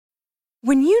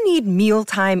When you need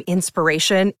mealtime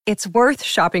inspiration, it's worth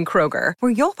shopping Kroger,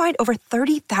 where you'll find over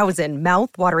 30,000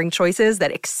 mouth-watering choices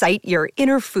that excite your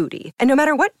inner foodie. And no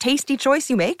matter what tasty choice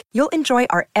you make, you'll enjoy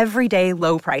our everyday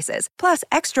low prices, plus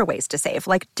extra ways to save,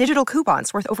 like digital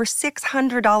coupons worth over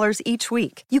 $600 each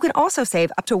week. You can also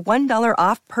save up to $1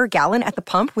 off per gallon at the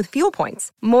pump with fuel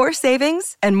points. More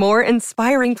savings and more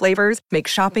inspiring flavors make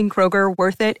shopping Kroger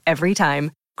worth it every time.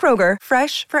 Kroger,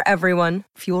 fresh for everyone.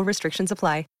 Fuel restrictions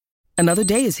apply. Another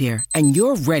day is here, and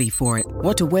you're ready for it.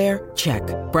 What to wear? Check.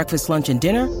 Breakfast, lunch, and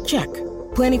dinner? Check.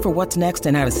 Planning for what's next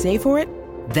and how to save for it?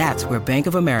 That's where Bank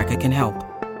of America can help.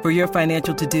 For your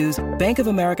financial to-dos, Bank of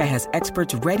America has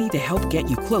experts ready to help get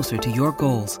you closer to your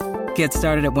goals. Get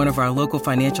started at one of our local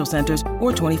financial centers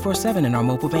or 24/7 in our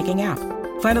mobile banking app.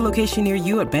 Find a location near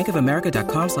you at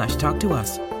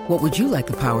bankofamerica.com/talktous. What would you like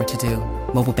the power to do?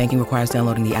 Mobile banking requires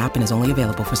downloading the app and is only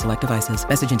available for select devices.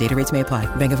 Message and data rates may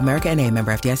apply. Bank of America N.A.,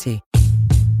 member FDIC.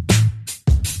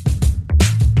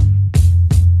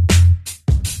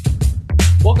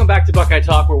 Welcome back to Buckeye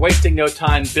Talk. We're wasting no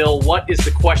time. Bill, what is the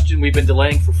question we've been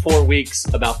delaying for 4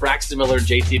 weeks about Braxton Miller and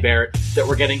JT Barrett that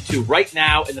we're getting to right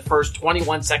now in the first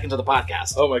 21 seconds of the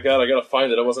podcast? Oh my God, I gotta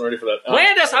find it. I wasn't ready for that.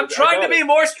 Landis, I'm trying to be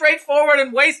more straightforward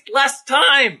and waste less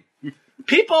time.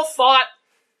 People thought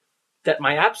that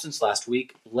my absence last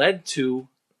week led to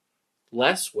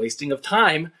less wasting of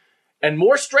time and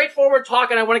more straightforward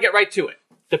talk, and I want to get right to it.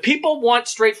 The people want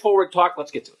straightforward talk. Let's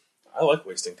get to it. I like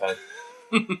wasting time.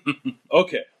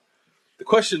 Okay. The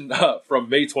question from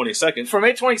May 22nd. From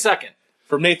May 22nd.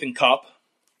 From Nathan Kopp.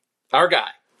 Our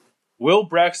guy. Will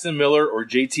Braxton Miller or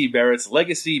JT Barrett's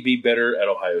legacy be better at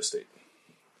Ohio State?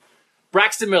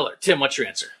 Braxton Miller. Tim, what's your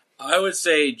answer? I would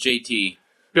say JT.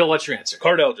 Bill, what's your answer?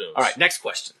 Cardell Jones. All right, next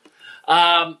question.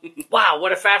 Wow,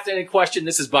 what a fascinating question.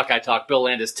 This is Buckeye Talk. Bill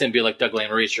Landis, Tim Bielik, Doug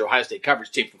Lamarice, your Ohio State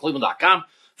coverage team from Cleveland.com.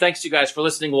 Thanks to you guys for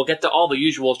listening. We'll get to all the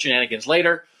usual shenanigans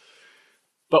later.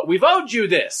 But we've owed you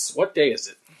this. What day is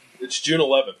it? It's June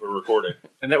 11th we're recording.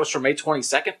 And that was from May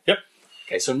 22nd? Yep.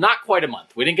 Okay, so not quite a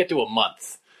month. We didn't get to a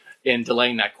month in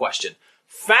delaying that question.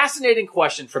 Fascinating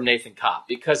question from Nathan Kopp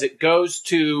because it goes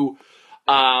to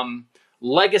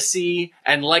legacy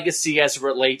and legacy as it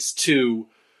relates to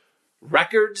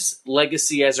records,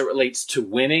 legacy as it relates to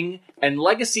winning, and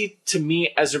legacy to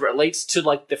me as it relates to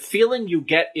like the feeling you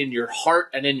get in your heart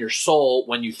and in your soul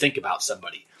when you think about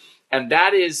somebody. And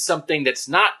that is something that's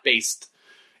not based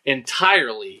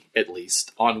entirely, at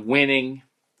least, on winning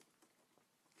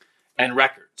and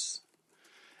records.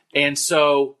 And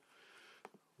so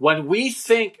when we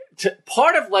think,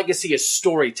 part of legacy is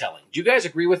storytelling. Do you guys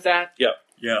agree with that? Yeah.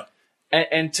 Yeah.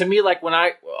 And to me, like when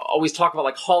I always talk about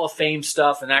like Hall of Fame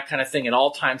stuff and that kind of thing and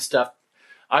all-time stuff,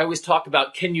 I always talk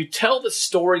about, can you tell the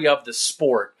story of the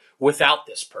sport without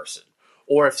this person?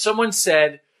 Or if someone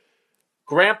said,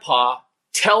 Grandpa,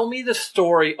 tell me the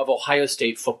story of Ohio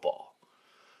State football,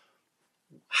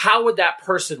 how would that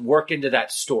person work into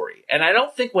that story? And I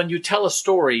don't think when you tell a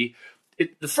story,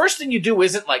 the first thing you do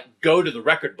isn't like go to the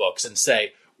record books and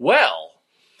say, well,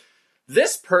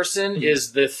 this person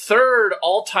is the third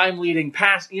all-time leading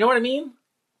pass. You know what I mean?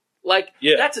 Like,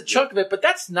 that's a chunk of it, but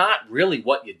that's not really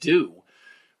what you do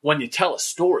when you tell a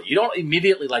story. You don't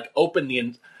immediately, like, open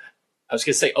the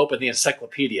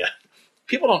encyclopedia.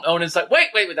 People don't own Wait,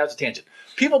 that was a tangent.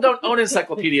 People don't own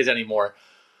encyclopedias anymore.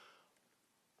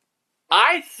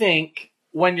 I think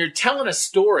when you're telling a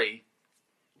story,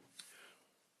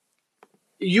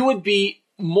 you would be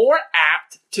more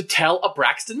apt to tell a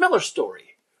Braxton Miller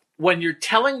story when you're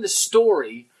telling the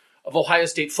story of Ohio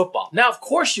State football. Now, of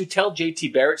course, you tell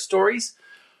JT Barrett stories,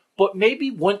 but maybe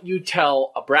wouldn't you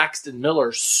tell a Braxton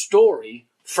Miller story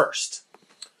first?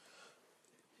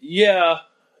 Yeah,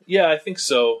 I think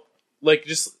so. Like,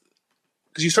 just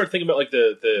because you start thinking about like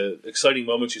the exciting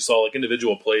moments you saw, like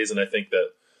individual plays, and I think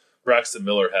that Braxton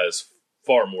Miller has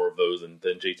far more of those than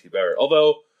JT Barrett.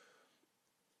 Although,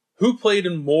 who played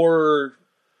in more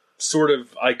sort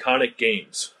of iconic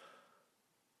games?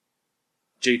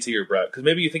 JT or Brett? Because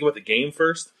maybe you think about the game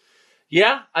first.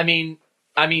 Yeah, I mean,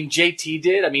 JT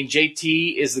did. I mean,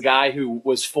 JT is the guy who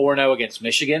was 4-0 against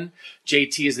Michigan.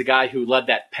 JT is the guy who led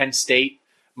that Penn State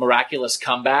miraculous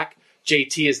comeback.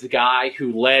 JT is the guy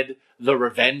who led the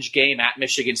revenge game at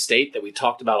Michigan State that we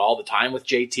talked about all the time with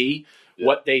JT. Yeah.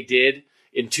 What they did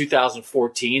in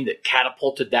 2014 that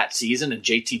catapulted that season, and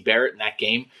JT Barrett in that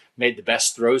game made the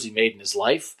best throws he made in his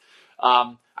life.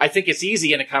 I think it's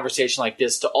easy in a conversation like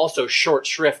this to also short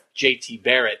shrift JT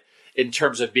Barrett in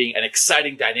terms of being an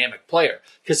exciting, dynamic player,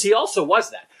 because he also was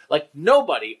that. Like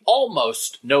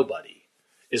almost nobody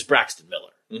is Braxton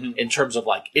Miller in terms of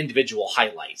like individual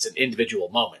highlights and individual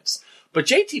moments. But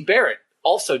JT Barrett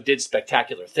also did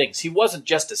spectacular things. He wasn't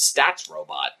just a stats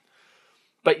robot.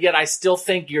 But yet I still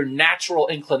think your natural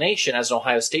inclination as an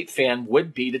Ohio State fan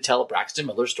would be to tell a Braxton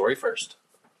Miller story first.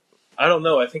 I don't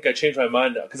know. I think I changed my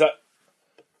mind now because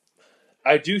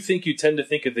I do think you tend to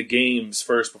think of the games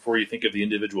first before you think of the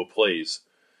individual plays.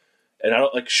 And I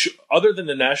don't like other than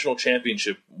the national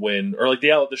championship win or like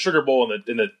the Sugar Bowl and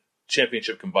the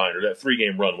championship combined or that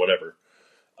 3-game run, whatever.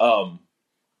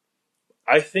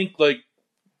 I think like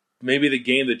maybe the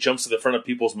game that jumps to the front of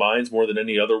people's minds more than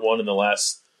any other one in the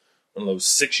last, I don't know,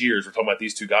 6 years, we're talking about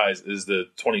these two guys, is the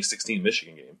 2016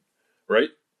 Michigan game, right?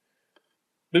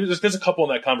 Maybe there's a couple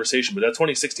in that conversation, but that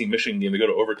 2016 Michigan game, they go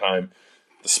to overtime,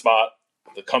 the spot,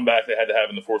 the comeback they had to have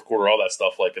in the fourth quarter, all that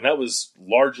stuff, and that was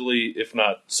largely, if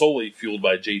not solely, fueled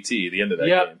by JT at the end of that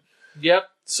game. Yep.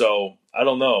 So I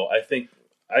don't know. I think,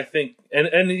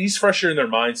 and he's fresher in their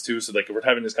minds too. So we're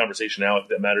having this conversation now, if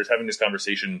that matters. Having this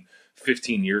conversation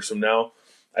 15 years from now,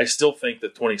 I still think the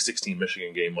 2016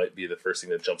 Michigan game might be the first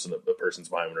thing that jumps in a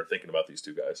person's mind when they're thinking about these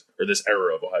two guys or this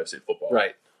era of Ohio State football.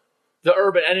 Right. The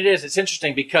urban, and it's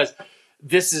interesting because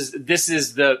this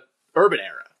is the urban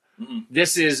era. Mm-hmm.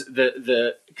 This is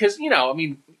because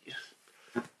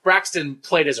Braxton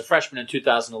played as a freshman in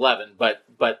 2011, but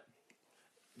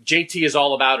JT is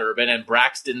all about urban, and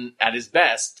Braxton at his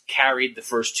best carried the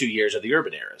first 2 years of the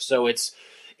urban era. So it's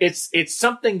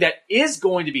something that is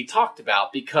going to be talked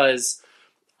about because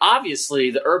obviously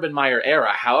the Urban Meyer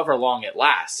era, however long it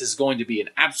lasts, is going to be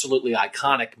an absolutely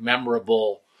iconic,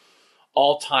 memorable,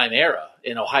 all-time era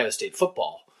in Ohio State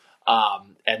football.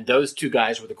 And those two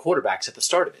guys were the quarterbacks at the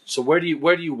start of it. So where do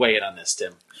you weigh in on this,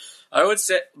 Tim? I would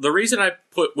say the reason I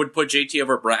would put JT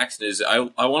over Braxton is I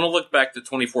want to look back to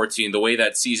 2014, the way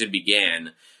that season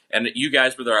began. And you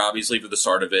guys were there obviously for the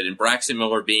start of it. And Braxton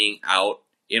Miller being out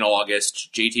in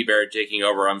August, JT Barrett taking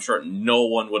over, I'm sure no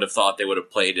one would have thought they would have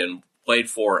played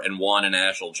for and won a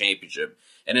national championship.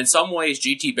 And in some ways,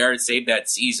 JT Barrett saved that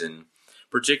season,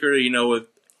 particularly, with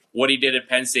what he did at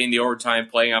Penn State in the overtime,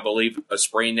 playing, I believe, a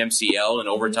sprained MCL in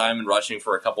overtime and rushing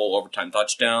for a couple of overtime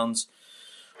touchdowns.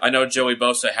 I know Joey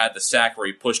Bosa had the sack where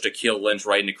he pushed Akil Lynch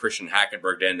right into Christian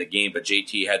Hackenberg to end the game, but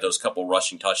JT had those couple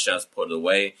rushing touchdowns to put it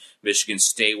away. Michigan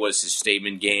State was his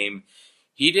statement game.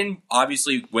 He didn't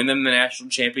obviously win them the national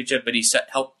championship, but he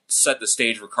helped set the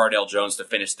stage for Cardale Jones to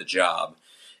finish the job.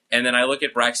 And then I look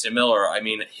at Braxton Miller. I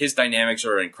mean, his dynamics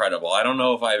are incredible. I don't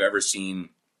know if I've ever seen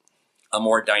a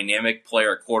more dynamic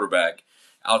player at quarterback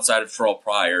outside of Terrell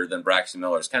Pryor than Braxton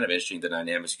Miller. It's kind of interesting the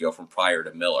dynamics go from Pryor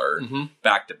to Miller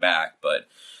back to back. But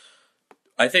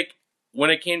I think when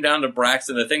it came down to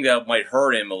Braxton, the thing that might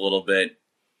hurt him a little bit,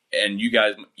 and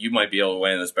you might be able to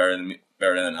weigh in this better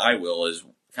than I will, is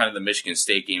kind of the Michigan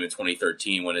State game in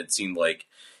 2013 when it seemed like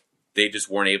they just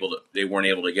weren't able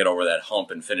to get over that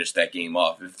hump and finish that game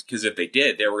off. Because if they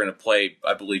did, they were going to play,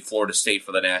 I believe, Florida State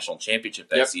for the national championship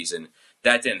that season.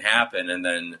 That didn't happen, and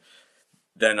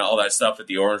then all that stuff at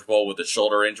the Orange Bowl with the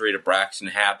shoulder injury to Braxton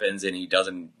happens, and he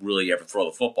doesn't really ever throw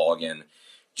the football again.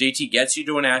 JT gets you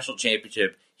to a national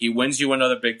championship. He wins you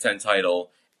another Big Ten title,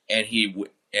 and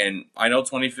I know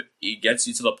he gets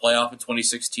you to the playoff in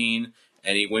 2016,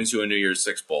 and he wins you a New Year's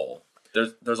Six bowl.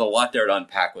 There's a lot there to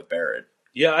unpack with Barrett.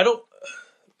 Yeah, I don't.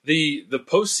 The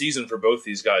postseason for both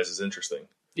these guys is interesting.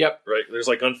 Yep. Right. There's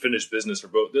unfinished business for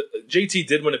both. JT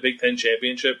did win a Big Ten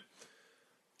championship.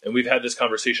 And we've had this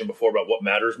conversation before about what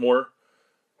matters more.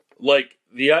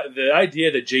 The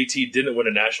idea that JT didn't win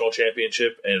a national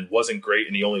championship and wasn't great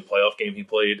in the only playoff game he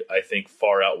played, I think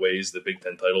far outweighs the Big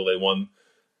Ten title they won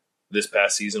this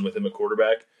past season with him at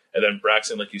quarterback. And then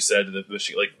Braxton, like you said,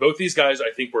 both these guys,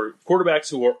 I think, were quarterbacks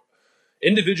who were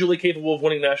individually capable of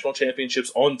winning national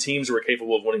championships on teams who were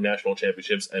capable of winning national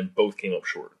championships, and both came up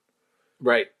short.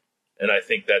 Right. And I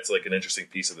think that's an interesting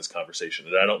piece of this conversation.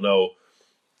 And I don't know.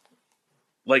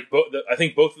 I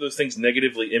think both of those things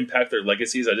negatively impact their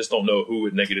legacies. I just don't know who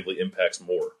it negatively impacts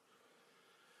more.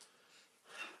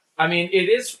 I mean,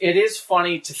 it is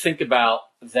funny to think about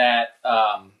that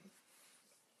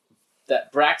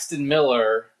that Braxton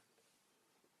Miller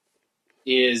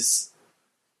did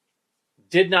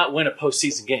not win a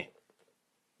postseason game.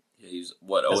 Yeah, he's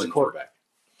as a quarterback.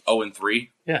 0-3?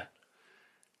 Yeah.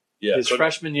 Yeah. His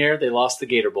freshman year, they lost the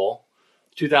Gator Bowl.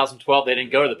 2012, they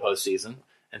didn't go to the postseason.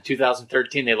 In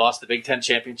 2013, they lost the Big Ten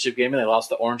championship game, and they lost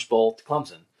the Orange Bowl to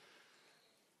Clemson.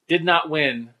 Did not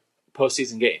win a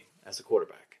postseason game as a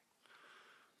quarterback.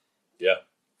 Yeah.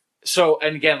 So,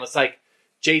 and again, it's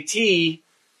JT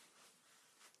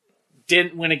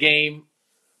didn't win a game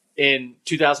in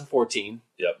 2014.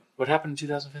 Yep. What happened in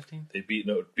 2015? They beat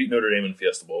Notre Dame in the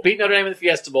Fiesta Bowl. Beat Notre Dame in the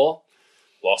Fiesta Bowl.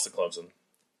 Lost to Clemson.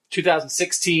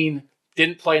 2016,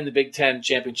 didn't play in the Big Ten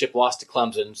championship, lost to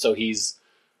Clemson, so he's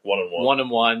 1-1.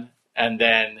 1-1, and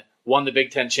then won the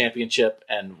Big Ten championship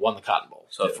and won the Cotton Bowl.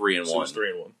 So 3-1. So it's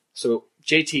 3-1. So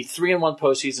JT 3-1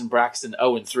 postseason, Braxton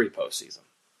 0-3 postseason,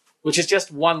 which is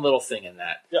just one little thing in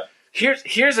that. Yeah.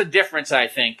 Here's a difference, I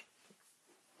think,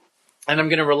 and I'm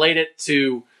going to relate it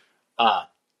to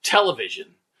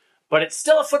television, but it's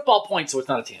still a football point, so it's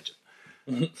not a tangent.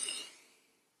 Mm-hmm.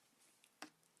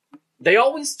 They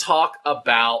always talk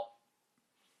about,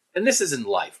 and this is in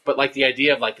life, but like the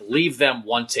idea of like leave them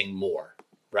wanting more,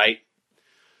 right?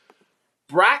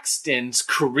 Braxton's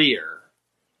career,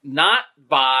 not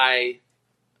by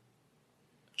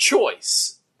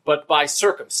choice, but by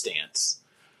circumstance,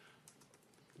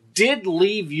 did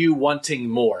leave you wanting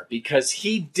more because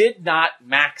he did not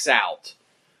max out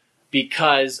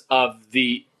because of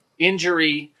the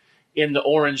injury in the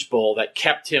Orange Bowl that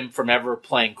kept him from ever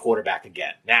playing quarterback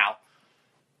again. Now,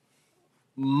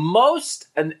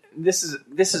 and this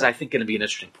is I think going to be an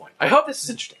interesting point. I hope this is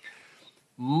interesting.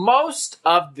 Most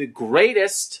of the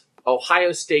greatest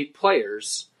Ohio State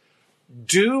players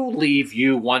do leave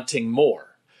you wanting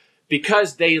more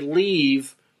because they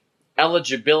leave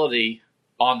eligibility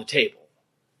on the table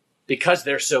because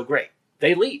they're so great.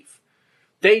 They leave.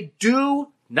 They do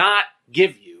not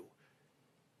give you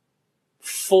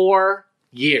 4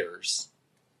 years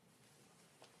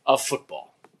of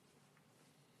football.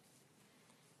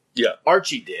 Yeah.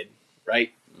 Archie did,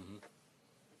 right? Mm-hmm.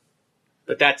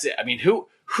 But that's it. I mean,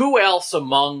 who else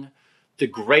among the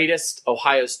greatest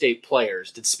Ohio State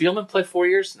players? Did Spielman play 4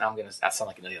 years? Now that sound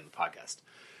like an idiot on the podcast.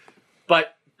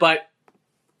 But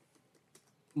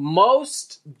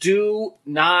most do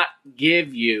not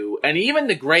give you, and even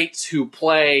the greats who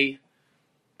play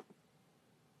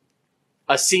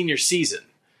a senior season,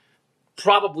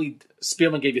 probably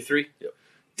Spielman gave you 3,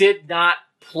 did not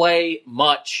play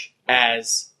much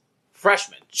as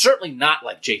freshmen. Certainly not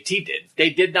like JT did. They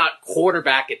did not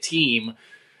quarterback a team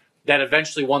that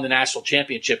eventually won the national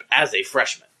championship as a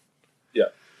freshman. Yeah.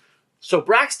 So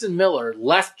Braxton Miller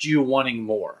left you wanting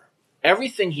more.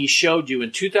 Everything he showed you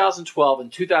in 2012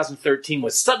 and 2013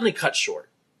 was suddenly cut short.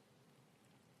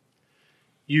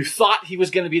 You thought he was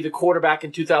going to be the quarterback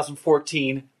in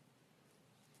 2014.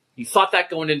 You thought that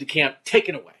going into camp,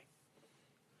 taken away.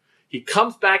 He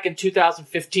comes back in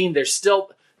 2015. There's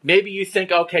still, maybe you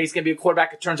think, okay, he's going to be a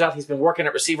quarterback. It turns out he's been working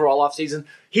at receiver all offseason.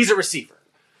 He's a receiver.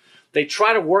 They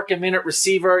try to work him in at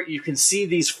receiver. You can see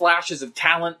these flashes of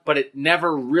talent, but it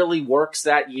never really works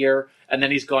that year. And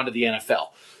then he's gone to the NFL.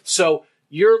 So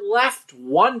you're left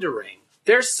wondering.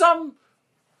 There's some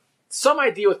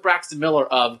idea with Braxton Miller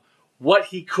of what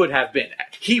he could have been.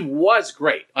 He was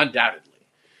great, undoubtedly.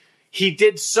 He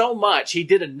did so much. He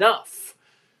did enough.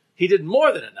 He did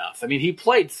more than enough. I mean, he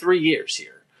played 3 years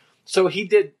here. So he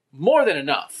did more than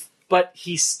enough. But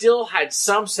he still had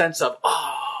some sense of,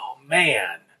 oh,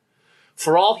 man,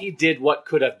 for all he did, what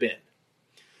could have been.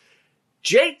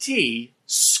 JT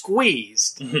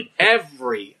squeezed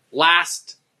every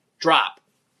last drop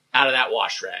out of that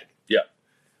wash rag. Yeah.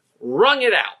 Wrung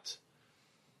it out.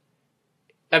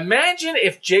 Imagine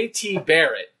if JT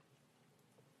Barrett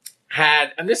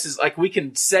had, and this is like, we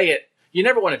can say it, you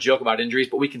never want to joke about injuries,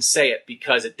 but we can say it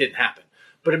because it didn't happen.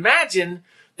 But imagine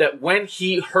that when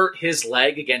he hurt his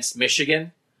leg against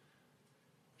Michigan,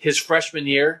 his freshman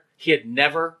year, he had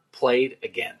never played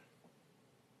again.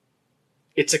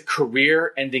 It's a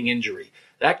career-ending injury.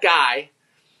 That guy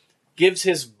gives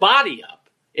his body up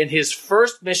in his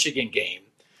first Michigan game,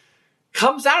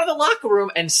 comes out of the locker room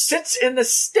and sits in the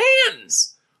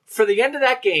stands for the end of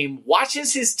that game,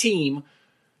 watches his team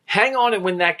hang on and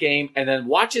win that game, and then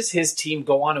watches his team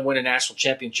go on and win a national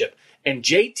championship. And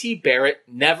JT Barrett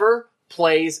never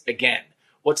plays again.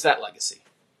 What's that legacy?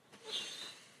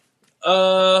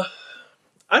 I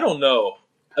don't know.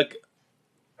 Like,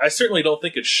 I certainly don't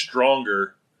think it's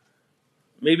stronger.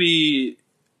 Maybe,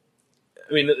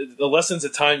 I mean, the lessons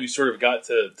of time you sort of got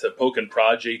to poke and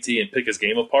prod JT and pick his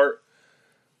game apart.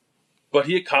 But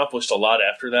he accomplished a lot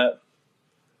after that.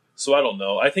 So I don't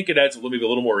know. I think it adds maybe a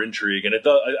little more intrigue. And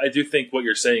I do think what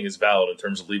you're saying is valid in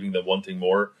terms of leaving them wanting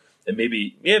more. And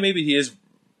maybe he is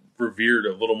revered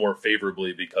a little more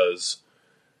favorably because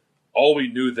all we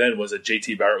knew then was that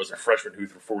JT Barrett was a freshman who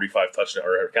threw 45 touchdowns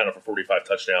or accounted for 45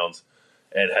 touchdowns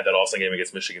and had that awesome game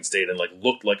against Michigan State and like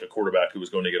looked like a quarterback who was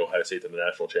going to get Ohio State to the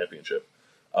national championship.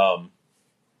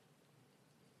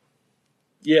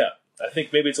 Yeah, I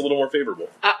think maybe it's a little more favorable.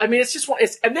 I mean, it's just one.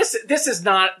 This is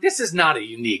not a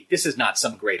unique. This is not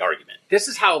some great argument. This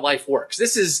is how life works.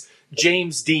 This is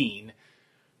James Dean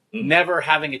never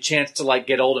having a chance to like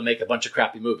get old and make a bunch of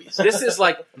crappy movies. This is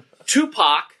like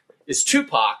Tupac is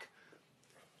Tupac.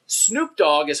 Snoop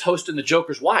Dogg is hosting the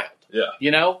Joker's Wild. Yeah. You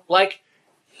know? Like,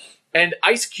 and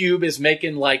Ice Cube is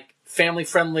making, like,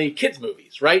 family-friendly kids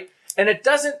movies, right? And it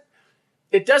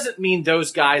doesn't mean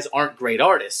those guys aren't great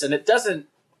artists, and it doesn't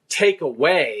take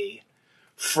away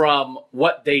from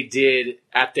what they did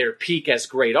at their peak as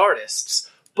great artists,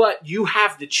 but you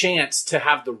have the chance to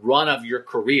have the run of your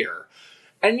career.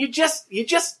 And you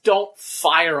just don't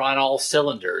fire on all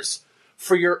cylinders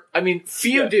for your, I mean,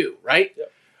 few do, right? Yeah.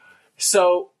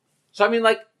 So I mean,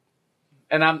 like,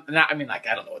 and I'm not, I mean, like,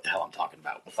 I don't know what the hell I'm talking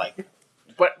about. Like,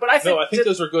 but I think, No, I think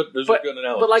those are good. Those are good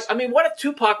analogies. But like, I mean, what if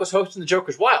Tupac was hosting the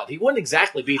Joker's Wild? He wouldn't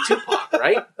exactly be Tupac,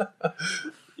 right?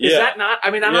 Is that not?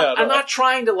 I mean, I'm not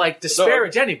trying to like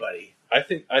disparage anybody. I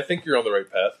think you're on the right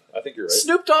path. I think you're right.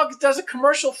 Snoop Dogg does a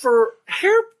commercial for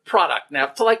hair product now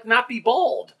to like not be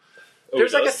bald.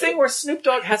 There's like a thing where Snoop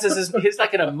Dogg has his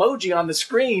like an emoji on the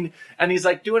screen, and he's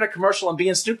like doing a commercial and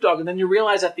being Snoop Dogg, and then you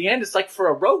realize at the end it's like for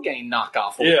a Rogaine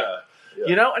knockoff. Yeah.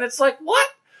 You know, and it's like, what?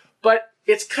 But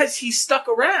it's because he stuck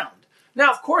around. Now,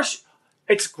 of course,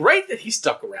 it's great that he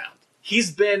stuck around.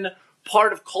 He's been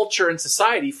part of culture and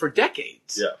society for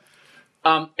decades.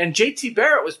 Yeah. And J.T.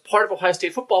 Barrett was part of Ohio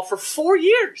State football for 4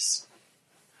 years,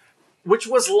 which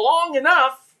was long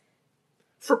enough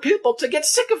for people to get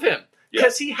sick of him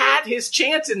because he had his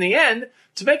chance in the end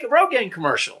to make a Rogaine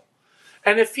commercial.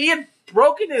 And if he had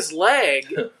broken his leg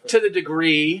to the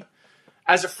degree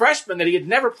as a freshman that he had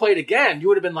never played again, you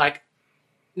would have been like,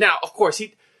 now, of course,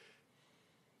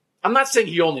 I'm not saying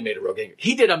he only made a Rogaine.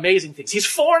 He did amazing things. He's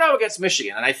 4-0 against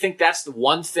Michigan, and I think that's the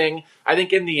one thing, I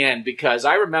think in the end, because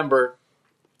I remember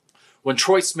when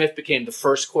Troy Smith became the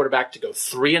first quarterback to go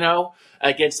 3-0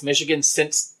 against Michigan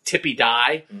since Tippy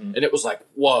Dye, and it was like,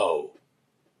 whoa.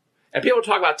 And people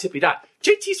talk about Tippy Dye.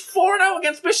 JT's 4-0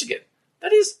 against Michigan.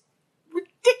 That is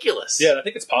ridiculous. Yeah, and I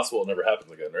think it's possible it never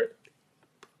happens again, right?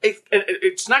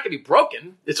 It's not going to be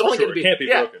broken. It's only going to be... It can't be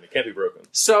broken. It can't be broken.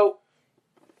 So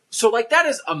like, that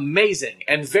is amazing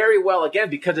and very well, again,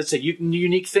 because it's a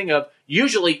unique thing of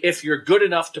usually if you're good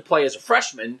enough to play as a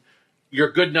freshman,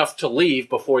 you're good enough to leave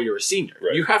before you're a senior.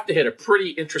 Right. You have to hit a pretty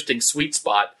interesting sweet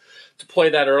spot to play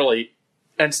that early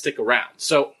and stick around.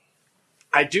 So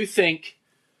I do think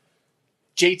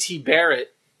J.T.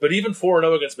 Barrett... But even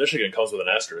 4-0 against Michigan comes with an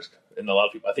asterisk in a lot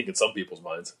of people. I think in some people's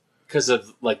minds. Because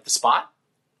of, like, the spot?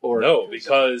 Or no,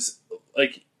 because,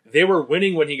 like, they were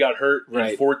winning when he got hurt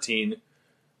in 14,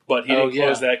 but he didn't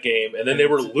close that game. And then they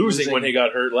were losing when he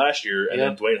got hurt last year, and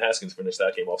then Dwayne Haskins finished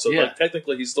that game off. So, like,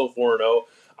 technically he's still 4-0.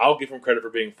 I'll give him credit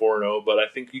for being 4-0, but I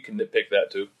think you can nitpick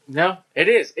that too. No, it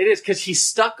is. It is, because he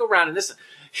stuck around. And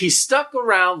he stuck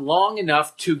around long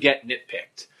enough to get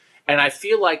nitpicked. And I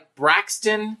feel like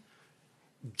Braxton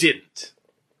didn't.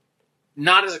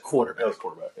 Not as a quarterback. Not as a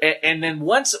quarterback. And then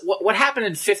once, what happened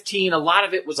in 15, a lot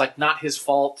of it was like not his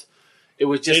fault. It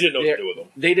was just... They didn't know what to do with him.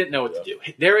 They didn't know what to do.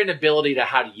 Their inability to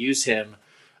how to use him.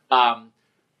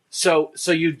 So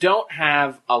you don't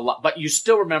have a lot, but you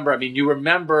still remember, I mean, you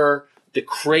remember the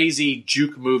crazy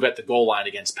juke move at the goal line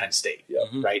against Penn State,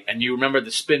 right? And you remember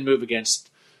the spin move against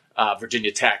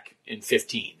Virginia Tech in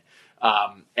 15.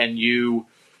 And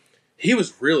he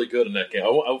was really good in that game.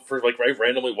 I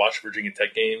randomly watched Virginia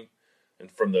Tech game and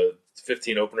from the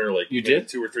 15 opener, like you did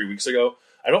 2 or 3 weeks ago.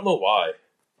 I don't know why.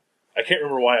 I can't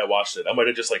remember why I watched it. I might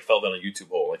have just like fell down a YouTube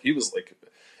hole. Like he was like,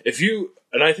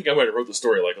 and I think I might have wrote the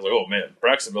story. Like I was like, oh man,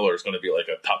 Braxton Miller is going to be like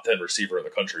a top 10 receiver in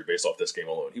the country based off this game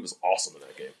alone. He was awesome in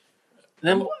that game.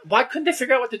 Then why couldn't they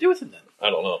figure out what to do with him then? I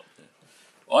don't know.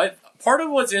 Well, part of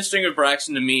what's interesting with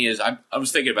Braxton to me is I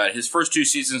was thinking about it. His first 2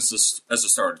 seasons as a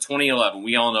starter, 2011.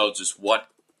 We all know just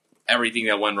everything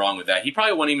that went wrong with that. He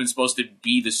probably wasn't even supposed to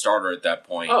be the starter at that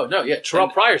point. Oh no, yeah, Terrell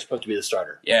Pryor's supposed to be the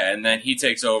starter. Yeah, and then he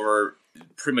takes over,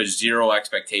 pretty much zero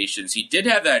expectations. He did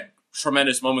have that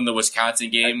tremendous moment in the Wisconsin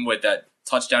game with that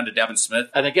touchdown to Devin Smith.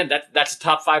 And again, that's a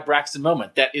top 5 Braxton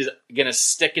moment. That is going to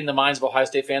stick in the minds of Ohio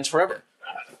State fans forever.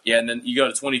 Yeah, and then you go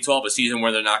to 2012, a season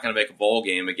where they're not going to make a bowl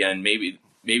game again.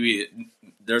 Maybe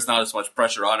there's not as much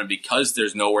pressure on him because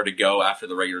there's nowhere to go after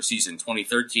the regular season.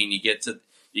 2013, you get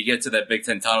to that Big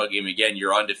Ten title game again.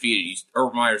 You're undefeated.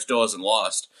 Urban Meyer still hasn't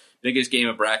lost. Biggest game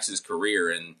of Braxton's career,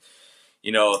 and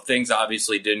things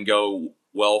obviously didn't go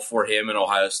well for him in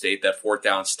Ohio State. That 4th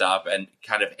down stop and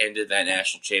kind of ended that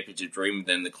national championship dream. And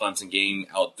then the Clemson game,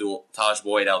 Taj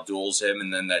Boyd outduels him,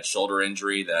 and then that shoulder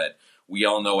injury that we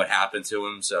all know what happened to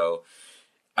him. So,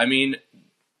 I mean,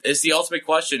 it's the ultimate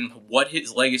question: what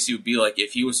his legacy would be like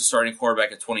if he was the starting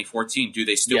quarterback in 2014. Do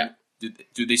they still? Yeah.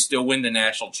 Do they still win the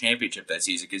national championship that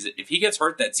season? Because if he gets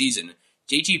hurt that season,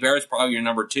 J.T. Barrett's probably your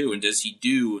number 2. And does he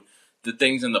do the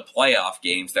things in the playoff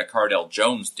games that Cardale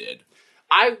Jones did?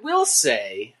 I will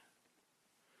say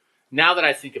now that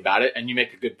I think about it, and you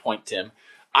make a good point, Tim,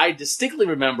 I distinctly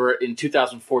remember in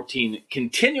 2014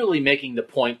 continually making the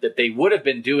point that they would have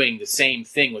been doing the same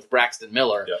thing with Braxton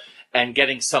Miller and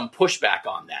getting some pushback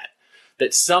on that.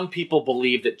 That some people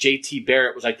believed that JT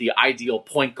Barrett was like the ideal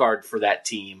point guard for that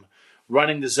team,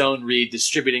 running the zone read,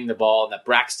 distributing the ball, and that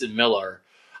Braxton Miller,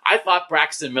 I thought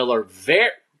Braxton Miller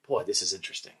this is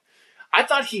interesting. I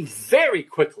thought he very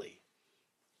quickly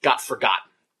got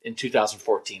forgotten in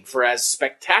 2014. For as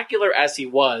spectacular as he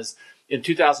was in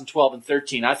 2012 and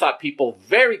 13, I thought people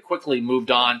very quickly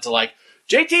moved on to like,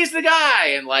 JT's the guy.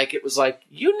 And like, it was like,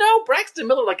 Braxton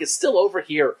Miller like is still over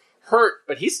here hurt,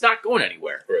 but he's not going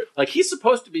anywhere. Right. Like he's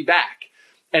supposed to be back.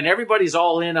 And everybody's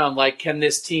all in on like, can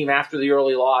this team after the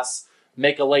early loss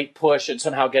make a late push and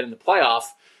somehow get in the playoff?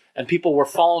 And people were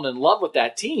falling in love with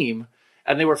that team.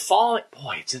 And they were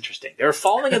it's interesting. They were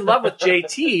falling in love with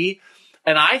JT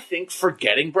and I think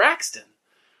forgetting Braxton.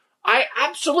 I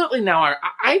absolutely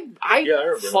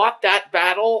I fought that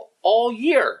battle all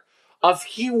year of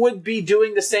he would be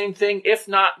doing the same thing, if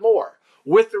not more,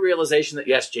 with the realization that,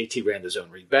 yes, JT ran the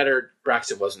zone read better.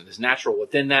 Braxton wasn't as natural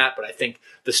within that, but I think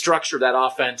the structure of that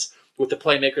offense with the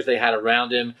playmakers they had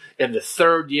around him in the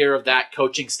third year of that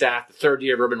coaching staff, the third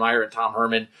year of Urban Meyer and Tom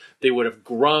Herman, they would have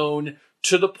grown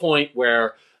to the point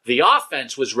where the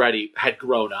offense was ready, had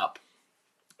grown up,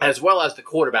 as well as the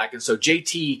quarterback. And so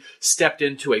JT stepped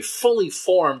into a fully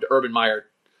formed Urban Meyer,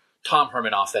 Tom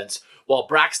Herman offense, while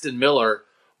Braxton Miller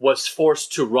was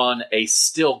forced to run a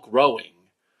still growing,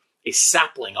 a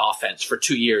sapling offense for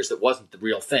 2 years that wasn't the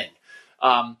real thing.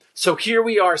 So here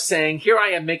I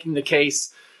am making the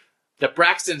case that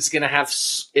Braxton's going to have,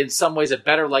 in some ways, a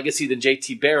better legacy than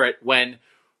JT Barrett when,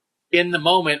 in the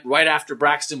moment, right after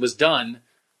Braxton was done,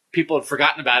 people had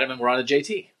forgotten about him and were on to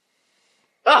JT.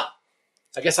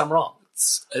 I guess I'm wrong.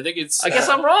 I guess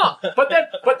I'm wrong. But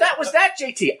that was that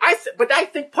JT. But I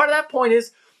think part of that point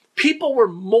is people were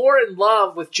more in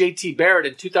love with JT Barrett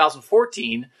in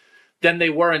 2014 than they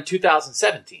were in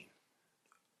 2017.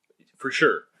 For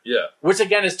sure, yeah. Which,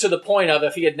 again, is to the point of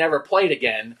if he had never played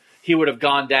again, he would have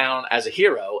gone down as a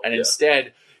hero. And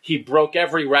instead, he broke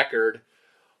every record,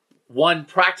 won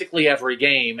practically every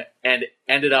game, and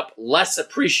ended up less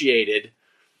appreciated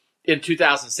in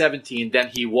 2017 than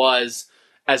he was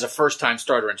as a first-time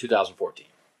starter in 2014.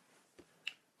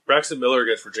 Braxton Miller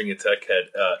against Virginia Tech had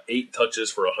 8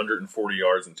 touches for 140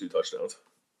 yards and 2 touchdowns.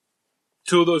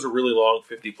 2 of those are really long,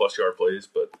 50-plus yard plays,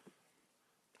 but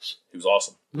he was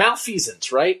awesome.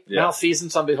 Malfeasance, right? Yeah.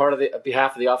 Malfeasance on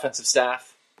behalf of the offensive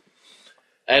staff.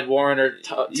 Ed Warner,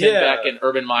 Tim Beck, and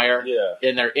Urban Meyer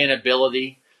in their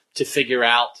inability to figure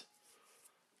out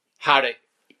how to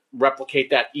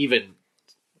replicate that, even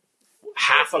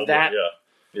half of that.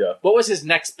 Yeah. What was his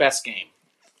next best game?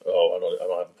 Oh, I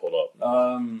don't have it pulled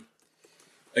up.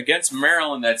 Against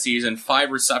Maryland that season,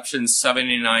 5 receptions,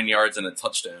 79 yards, and a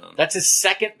touchdown. That's his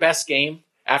second best game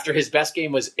after his best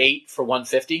game was 8 for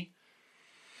 150.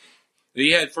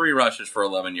 He had 3 rushes for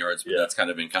 11 yards, but that's kind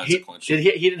of inconsequential.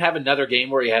 He didn't have another game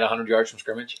where he had 100 yards from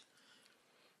scrimmage?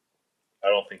 I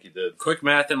don't think he did. Quick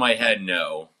math in my head,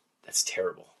 no. That's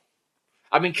terrible.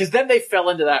 I mean, because then they fell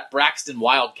into that Braxton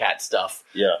Wildcat stuff.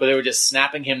 Yeah. Where they were just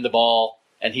snapping him the ball,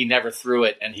 and he never threw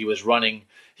it, and he was running.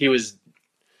 He was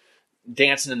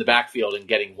dancing in the backfield and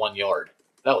getting 1 yard.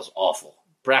 That was awful.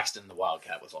 Braxton the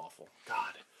Wildcat was awful.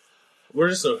 God.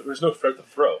 There's no threat to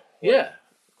throw. Yeah.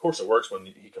 Of course it works when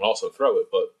he can also throw it,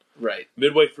 but right.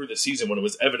 Midway through the season when it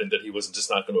was evident that he was just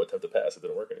not going to attempt to pass, it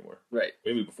didn't work anymore. Right.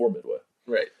 Maybe before midway.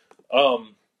 Right.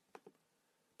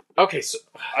 Okay, so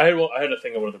I had a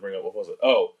thing I wanted to bring up. What was it?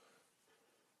 Oh.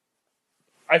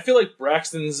 I feel like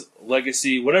Braxton's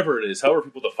legacy, whatever it is, however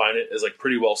people define it, is like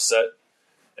pretty well set.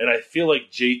 And I feel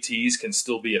like JT's can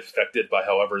still be affected by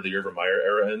however the Urban Meyer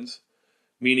era ends.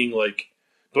 Meaning, like,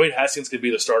 Dwayne Haskins could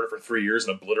be the starter for 3 years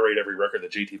and obliterate every record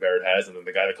that JT Barrett has, and then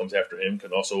the guy that comes after him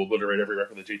can also obliterate every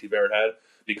record that JT Barrett had,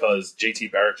 because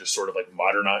JT Barrett just sort of like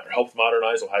helped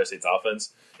modernize Ohio State's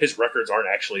offense. His records aren't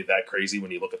actually that crazy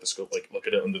when you look at the scope, like look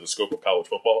at it under the scope of college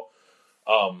football.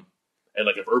 And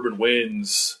like if Urban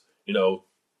wins,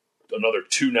 another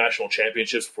 2 national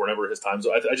championships before ever his time.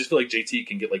 So I just feel like JT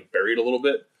can get like buried a little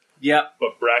bit. Yeah.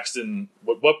 But Braxton,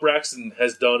 what Braxton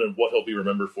has done and what he'll be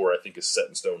remembered for, I think is set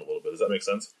in stone a little bit. Does that make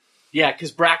sense? Yeah,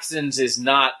 because Braxton's is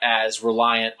not as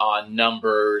reliant on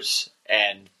numbers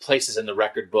and places in the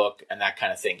record book and that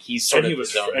kind of thing. He's sort of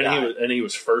his own guy. And he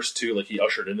was first too. Like he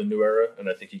ushered in the new era, and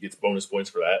I think he gets bonus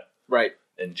points for that. Right.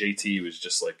 And JT was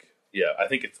just like, I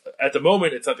think it's at the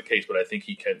moment it's not the case, but I think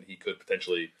he could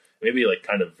potentially maybe like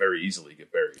kind of very easily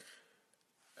get buried.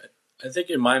 I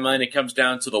think in my mind it comes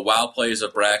down to the wow plays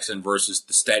of Braxton versus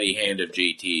the steady hand of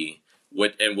JT.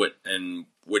 and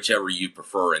whichever you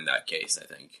prefer in that case. I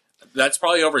think that's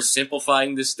probably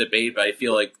oversimplifying this debate, but I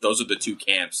feel like those are the two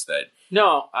camps that.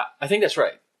 No, I think that's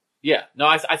right. Yeah, no,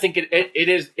 I think it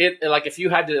is like if you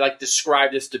had to like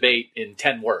describe this debate in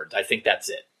 10 words, I think that's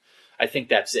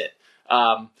it.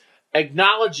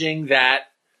 Acknowledging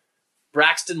that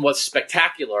Braxton was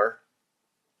spectacular,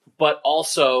 but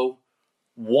also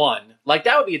won. Like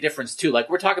that would be a difference too. Like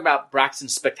we're talking about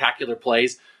Braxton's spectacular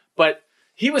plays, but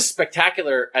he was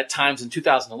spectacular at times in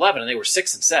 2011, and they were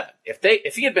 6-7.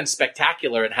 If he had been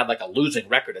spectacular and had like a losing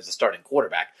record as a starting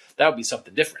quarterback, that would be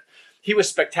something different. He was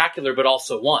spectacular, but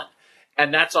also won.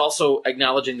 And that's also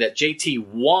acknowledging that JT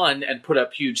won and put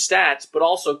up huge stats, but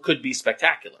also could be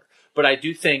spectacular. But I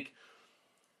do think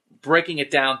breaking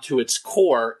it down to its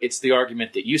core, it's the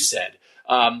argument that you said.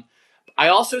 I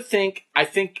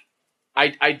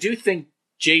do think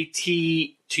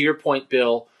JT, to your point,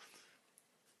 Bill,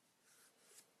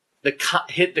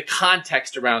 the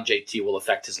context around JT will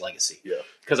affect his legacy. Yeah.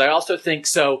 Because I also think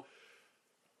so.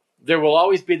 There will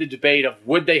always be the debate of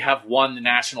would they have won the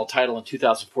national title in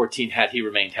 2014 had he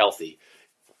remained healthy.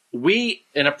 We,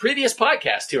 in a previous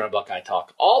podcast here on Buckeye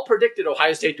Talk, all predicted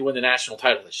Ohio State to win the national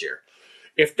title this year.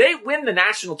 If they win the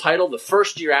national title the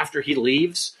first year after he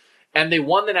leaves, and they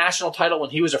won the national title when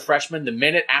he was a freshman the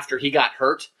minute after he got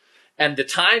hurt, and the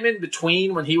time in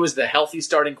between when he was the healthy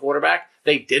starting quarterback,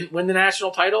 they didn't win the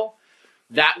national title,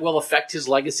 that will affect his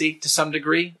legacy to some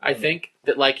degree, I think.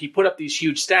 That like he put up these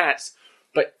huge stats,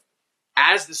 but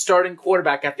as the starting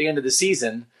quarterback at the end of the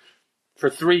season, for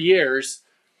 3 years,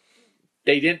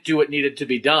 they didn't do what needed to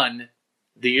be done.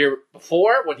 The year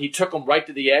before, when he took them right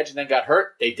to the edge and then got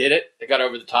hurt, they did it. They got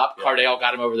over the top. Yeah. Cardale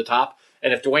got him over the top.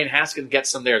 And if Dwayne Haskins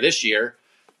gets them there this year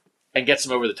and gets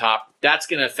them over the top, that's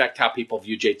going to affect how people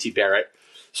view JT Barrett.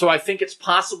 So I think it's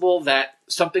possible that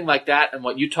something like that and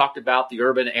what you talked about, the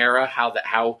Urban era,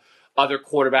 how other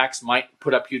quarterbacks might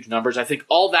put up huge numbers, I think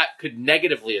all that could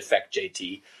negatively affect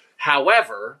JT.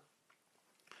 However,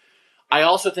 I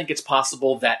also think it's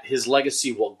possible that his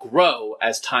legacy will grow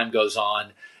as time goes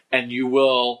on, and you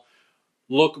will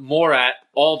look more at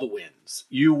all the wins.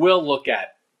 You will look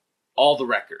at all the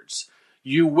records.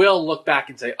 You will look back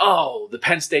and say, oh, the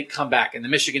Penn State comeback and the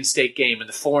Michigan State game and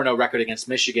the 4-0 record against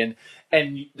Michigan.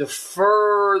 And the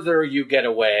further you get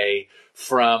away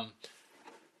from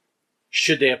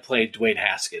should they have played Dwayne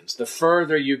Haskins, the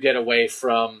further you get away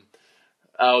from,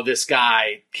 oh, this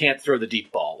guy can't throw the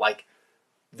deep ball. Like,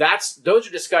 those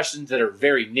are discussions that are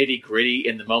very nitty-gritty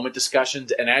in the moment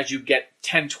discussions. And as you get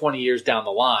 10, 20 years down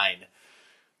the line,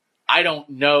 I don't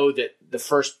know that the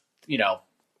first,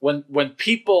 when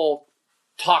people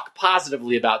talk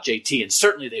positively about JT, and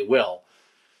certainly they will,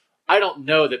 I don't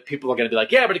know that people are going to be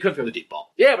like, yeah, but he couldn't throw the deep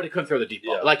ball. Yeah, but he couldn't throw the deep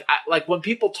ball. Yeah. Like when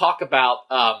people talk about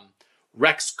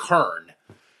Rex Kern,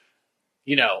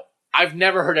 I've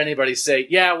never heard anybody say,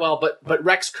 yeah, well, but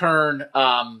Rex Kern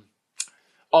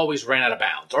always ran out of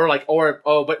bounds,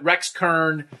 but Rex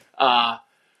Kern,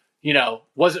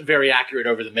 wasn't very accurate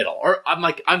over the middle. Or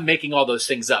I'm making all those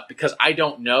things up because I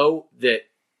don't know that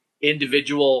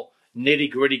individual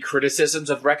nitty-gritty criticisms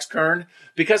of Rex Kern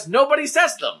because nobody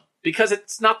says them because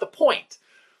it's not the point.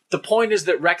 The point is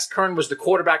that Rex Kern was the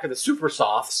quarterback of the Super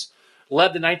Softs,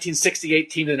 led the 1968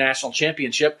 team to the national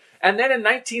championship, and then in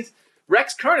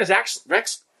Rex Kern is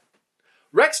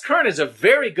a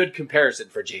very good comparison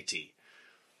for JT.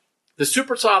 The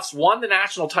Super Softs won the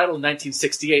national title in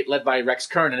 1968, led by Rex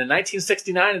Kern, and in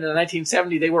 1969 and in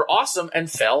 1970 they were awesome and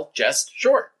fell just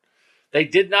short. They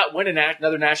did not win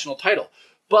another national title.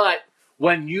 But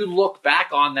when you look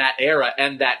back on that era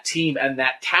and that team and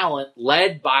that talent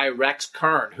led by Rex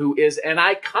Kern, who is an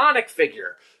iconic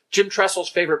figure, Jim Tressel's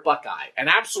favorite Buckeye, an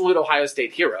absolute Ohio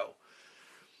State hero,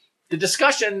 the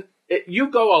discussion, you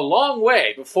go a long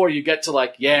way before you get to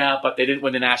like, yeah, but they didn't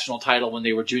win the national title when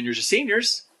they were juniors or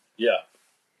seniors. Yeah.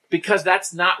 Because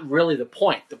that's not really the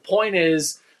point. The point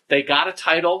is they got a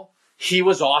title, he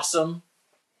was awesome,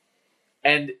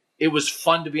 and it was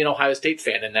fun to be an Ohio State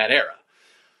fan in that era.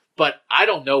 But I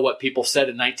don't know what people said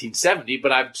in 1970,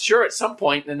 but I'm sure at some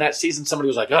point in that season somebody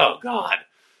was like, oh, God,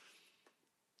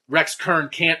 Rex Kern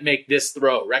can't make this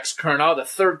throw. Rex Kern, the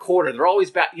third quarter, they're always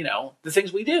back, the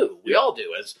things we do. We all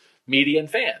do as media and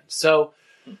fans. So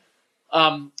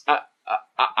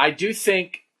I do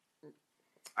think,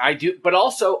 but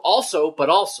also,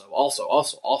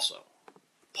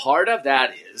 part of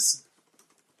that is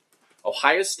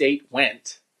Ohio State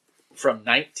went from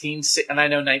and I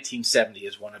know 1970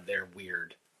 is one of their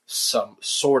weird, some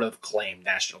sort of claimed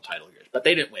national title years, but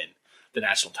they didn't win the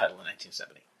national title in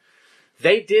 1970.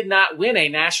 They did not win a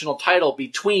national title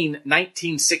between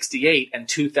 1968 and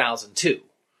 2002.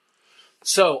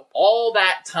 So all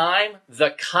that time,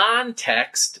 the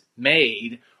context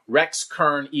made Rex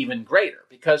Kern even greater,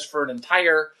 because for an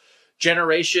entire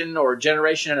generation or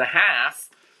generation and a half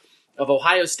of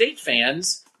Ohio State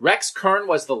fans, Rex Kern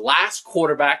was the last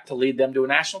quarterback to lead them to a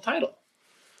national title.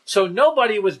 So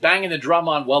nobody was banging the drum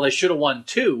on, well, they should have won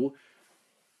 2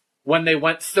 when they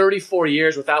went 34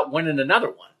 years without winning another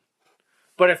one.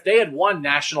 But if they had won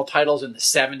national titles in the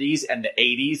 70s and the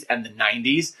 80s and the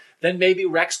 90s, then maybe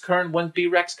Rex Kern wouldn't be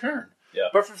Rex Kern. Yeah.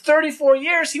 But for 34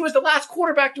 years, he was the last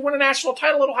quarterback to win a national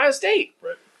title at Ohio State.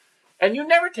 Right. And you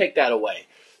never take that away.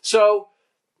 So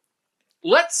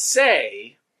let's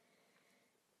say,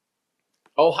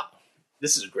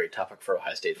 this is a great topic for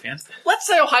Ohio State fans. Let's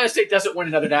say Ohio State doesn't win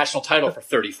another national title for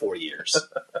 34 years.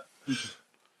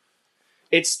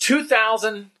 It's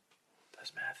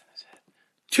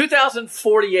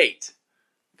 2048.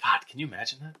 God, can you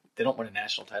imagine that? They don't win a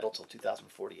national title until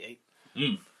 2048.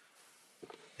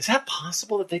 Is that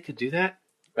possible that they could do that?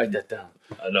 Write that down.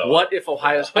 I know. What if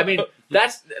Ohio's... I mean,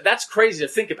 that's crazy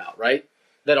to think about, right?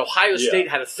 That Ohio State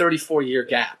had a 34-year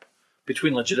gap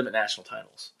between legitimate national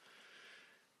titles.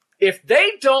 If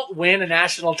they don't win a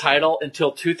national title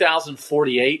until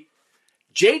 2048,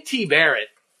 JT Barrett,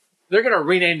 they're going to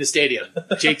rename the stadium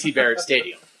JT Barrett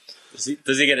Stadium.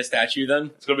 Does he get a statue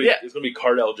then? It's gonna be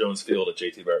Cardale Jones Field at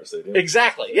JT Barrett Stadium.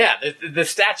 Exactly. Yeah, the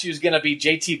statue is going to be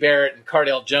JT Barrett and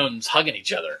Cardale Jones hugging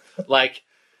each other. Like,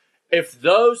 if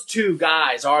those two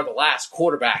guys are the last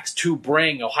quarterbacks to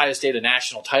bring Ohio State a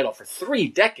national title for 3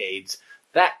 decades,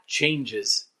 that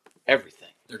changes everything.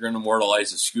 They're going to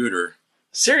immortalize a scooter.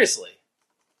 Seriously.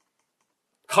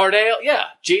 Cardale,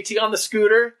 JT on the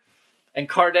scooter and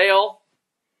Cardale.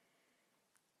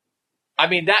 I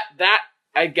mean, that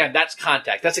again, that's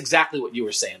context. That's exactly what you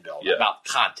were saying, Bill, about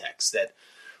context.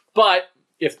 But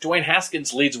if Dwayne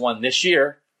Haskins leads one this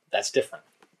year, that's different.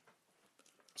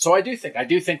 So I do think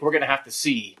we're going to have to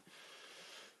see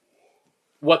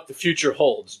what the future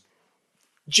holds.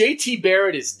 JT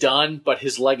Barrett is done, but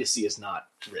his legacy is not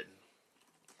written.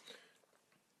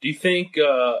 Do you think,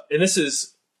 and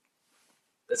it's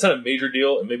not a major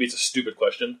deal, and maybe it's a stupid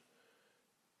question,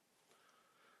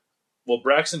 will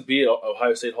Braxton be an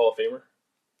Ohio State Hall of Famer?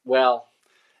 Well,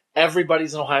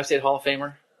 everybody's an Ohio State Hall of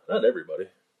Famer. Not everybody.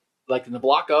 Like in the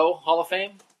Block O Hall of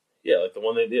Fame? Yeah, like the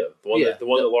one that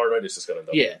Laurinaitis just got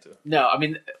inducted into. No, I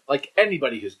mean, like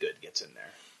anybody who's good gets in there.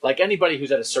 Like anybody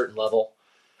who's at a certain level.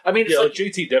 I mean, it's like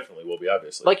JT definitely will be,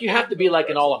 obviously. Like you have to be like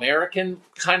an All-American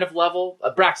kind of level.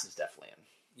 Braxton's definitely in.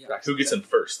 Yeah. Who gets in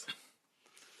first?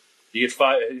 You get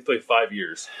 5. You play 5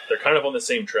 years. They're kind of on the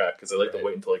same track because they like to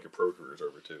wait until like your pro career is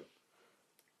over too.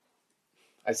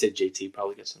 I'd say JT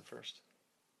probably gets in first.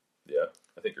 Yeah,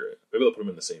 I think you're right. Maybe they'll put him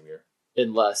in the same year.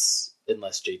 Unless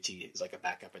JT is like a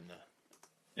backup in the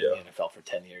NFL for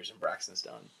 10 years and Braxton's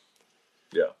done.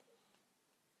 Yeah.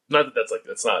 Not that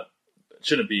it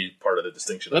shouldn't be part of the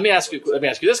distinction. Let me ask you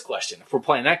this question. If we're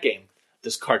playing that game,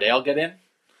 does Cardale get in?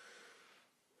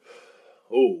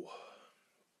 Oh.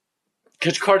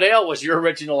 Because Cardale was your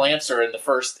original answer in the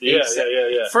first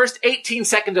first 18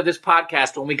 seconds of this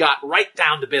podcast when we got right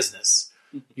down to business.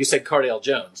 You said Cardale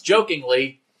Jones,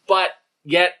 jokingly, but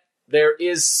yet there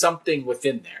is something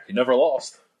within there. He never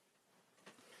lost.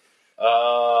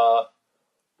 I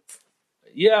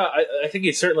think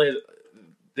he certainly.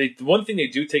 The one thing they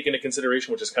do take into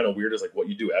consideration, which is kind of weird, is like what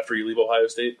you do after you leave Ohio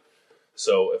State.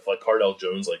 So if like Cardale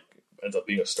Jones like ends up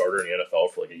being a starter in the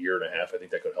NFL for like a year and a half, I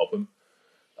think that could help him.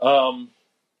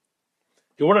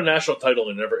 He won a national title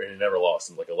and he never lost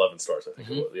in like 11 starts. I think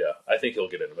it was. Yeah, I think he'll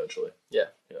get in eventually. Yeah.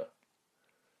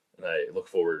 And I look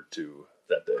forward to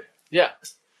that day. Yeah.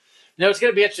 No, it's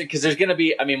going to be interesting because there's going to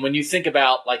be, I mean, when you think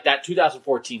about like that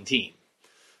 2014 team,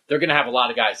 they're going to have a lot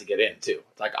of guys to get in too.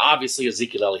 Like obviously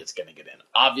Ezekiel Elliott's going to get in.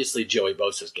 Obviously Joey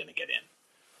Bosa's going to get in.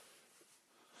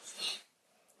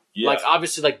 Yeah. Like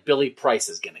obviously like Billy Price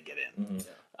is going to get in.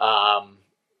 Mm-hmm.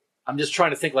 I'm just trying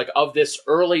to think like of this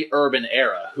early Urban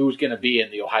era, who's going to be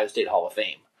in the Ohio State Hall of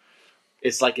Fame.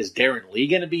 It's like, is Darren Lee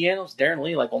going to be in? Darren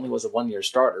Lee like only was a 1-year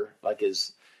starter. Like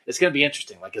it's going to be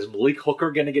interesting. Like, is Malik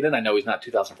Hooker going to get in? I know he's not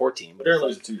 2014, but Darren Lee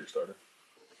was a 2-year starter.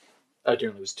 Oh,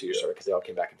 Darren Lee was a 2-year starter because they all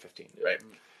came back in 15, right?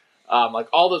 Like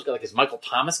all those guys. Like, is Michael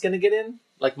Thomas going to get in?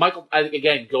 Like I think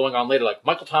again going on later. Like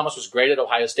Michael Thomas was great at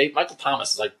Ohio State. Michael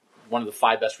Thomas is like one of the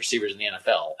 5 best receivers in the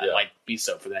NFL and might be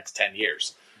so for the next 10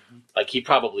 years. Like, he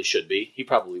probably should be. He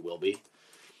probably will be.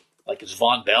 Like, is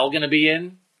Von Bell going to be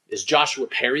in? Is Joshua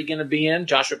Perry going to be in?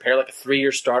 Joshua Perry, like a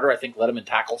 3-year starter, I think led him in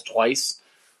tackles twice.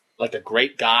 Like a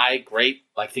great guy,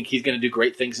 I think he's going to do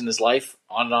great things in his life,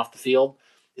 on and off the field.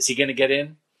 Is he going to get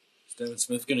in? Is Devin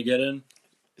Smith going to get in?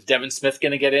 Is Devin Smith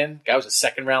going to get in? Guy was a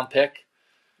 2nd-round pick.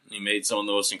 He made some of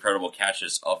the most incredible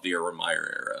catches of the Urban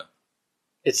Meyer era.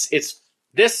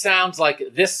 This sounds like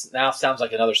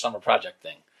another summer project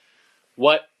thing.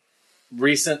 What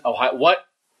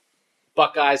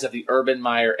Buckeyes of the Urban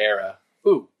Meyer era?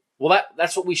 Ooh, well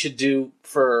that's what we should do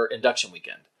for induction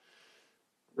weekend,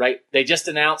 right? They just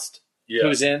announced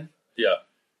who's in. Yeah,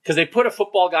 because they put a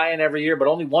football guy in every year, but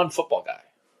only one football guy.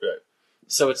 right.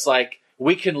 So it's like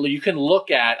you can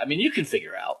look at. I mean, you can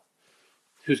figure out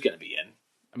who's going to be in.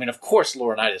 I mean, of course,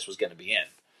 Laurinaitis was going to be in.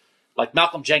 Like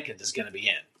Malcolm Jenkins is going to be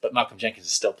in, but Malcolm Jenkins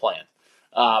is still playing.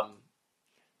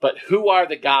 But who are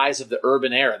the guys of the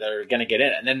Urban era that are going to get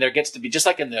in? And then there gets to be, just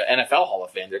like in the NFL Hall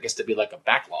of Fame, there gets to be like a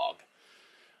backlog.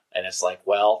 And it's like,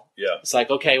 it's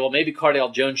like, okay, well, maybe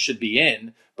Cardale Jones should be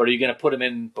in, but are you going to put him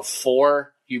in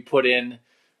before you put in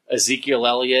Ezekiel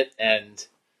Elliott and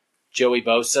Joey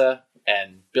Bosa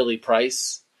and Billy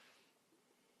Price?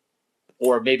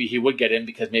 Or maybe he would get in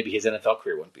because maybe his NFL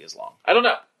career wouldn't be as long. I don't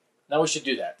know. Now we should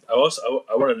do that. I want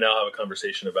to now have a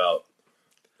conversation about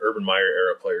Urban Meyer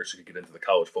era players who could get into the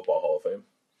College Football Hall of Fame.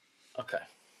 Okay.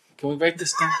 Can we write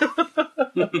this down?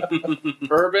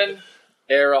 Urban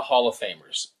era Hall of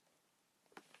Famers.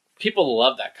 People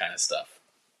love that kind of stuff.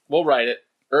 We'll write it.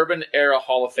 Urban era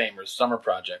Hall of Famers, summer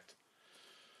project.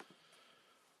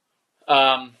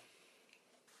 I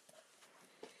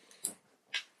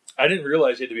didn't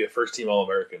realize you had to be a first-team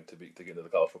All-American to get into the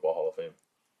College Football Hall of Fame.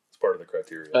 It's part of the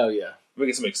criteria. Oh, yeah. I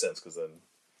guess it makes sense because then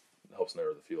it helps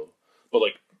narrow the field. But,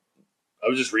 like, I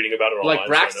was just reading about it online. Like,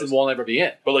 Braxton won't ever be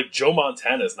in. But, like, Joe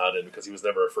Montana's not in because he was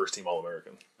never a first-team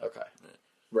All-American. Okay.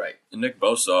 Right. And Nick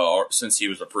Bosa, since he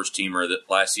was a first-teamer that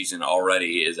last season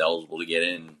already, is eligible to get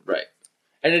in. Right.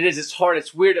 And it's hard.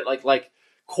 It's weird. Like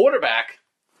quarterback,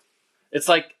 it's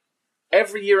like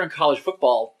every year in college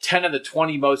football, 10 of the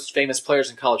 20 most famous players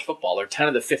in college football, or 10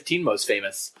 of the 15 most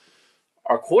famous,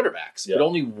 are quarterbacks. Yeah. But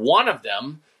only one of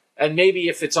them, and maybe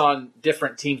if it's on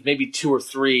different teams, maybe 2 or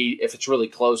 3, if it's really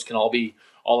close, can all be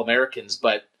All-Americans.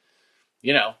 But,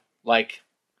 like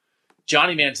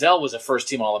Johnny Manziel was a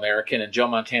first-team All-American, and Joe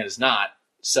Montana is not.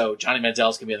 So Johnny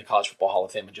Manziel is going to be in the College Football Hall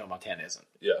of Fame, and Joe Montana isn't.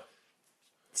 Yeah.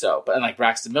 So, but like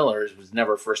Braxton Miller was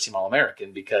never a first-team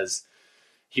All-American because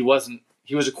he was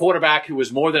a quarterback who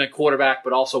was more than a quarterback,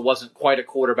 but also wasn't quite a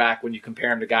quarterback when you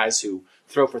compare him to guys who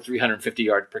throw for 350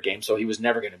 yards per game. So he was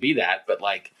never going to be that. But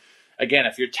like, again,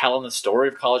 if you're telling the story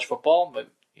of college football, but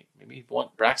maybe you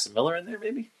want Braxton Miller in there,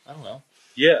 maybe? I don't know.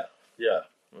 Yeah.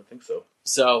 I think so.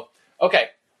 So, okay.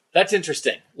 That's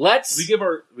interesting. Let's... We give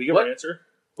our answer?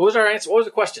 What was our answer? What was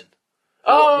the question?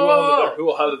 Who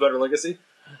will have the better legacy?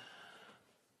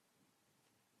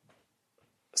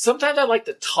 Sometimes I like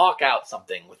to talk out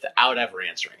something without ever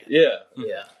answering it.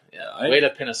 Yeah. Way to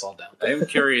pin us all down. I am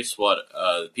curious what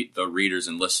the readers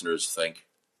and listeners think.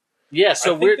 Yeah,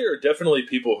 so I think there are definitely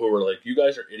people who are like, you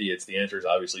guys are idiots. The answer is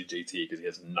obviously JT because he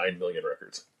has 9 million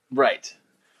records. Right.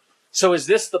 So is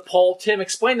this the poll? Tim,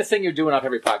 explain the thing you're doing off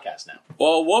every podcast now.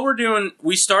 Well, what we're doing,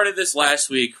 we started this last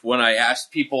week when I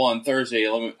asked people on Thursday.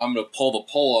 I'm going to pull the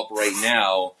poll up right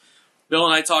now. Bill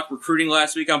and I talked recruiting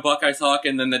last week on Buckeye Talk,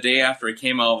 and then the day after it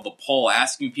came out with a poll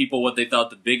asking people what they thought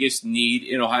the biggest need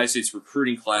in Ohio State's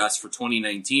recruiting class for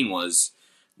 2019 was.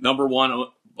 Number one,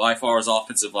 by far, is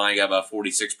offensive line, got about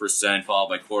 46%, followed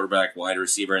by quarterback, wide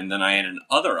receiver, and then I had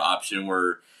another option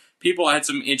where people had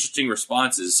some interesting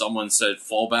responses. Someone said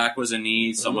fullback was a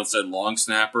need, someone said long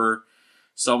snapper,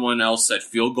 someone else said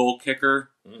field goal kicker.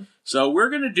 So we're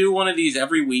going to do one of these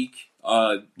every week.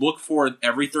 Look for it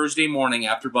every Thursday morning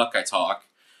after Buckeye Talk.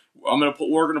 We're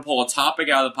going to pull a topic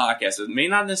out of the podcast. It may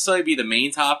not necessarily be the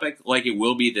main topic like it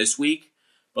will be this week,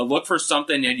 but look for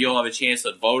something that you'll have a chance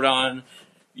to vote on.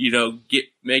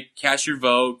 Cast your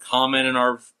vote, comment in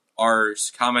our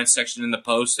comment section in the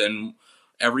post, and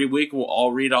every week we'll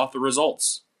all read off the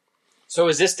results. So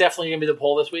is this definitely going to be the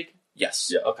poll this week?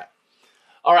 Yes. Yeah. Okay.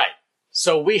 All right.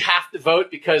 So we have to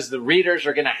vote because the readers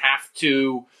are going to have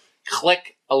to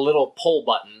click a little poll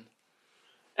button,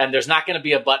 and there's not going to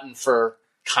be a button for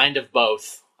kind of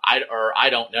both. I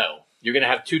don't know. You're going to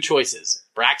have 2 choices,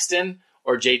 Braxton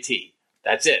or JT.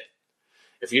 That's it.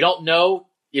 If you don't know,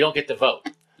 you don't get to vote.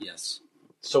 Yes.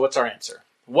 So what's our answer?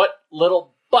 What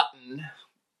little button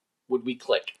would we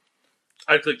click?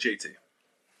 I'd click JT.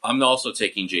 I'm also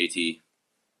taking JT.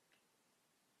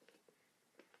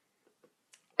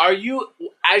 Are you,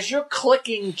 as you're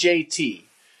clicking JT,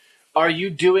 are you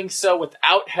doing so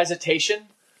without hesitation?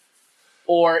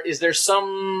 Or is there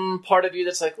some part of you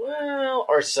that's like, well,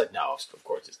 or it's just like, no, of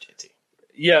course it's JT.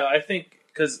 Yeah, I think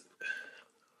as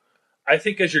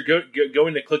you're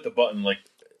going to click the button, like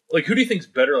who do you think's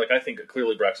better? Like, I think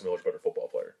clearly Braxton Miller's a better football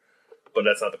player, but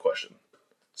that's not the question.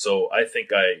 So I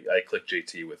think I click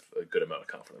JT with a good amount of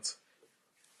confidence.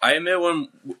 I admit when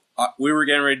we were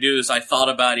getting ready to do this, I thought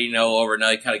about it,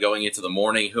 overnight, kind of going into the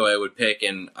morning, who I would pick,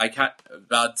 and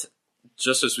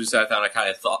just as we sat down, I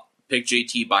kind of pick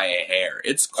JT by a hair.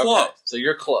 It's close. Okay. So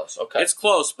you're close. Okay. It's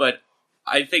close, but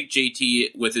I think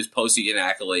JT, with his postseason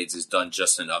accolades, has done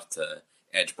just enough to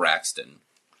edge Braxton.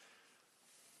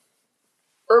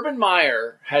 Urban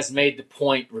Meyer has made the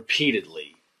point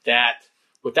repeatedly that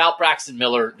without Braxton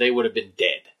Miller, they would have been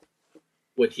dead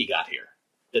when he got here.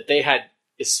 That they had,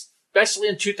 especially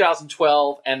in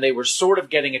 2012, and they were sort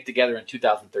of getting it together in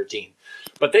 2013.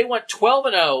 But they went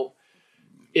 12-0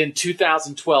 in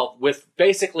 2012 with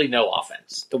basically no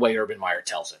offense, the way Urban Meyer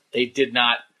tells it. They did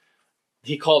not,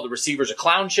 he called the receivers a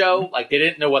clown show, like they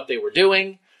didn't know what they were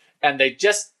doing, and they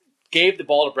just gave the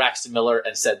ball to Braxton Miller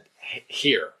and said,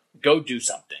 here, go do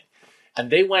something. And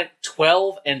they went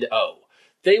 12-0.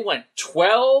 They went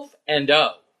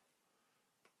 12-0.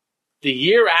 The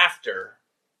year after,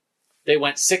 they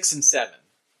went 6-7.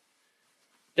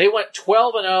 They went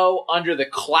 12-0 under the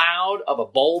cloud of a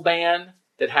bowl ban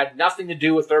that had nothing to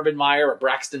do with Urban Meyer or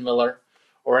Braxton Miller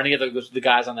or any of the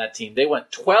guys on that team. They went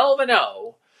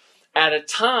 12-0 at a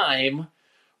time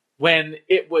when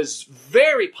it was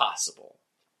very possible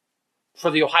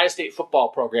for the Ohio State football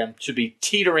program to be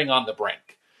teetering on the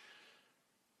brink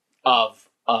of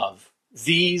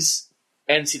these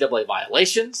NCAA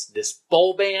violations, this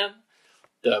bowl ban,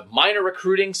 the minor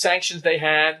recruiting sanctions they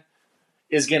had,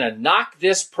 is going to knock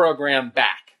this program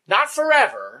back. Not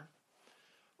forever,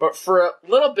 but for a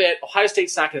little bit, Ohio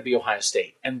State's not going to be Ohio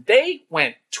State. And they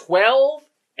went 12-0.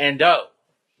 And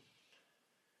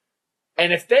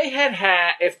if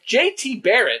if JT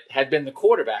Barrett had been the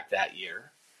quarterback that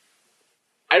year,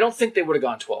 I don't think they would have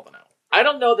gone 12-0. I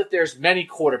don't know that there's many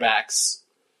quarterbacks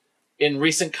in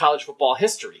recent college football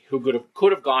history who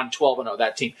could have gone 12-0.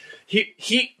 That team,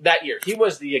 he that year, he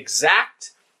was the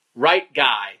exact right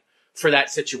guy for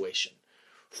that situation,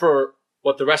 for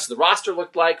what the rest of the roster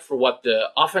looked like, for what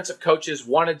the offensive coaches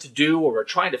wanted to do or were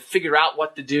trying to figure out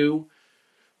what to do,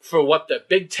 for what the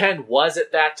Big Ten was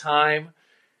at that time.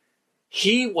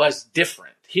 He was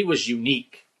different. He was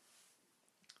unique.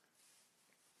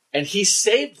 And he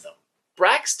saved them.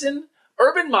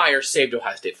 Urban Meyer saved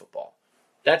Ohio State football.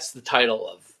 That's the title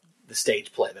of the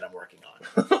stage play that I'm working on.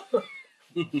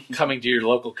 Coming to your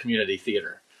local community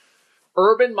theater.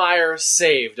 Urban Meyer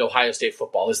saved Ohio State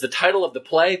football is the title of the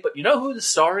play, but you know who the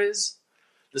star is?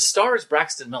 The star is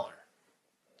Braxton Miller.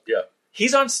 Yeah.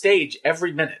 He's on stage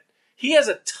every minute. He has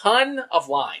a ton of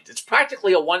lines. It's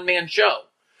practically a one-man show.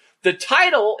 The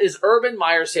title is Urban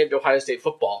Meyer saved Ohio State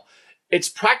football. It's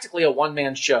practically a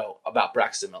one-man show about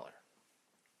Braxton Miller.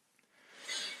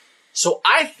 So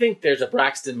I think there's a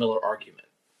Braxton Miller argument.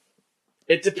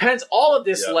 It depends. All of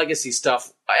this legacy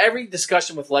stuff, every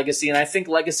discussion with legacy, and I think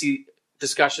legacy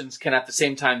discussions can at the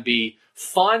same time be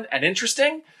fun and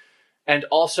interesting and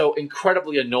also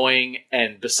incredibly annoying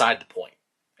and beside the point.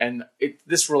 And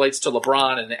this relates to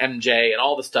LeBron and MJ and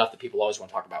all the stuff that people always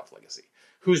want to talk about with legacy.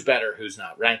 Who's better, who's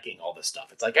not, ranking, all this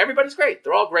stuff. It's like everybody's great.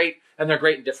 They're all great, and they're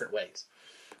great in different ways.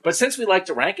 But since we like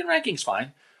to rank, and ranking's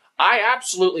fine, I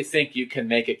absolutely think you can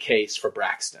make a case for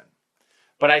Braxton.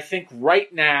 But I think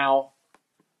right now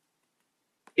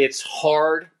it's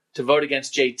hard to vote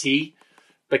against JT,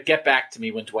 but get back to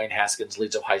me when Dwayne Haskins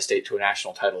leads Ohio State to a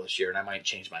national title this year, and I might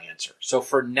change my answer. So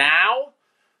for now,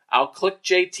 I'll click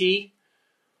JT,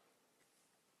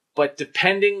 but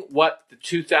depending what the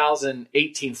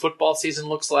 2018 football season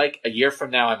looks like, a year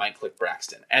from now, I might click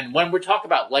Braxton. And when we talk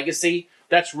about legacy,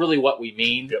 that's really what we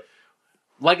mean. Yep.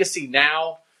 Legacy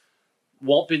now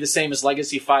won't be the same as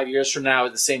legacy 5 years from now,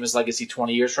 the same as legacy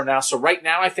 20 years from now. So right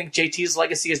now, I think JT's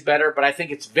legacy is better, but I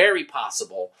think it's very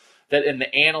possible that in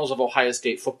the annals of Ohio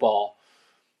State football,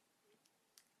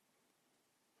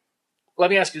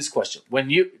 let me ask you this question.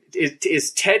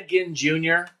 Is Ted Ginn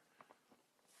Jr.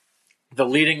 the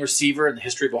leading receiver in the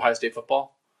history of Ohio State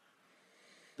football?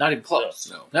 Not even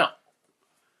close. No.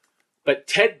 But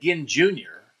Ted Ginn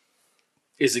Jr.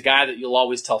 is a guy that you'll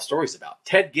always tell stories about.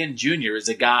 Ted Ginn Jr. is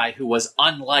a guy who was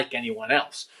unlike anyone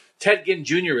else. Ted Ginn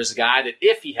Jr. is a guy that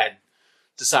if he had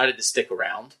decided to stick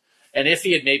around, and if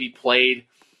he had maybe played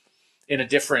in a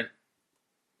different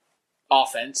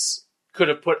offense, could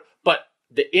have but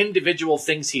the individual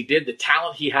things he did, the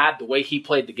talent he had, the way he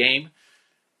played the game,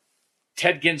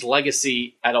 Ted Ginn's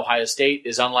legacy at Ohio State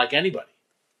is unlike anybody.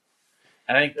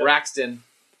 And I think Braxton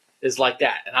is like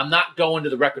that. And I'm not going to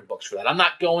the record books for that. I'm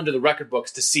not going to the record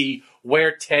books to see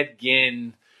where Ted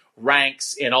Ginn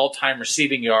ranks in all-time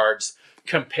receiving yards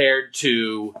compared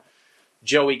to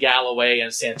Joey Galloway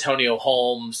and Santonio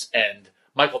Holmes and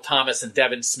Michael Thomas and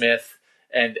Devin Smith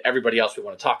and everybody else we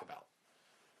want to talk about.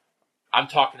 I'm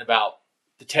talking about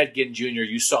the Ted Ginn Jr.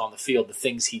 you saw on the field, the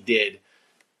things he did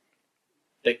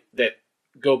that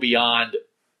go beyond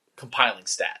compiling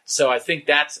stats. So I think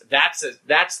that's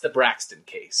the Braxton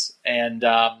case. And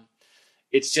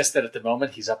it's just that at the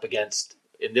moment he's up against,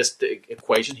 in this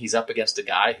equation, he's up against a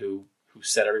guy who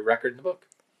set every record in the book.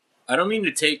 I don't mean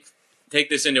to take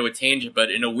this into a tangent, but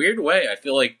in a weird way, I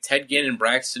feel like Ted Ginn and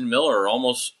Braxton Miller are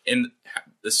almost in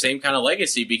the same kind of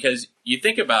legacy, because you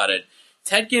think about it,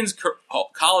 Ted Ginn's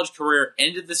college career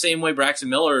ended the same way Braxton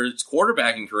Miller's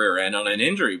quarterbacking career ended, on an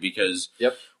injury, because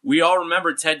we all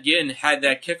remember Ted Ginn had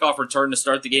that kickoff return to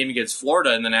start the game against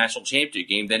Florida in the national championship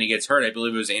game. Then he gets hurt. I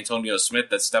believe it was Antonio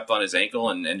Smith that stepped on his ankle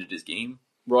and ended his game.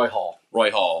 Roy Hall.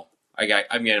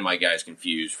 I'm getting my guys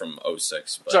confused from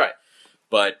 06. But, it's all right.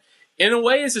 But in a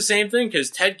way, it's the same thing, because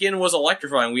Ted Ginn was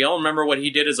electrifying. We all remember what he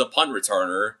did as a punt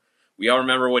returner. We all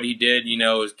remember what he did,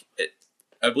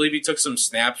 I believe he took some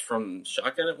snaps from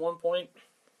shotgun at one point,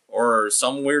 or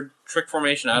some weird trick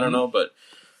formation. I don't know, but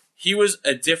he was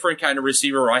a different kind of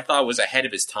receiver I thought was ahead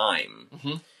of his time.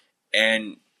 Mm-hmm.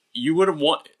 And you would have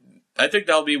I think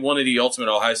that'll be one of the ultimate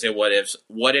Ohio State what ifs.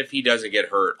 What if he doesn't get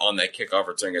hurt on that kickoff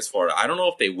return against Florida? I don't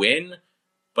know if they win,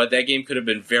 but that game could have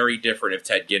been very different if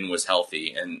Ted Ginn was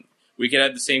healthy. And we could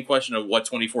have the same question of what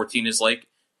 2014 is like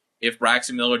if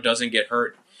Braxton Miller doesn't get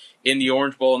hurt in the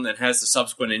Orange Bowl and then has the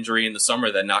subsequent injury in the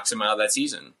summer that knocks him out of that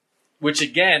season. Which,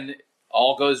 again,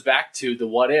 all goes back to the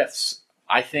what ifs.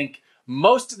 I think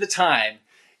most of the time,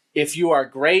 if you are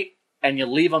great and you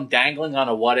leave them dangling on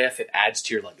a what if, it adds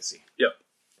to your legacy. Yep.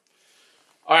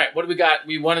 All right, what do we got?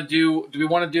 We want to do we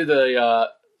want to do the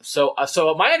so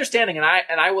my understanding, and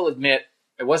I will admit,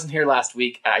 I wasn't here last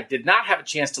week. I did not have a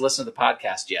chance to listen to the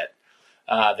podcast yet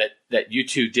that you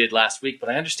two did last week, but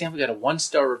I understand we got a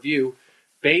 1-star review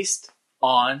based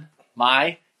on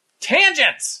my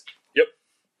tangents. Yep.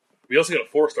 We also got a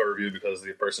 4-star review because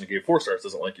the person who gave 4 stars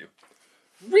doesn't like you.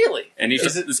 Really? And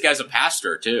this guy's a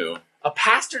pastor, too. A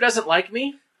pastor doesn't like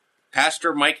me?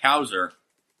 Pastor Mike Hauser.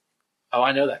 Oh,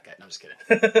 I know that guy. No, I'm just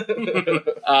kidding.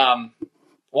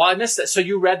 Well, I missed that. So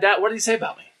you read that? What did he say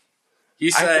about me?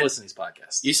 I have to listen to these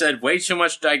podcasts. He said, way too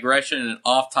much digression and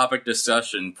off-topic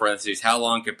discussion, parentheses, how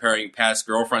long comparing past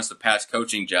girlfriends to past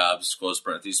coaching jobs, close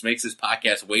parentheses, makes this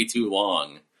podcast way too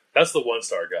long. That's the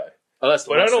 1-star guy. Oh, that's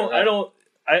the 1-star guy.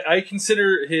 I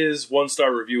consider his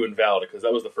 1-star review invalid because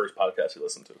that was the first podcast he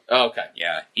listened to. Oh, okay.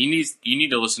 Yeah, you need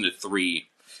to listen to 3.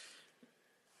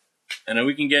 And then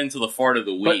we can get into the fart of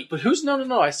the week. But who's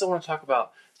no? I still want to talk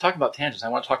about tangents. I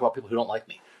want to talk about people who don't like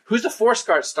me. Who's the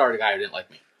 4-star guy who didn't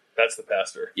like me? That's the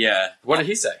pastor. Yeah. What did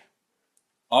he say?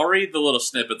 I'll read the little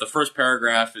snippet. The first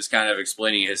paragraph is kind of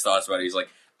explaining his thoughts about it. He's like,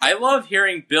 I love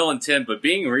hearing Bill and Tim, but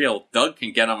being real, Doug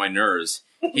can get on my nerves.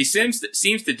 He seems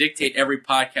to dictate every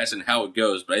podcast and how it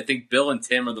goes, but I think Bill and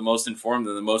Tim are the most informed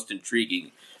and the most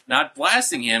intriguing. Not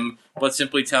blasting him, but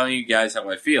simply telling you guys how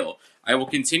I feel. I will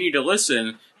continue to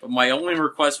listen, but my only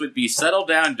request would be settle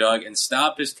down, Doug, and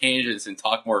stop his tangents and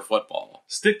talk more football.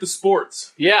 Stick to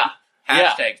sports. Yeah.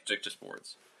 Hashtag stick to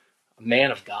sports.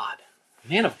 Man of God.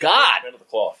 Man of God. Man of the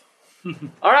cloth.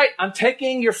 All right, I'm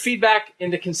taking your feedback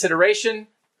into consideration,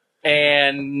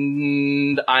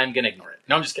 and I'm going to ignore it.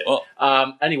 No, I'm just kidding.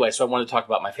 Well, anyway, so I want to talk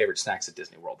about my favorite snacks at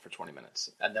Disney World for 20 minutes,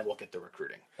 and then we'll get to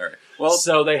recruiting. All right. Well,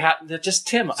 so they have just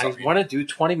Tim. Sorry. I want to do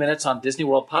 20 minutes on Disney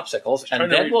World popsicles,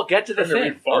 and then we'll get to the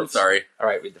thing. I'm sorry. All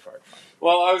right, read the fart.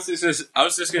 Well, I was just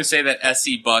going to say that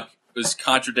SC Buck was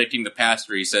contradicting the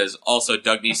pastor. He says, also,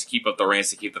 Doug needs to keep up the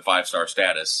rants to keep the 5-star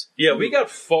status. Yeah, we got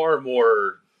far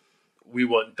more we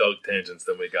want Doug tangents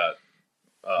than we got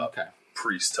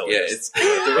Priest telling us.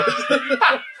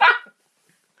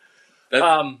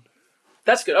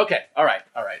 That's good. Okay. All right.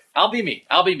 I'll be me.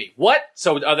 What?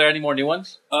 So are there any more new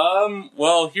ones?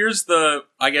 Well, here's the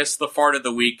fart of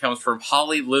the week comes from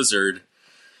Holly Lizard.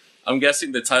 I'm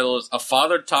guessing the title is A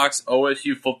Father Talks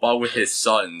OSU Football with His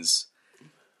Sons.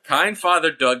 Kind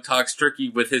Father Doug talks turkey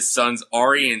with his sons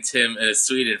Ari and Tim in a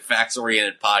sweet and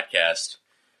facts-oriented podcast.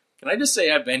 Can I just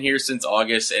say I've been here since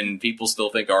August and people still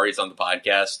think Ari's on the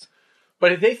podcast?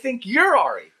 But they think you're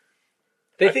Ari.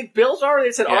 They think Bill's Ari.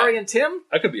 They said Ari and Tim?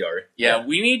 I could be Ari. Yeah,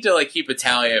 we need to keep a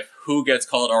tally of who gets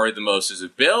called Ari the most. Is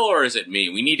it Bill or is it me?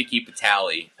 We need to keep a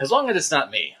tally. As long as it's not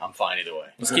me, I'm fine either way.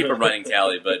 Let's keep a running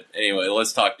tally. But anyway,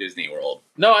 let's talk Disney World.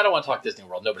 No, I don't want to talk Disney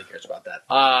World. Nobody cares about that.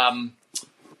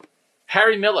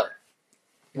 Harry Miller.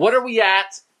 What are we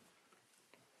at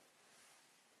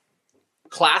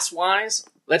class-wise?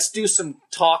 Let's do some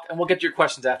talk, and we'll get to your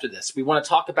questions after this. We want to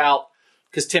talk about,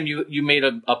 because Tim, you made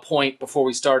a point before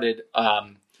we started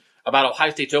about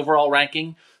Ohio State's overall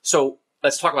ranking. So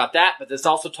let's talk about that, but let's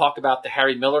also talk about the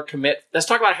Harry Miller commit. Let's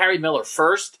talk about Harry Miller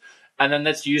first, and then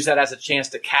let's use that as a chance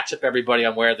to catch up everybody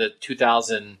on where the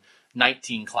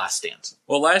 2019 class stands.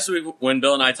 Well, last week when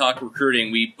Bill and I talked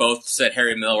recruiting, we both said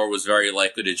Harry Miller was very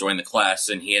likely to join the class,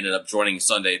 and he ended up joining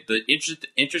Sunday. The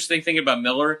interesting thing about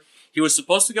Miller, he was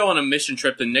supposed to go on a mission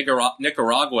trip to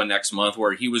Nicaragua next month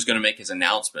where he was going to make his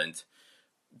announcement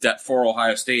that for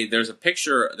Ohio State. There's a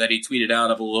picture that he tweeted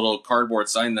out of a little cardboard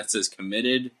sign that says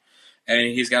committed, and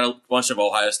he's got a bunch of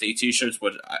Ohio State t-shirts,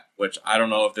 which I don't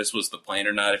know if this was the plan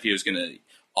or not, if he was going to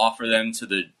offer them to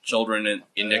the children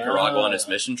in Nicaragua on his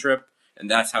mission trip,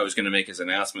 and that's how he was going to make his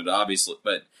announcement, obviously.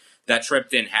 But that trip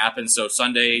didn't happen, so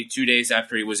Sunday, 2 days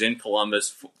after he was in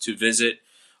Columbus to visit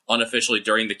unofficially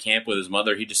during the camp with his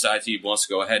mother, he decides he wants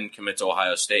to go ahead and commit to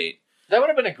Ohio State. That would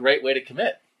have been a great way to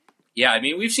commit. Yeah, I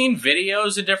mean, we've seen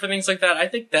videos and different things like that. I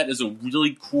think that is a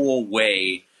really cool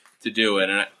way to do it,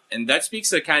 and that speaks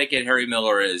to the kind of kid Harry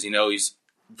Miller is. You know, he's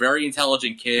a very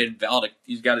intelligent kid.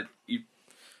 He's got a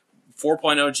 4.0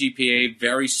 GPA,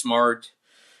 very smart,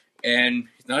 and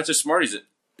he's not just smart.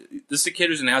 This is a kid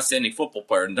who's an outstanding football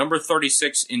player. Number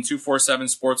 36 in 247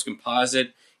 Sports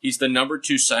Composite. He's the number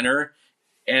 2 center,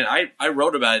 and I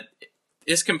wrote about it.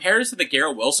 This compares to the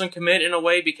Garrett Wilson commit in a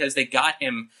way because they got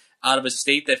him out of a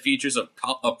state that features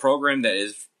a program that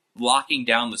is locking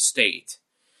down the state.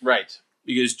 Right.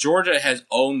 Because Georgia has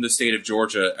owned the state of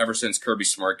Georgia ever since Kirby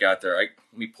Smart got there. Let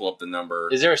me pull up the number.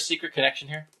 Is there a secret connection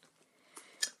here?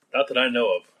 Not that I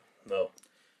know of. No.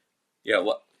 Yeah,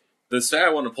 the stat I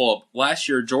want to pull up. Last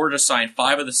year, Georgia signed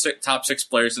 5 of the top 6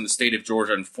 players in the state of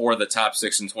Georgia and 4 of the top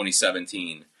 6 in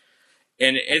 2017.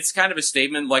 And it's kind of a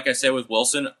statement, like I said with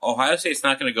Wilson, Ohio State's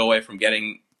not going to go away from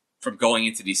going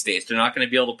into these states. They're not going to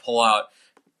be able to pull out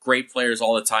great players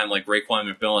all the time like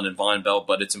Raekwon McMillan and Von Bell,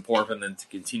 but it's important for them to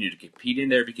continue to compete in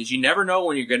there because you never know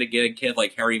when you're going to get a kid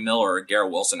like Harry Miller or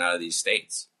Garrett Wilson out of these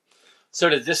states. So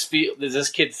does this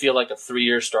kid feel like a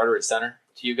 3-year starter at center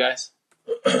to you guys?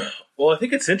 Well, I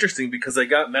think it's interesting because they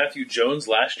got Matthew Jones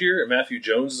last year, and Matthew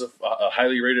Jones is a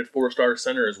highly rated 4-star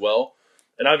center as well.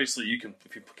 And obviously, if you can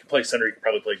play center, you can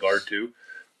probably play guard too.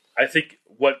 I think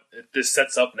what this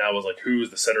sets up now is like who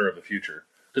is the center of the future.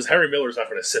 Because Harry Miller's not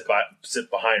going to sit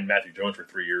behind Matthew Jones for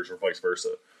 3 years or vice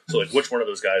versa. So like which one of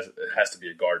those guys has to be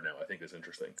a guard now, I think is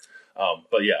interesting.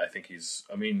 But yeah, I think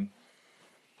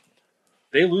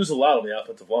they lose a lot on the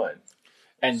offensive line.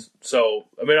 And so,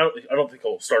 I mean, I don't think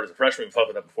he'll start as a freshman. We've talked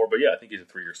about that before, but yeah, I think he's a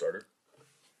 3-year starter.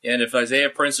 And if Isaiah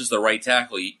Prince is the right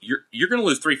tackle, you're going to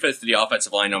lose 3/5 of the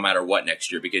offensive line no matter what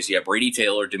next year because you have Brady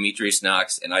Taylor, Demetrius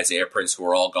Knox, and Isaiah Prince who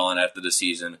are all gone after the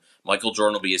season. Michael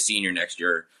Jordan will be a senior next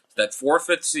year. So that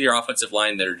 4/5 of your offensive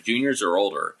line that are juniors or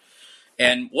older.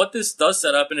 And what this does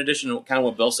set up, in addition to kind of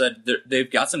what Bill said, they've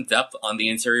got some depth on the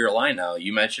interior line now.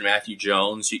 You mentioned Matthew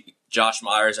Jones, Josh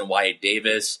Myers, and Wyatt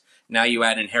Davis. Now you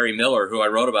add in Harry Miller, who I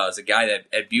wrote about as a guy that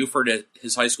at Buford, at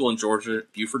his high school in Georgia,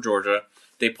 Buford, Georgia,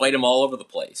 they played him all over the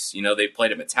place. You know, they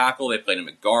played him at tackle, they played him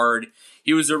at guard.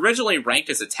 He was originally ranked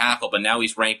as a tackle, but now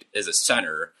he's ranked as a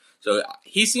center. So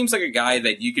he seems like a guy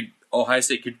that Ohio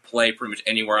State could play pretty much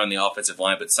anywhere on the offensive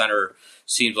line, but center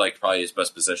seems like probably his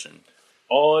best position.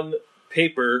 On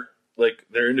paper, like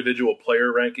their individual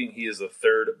player ranking, he is the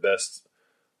 3rd best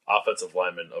offensive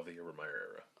lineman of the Urban Meyer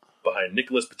era, behind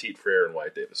Nicholas Petit-Frere and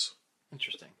Wyatt Davis.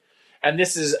 Interesting. And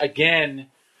this is, again,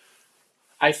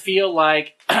 I feel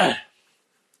like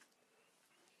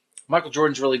Michael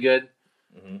Jordan's really good,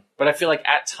 but I feel like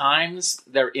at times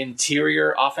their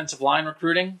interior offensive line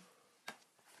recruiting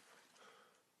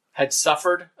had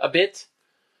suffered a bit.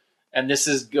 And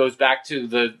this goes back to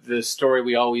the story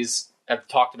we always have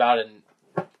talked about and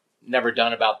never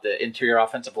done about the interior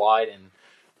offensive line and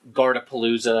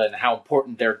Guardapalooza and how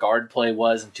important their guard play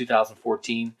was in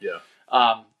 2014. Yeah.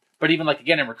 But even like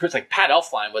again in recruits, like Pat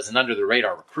Elflein was an under the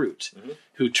radar recruit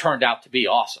who turned out to be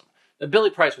awesome. Now,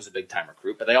 Billy Price was a big time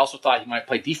recruit, but they also thought he might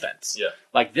play defense. Yeah.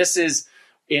 Like this is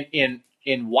in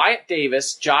Wyatt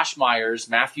Davis, Josh Myers,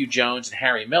 Matthew Jones, and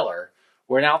Harry Miller.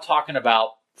 We're now talking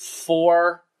about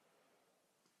 4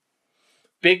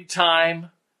 big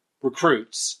time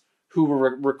recruits who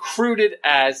were recruited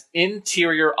as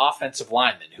interior offensive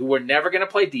linemen who were never going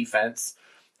to play defense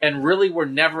and really were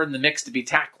never in the mix to be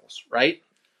tackles, right?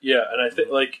 Yeah, and I think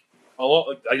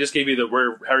I just gave you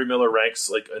where Harry Miller ranks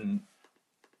like in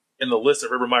the list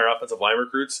of Urban Meyer offensive line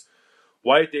recruits.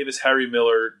 Wyatt Davis, Harry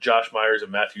Miller, Josh Myers,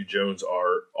 and Matthew Jones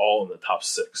are all in the top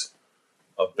 6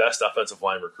 of best offensive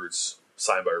line recruits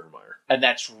signed by Urban Meyer. And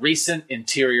that's recent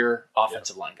interior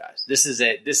offensive line guys. This is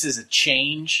a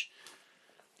change.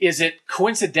 Is it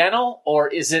coincidental or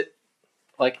is it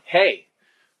like, hey,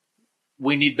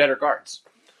 we need better guards?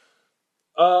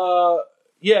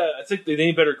 Yeah, I think they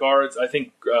need better guards. I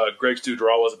think Greg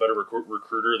Studrawa was a better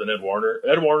recruiter than Ed Warner.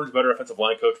 Ed Warner's a better offensive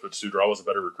line coach, but Studrawa was a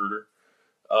better recruiter.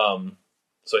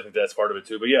 So I think that's part of it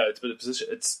too. But yeah, it's been a position.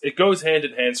 It goes hand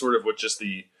in hand, sort of, with just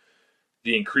the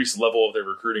increased level of their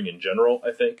recruiting in general.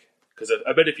 I think because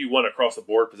I bet if you went across the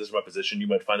board, position by position, you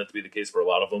might find that to be the case for a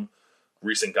lot of them.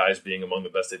 Recent guys being among the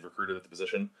best they've recruited at the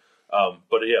position.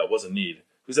 But yeah, it was a need.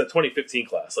 It was that 2015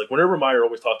 class. Like whenever Meyer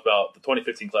always talked about the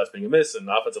 2015 class being a miss and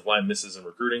offensive line misses in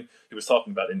recruiting, he was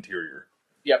talking about interior.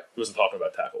 Yep. He wasn't talking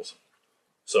about tackles.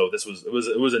 So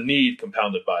it was a need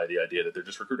compounded by the idea that they're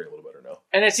just recruiting a little better now.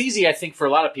 And it's easy, I think, for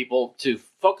a lot of people to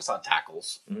focus on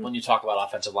tackles when you talk about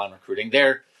offensive line recruiting.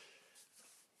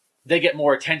 They get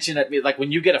more attention. Like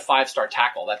when you get a 5-star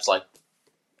tackle, that's like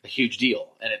a huge deal.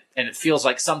 And it feels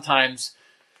like sometimes,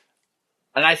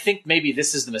 and I think maybe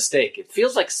this is the mistake, it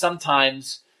feels like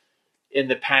sometimes in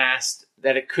the past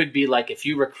that it could be like if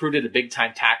you recruited a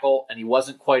big-time tackle and he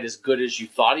wasn't quite as good as you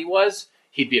thought he was,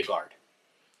 he'd be a guard.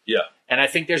 Yeah. And I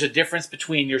think there's a difference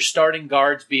between your starting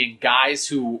guards being guys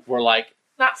who were like,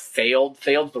 not failed's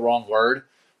the wrong word,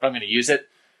 but I'm going to use it,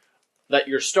 that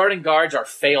your starting guards are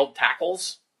failed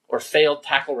tackles or failed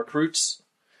tackle recruits,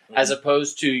 as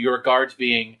opposed to your guards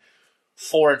being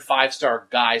 4- and 5-star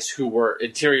guys who were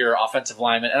interior offensive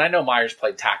linemen. And I know Myers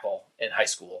played tackle in high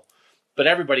school, but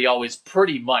everybody always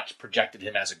pretty much projected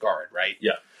him as a guard, right?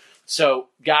 Yeah. So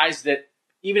guys that,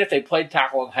 even if they played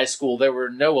tackle in high school, there were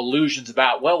no illusions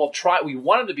about, well, we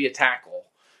want him to be a tackle,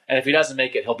 and if he doesn't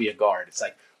make it, he'll be a guard. It's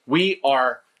like we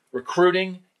are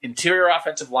recruiting interior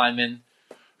offensive linemen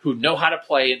who know how to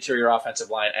play interior offensive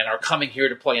line and are coming here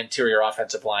to play interior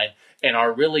offensive line and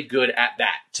are really good at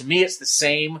that. To me, it's the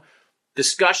same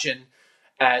discussion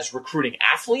as recruiting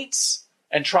athletes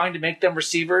and trying to make them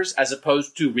receivers as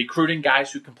opposed to recruiting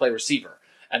guys who can play receiver.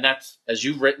 And that's, as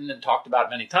you've written and talked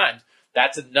about many times,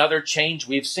 that's another change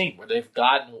we've seen where they've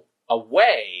gotten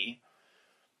away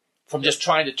from just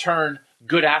trying to turn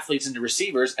good athletes into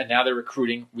receivers, and now they're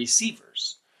recruiting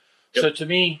receivers. Yep. So to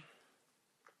me,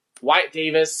 Wyatt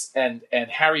Davis and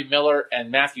Harry Miller and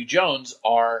Matthew Jones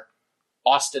are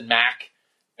Austin Mack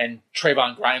and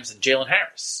Trayvon Grimes and Jalen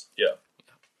Harris. Yeah.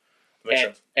 Makes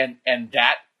sense. And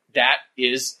that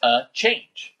is a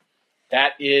change.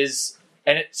 That is,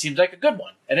 and it seems like a good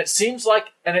one. And it seems like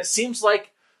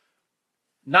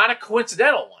not a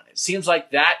coincidental one. It seems like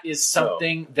that is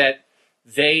something that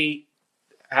they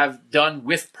have done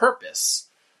with purpose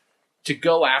to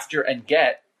go after and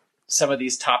get some of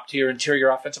these top-tier interior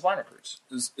offensive line recruits.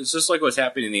 It's just like what's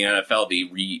happening in the NFL,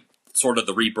 the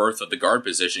rebirth of the guard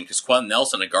position, because Quentin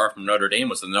Nelson, a guard from Notre Dame,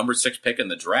 was the number 6 pick in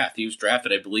the draft. He was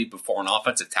drafted, I believe, before an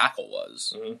offensive tackle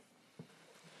was. Mm-hmm.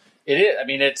 It is. I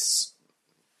mean, it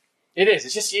is.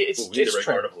 It's just we need the right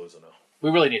guard of Palooza now. We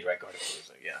really need the right guard of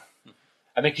Palooza, yeah.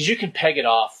 I mean, because you can peg it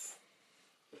off.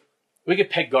 We could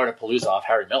peg guard of Palooza off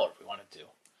Harry Miller if we wanted to.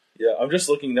 Yeah, I'm just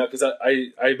looking now because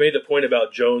I made the point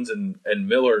about Jones and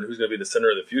Miller and who's going to be the center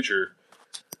of the future.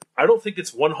 I don't think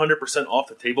it's 100% off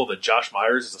the table that Josh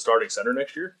Myers is a starting center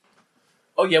next year.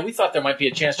 Oh, yeah, we thought there might be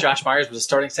a chance Josh Myers was a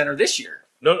starting center this year.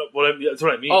 No, that's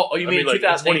what I mean. Oh, you mean like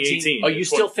 2018? Oh, you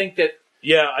still think that...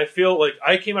 Yeah, I feel like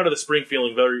I came out of the spring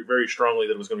feeling very, very strongly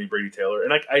that it was going to be Brady Taylor.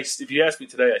 And if you ask me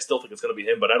today, I still think it's going to be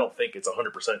him, but I don't think it's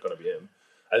 100% going to be him.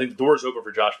 I think the door's open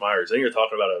for Josh Myers. I think you're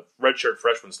talking about a redshirt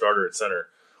freshman starter at center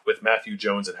with Matthew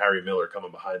Jones and Harry Miller coming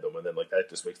behind them, and then that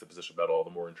just makes the position battle all the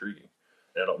more intriguing.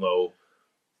 And I don't know,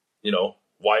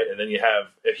 Wyatt, and then you have,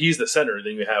 if he's the center,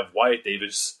 then you have Wyatt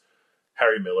Davis,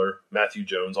 Harry Miller, Matthew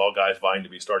Jones, all guys vying to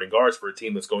be starting guards for a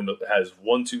team that's has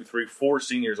 4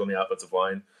 seniors on the offensive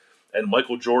line, and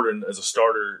Michael Jordan as a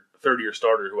starter, third-year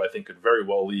starter, who I think could very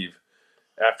well leave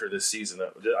after this season.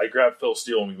 I grabbed Phil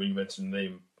Steele when you mentioned the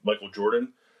name Michael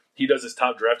Jordan. He does his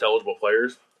top draft-eligible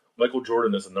players. Michael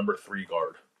Jordan is a number 3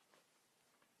 guard.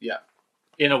 Yeah.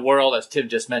 In a world, as Tim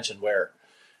just mentioned, where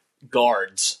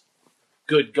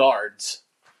good guards,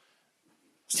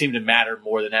 seem to matter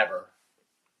more than ever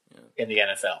in the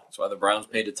NFL. That's why the Browns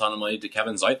paid a ton of money to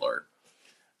Kevin Zeitler.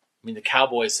 I mean, the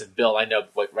Cowboys have built, I know,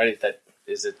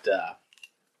 is it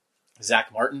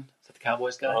Zach Martin? Is that the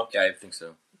Cowboys guy? Yeah, I think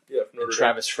so. Yeah, and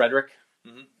Travis Frederick,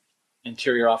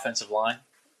 interior offensive line.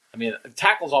 I mean,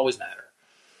 tackles always matter.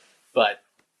 But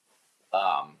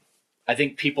I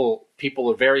think people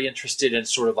are very interested in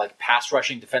sort of like pass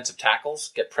rushing defensive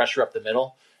tackles, get pressure up the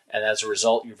middle, and as a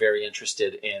result, you're very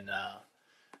interested in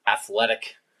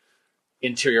athletic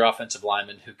interior offensive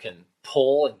linemen who can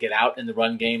pull and get out in the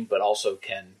run game, but also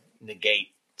can negate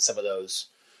some of those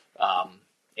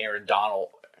Aaron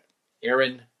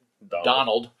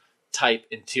Donald type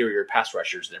interior pass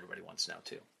rushers that everybody wants now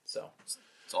too. So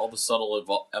It's all the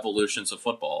subtle evolutions of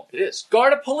football. It is.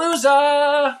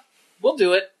 Gardapalooza! We'll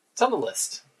do it. It's on the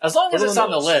list. As long as it's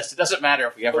on the list, it doesn't matter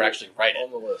if we ever actually write it.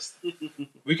 On the list.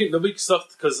 There'll be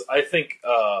stuff, because I think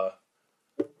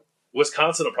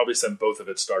Wisconsin will probably send both of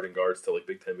its starting guards to like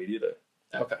Big Ten Media Day.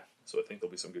 Okay. So I think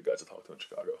there'll be some good guys to talk to in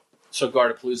Chicago. So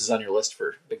Gardapalooza is on your list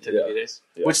for Big Ten Media Days?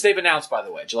 Yeah. Which they've announced, by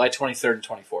the way, July 23rd and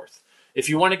 24th. If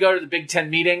you want to go to the Big Ten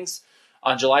meetings,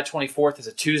 on July 24th is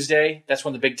a Tuesday. That's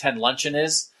when the Big Ten luncheon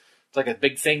is. It's like a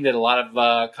big thing that a lot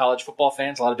of college football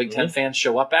fans, a lot of Big Ten fans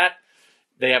show up at.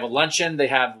 They have a luncheon. They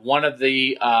have one of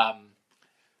the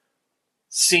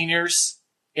seniors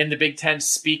in the Big Ten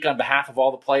speak on behalf of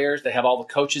all the players. They have all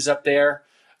the coaches up there.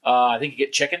 I think you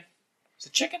get chicken. Is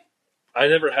it chicken? I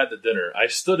never had the dinner. I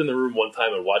stood in the room one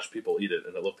time and watched people eat it,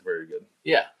 and it looked very good.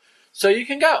 Yeah. So you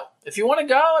can go. If you want to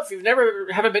go, if you've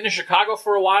haven't been to Chicago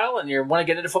for a while and you want to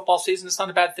get into football season, it's not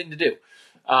a bad thing to do.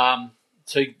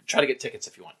 So you try to get tickets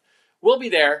if you want. We'll be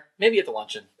there, maybe at the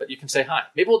luncheon, but you can say hi.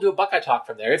 Maybe we'll do a Buckeye Talk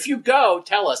from there. If you go,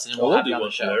 tell us, and we'll have you on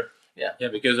the show. There. Yeah,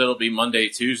 because it'll be Monday,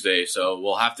 Tuesday, so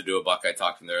we'll have to do a Buckeye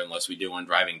Talk from there unless we do one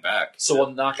driving back. So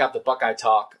we'll knock out the Buckeye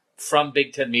Talk from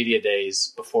Big Ten Media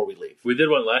Days before we leave. We did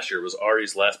one last year. It was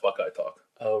Ari's last Buckeye Talk.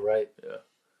 Oh, right. Yeah.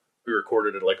 We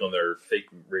recorded it like on their fake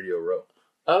radio row.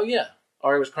 Oh, yeah.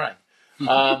 Ari was crying.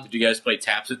 Did you guys play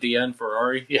taps at the end for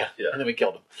Ari? Yeah. And then we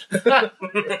killed him.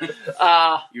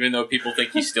 Even though people think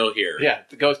he's still here. Yeah,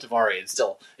 the ghost of Ari and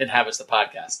still inhabits the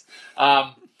podcast.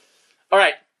 All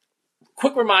right.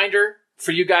 Quick reminder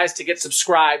for you guys to get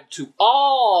subscribed to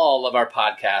all of our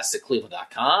podcasts at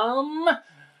cleveland.com.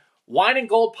 Wine and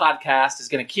Gold podcast is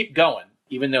going to keep going,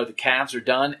 even though the Cavs are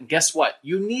done. And guess what?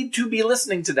 You need to be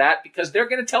listening to that because they're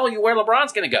going to tell you where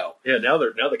LeBron's going to go. Yeah, now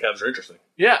the Cavs are interesting.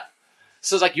 Yeah.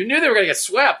 So it's like you knew they were going to get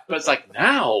swept, but it's like,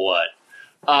 now what?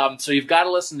 So you've got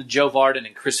to listen to Joe Vardon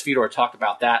and Chris Fedor talk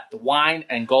about that. The Wine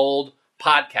and Gold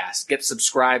podcast. Get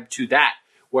subscribed to that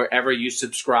wherever you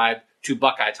subscribe to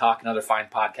Buckeye Talk and other fine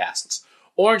podcasts.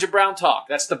 Orange and Brown Talk.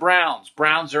 That's the Browns.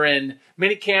 Browns are in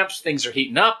mini camps. Things are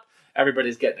heating up.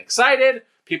 Everybody's getting excited.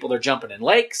 People are jumping in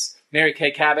lakes. Mary Kay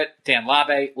Cabot, Dan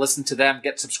Labbe. Listen to them.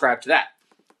 Get subscribed to that.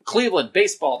 Cleveland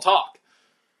Baseball Talk.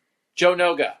 Joe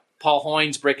Noga. Paul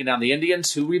Hoynes breaking down the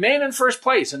Indians, who remain in first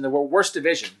place in the worst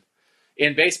division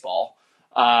in baseball.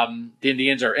 The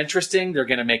Indians are interesting. They're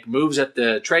going to make moves at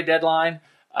the trade deadline.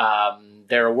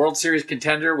 They're a World Series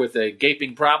contender with a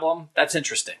gaping problem. That's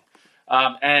interesting.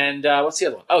 And what's the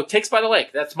other one? Oh, Takes by the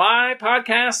Lake. That's my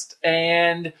podcast.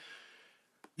 And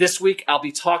this week I'll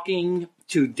be talking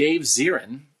to Dave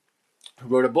Zirin, who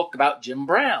wrote a book about Jim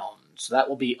Brown. So that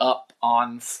will be up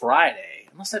on Friday,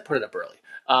 unless I put it up early.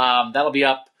 That'll be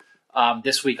up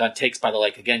this week on Takes by the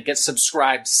Lake. Again, get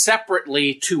subscribed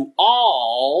separately to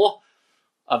all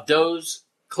of those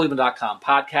Cleveland.com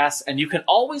podcasts. And you can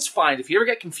always find, if you ever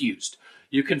get confused,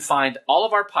 you can find all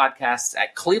of our podcasts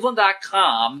at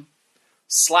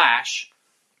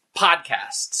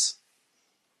Cleveland.com/podcasts.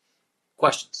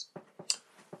 Questions?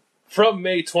 From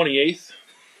May 28th,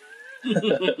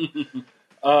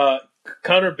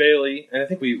 Connor Bailey, and I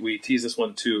think we teased this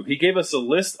one too, he gave us a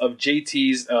list of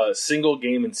JT's single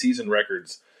game and season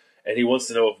records, and he wants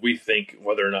to know if we think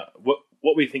whether or not,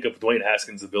 what we think of Dwayne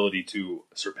Haskins' ability to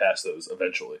surpass those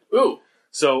eventually. Ooh.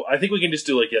 So I think we can just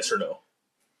do like yes or no,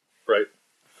 right?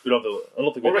 We don't have to, I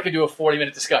don't think Or we could do a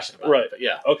 40-minute discussion about it, but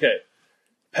yeah. Okay.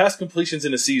 Pass completions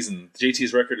in a season,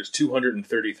 JT's record is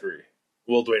 233.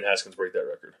 Will Dwayne Haskins break that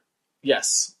record?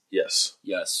 Yes. Yes.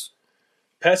 Yes.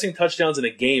 Passing touchdowns in a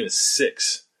game is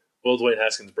 6. Will Dwayne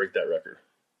Haskins break that record?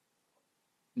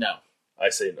 No. I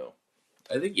say no.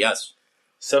 I think yes.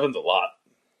 7's a lot.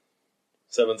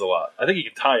 I think you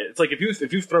can tie it. It's like if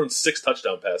you've thrown 6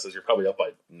 touchdown passes, you're probably up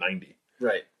by 90.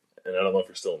 Right. And I don't know if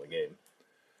you're still in the game.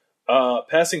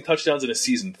 Passing touchdowns in a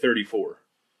season, 34.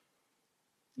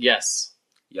 Yes.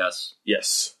 Yes.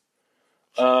 Yes.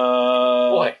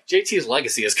 Boy, JT's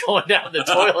legacy is going down the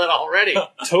toilet already.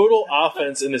 Total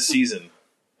offense in a season,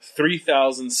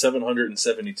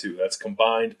 3,772. That's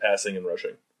combined passing and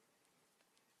rushing.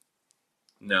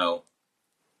 No.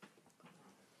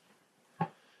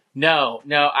 No.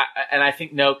 I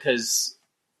think no because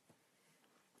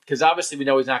obviously we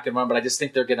know he's not going to run, but I just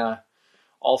think they're going to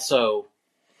also.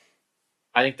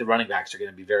 I think the running backs are going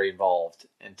to be very involved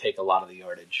and take a lot of the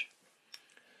yardage.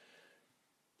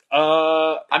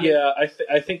 I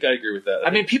think I agree with that. I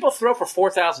mean, people throw for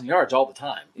 4,000 yards all the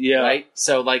time. Yeah. Right?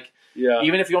 So, yeah.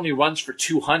 Even if he only runs for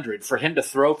 200, for him to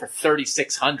throw for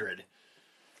 3,600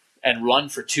 and run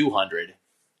for 200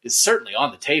 is certainly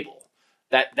on the table.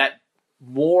 That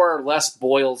more or less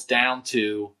boils down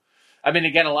to I mean,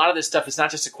 again, a lot of this stuff is not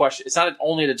just a question. It's not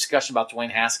only a discussion about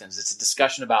Dwayne Haskins. It's a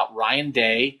discussion about Ryan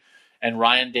Day and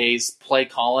Ryan Day's play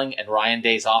calling and Ryan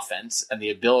Day's offense and the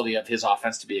ability of his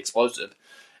offense to be explosive.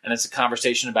 And it's a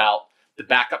conversation about the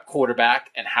backup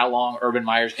quarterback and how long Urban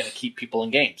Meyer is going to keep people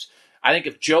in games. I think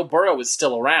if Joe Burrow is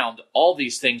still around, all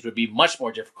these things would be much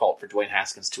more difficult for Dwayne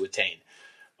Haskins to attain.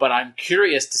 But I'm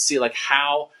curious to see, like,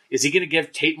 how is he going to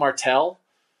give Tate Martell?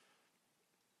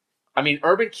 I mean,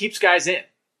 Urban keeps guys in.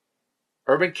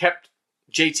 Urban kept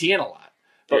JT in a lot.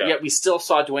 But yet we still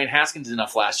saw Dwayne Haskins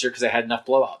enough last year because they had enough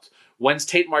blowouts. When's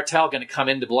Tate Martell going to come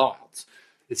into blowouts?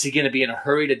 Is he going to be in a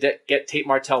hurry to get Tate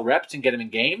Martell reps and get him in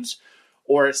games?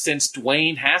 Or since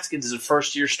Dwayne Haskins is a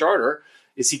first-year starter,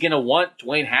 is he going to want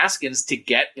Dwayne Haskins to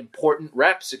get important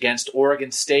reps against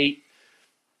Oregon State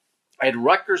and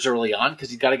Rutgers early on because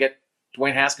he's got to get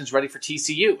Dwayne Haskins ready for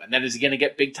TCU? And then is he going to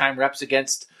get big-time reps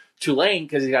against Tulane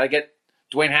because he's got to get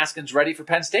Dwayne Haskins ready for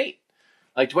Penn State?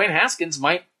 Like, Dwayne Haskins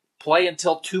might play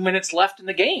until 2 minutes left in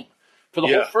the game for the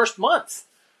whole first month.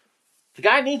 The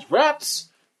guy needs reps.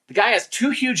 The guy has 2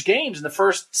 huge games in the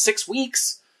first 6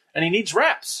 weeks, and he needs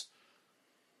reps.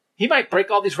 He might break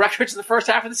all these records in the first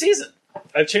half of the season.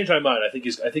 I've changed my mind. I think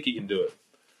he can do it.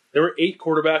 There were 8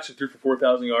 quarterbacks who threw for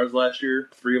 4,000 yards last year.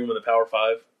 3 of them in the Power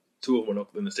 5. 2 of them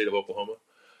in the state of Oklahoma.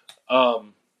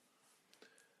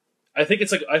 I think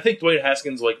Dwayne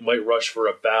Haskins might rush for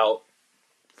about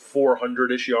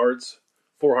 400-ish yards,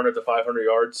 400 to 500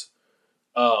 yards,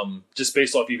 just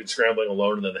based off even scrambling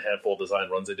alone and then the handful of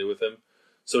design runs they do with him.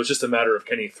 So it's just a matter of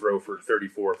can he throw for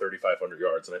 3,500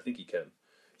 yards, and I think he can.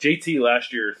 JT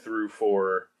last year threw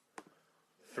for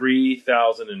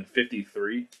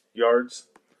 3,053 yards.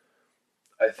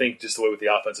 I think just the way with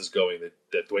the offense is going,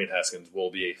 that Dwayne Haskins will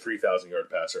be a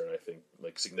 3,000-yard passer, and I think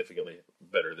significantly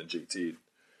better than JT in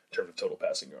terms of total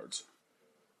passing yards.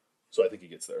 So I think he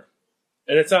gets there.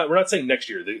 And we're not saying next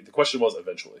year. The question was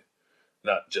eventually,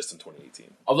 not just in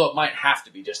 2018. Although it might have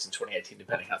to be just in 2018,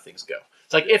 depending how things go.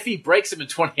 It's like if he breaks him in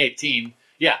 2018,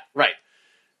 yeah, right.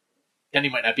 Then he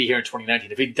might not be here in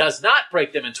 2019. If he does not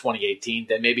break them in 2018,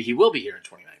 then maybe he will be here in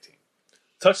 2019.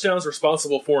 Touchdowns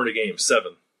responsible for in a game,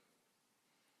 7.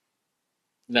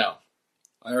 No.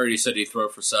 I already said he'd throw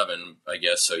for 7, I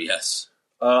guess, so yes.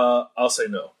 I'll say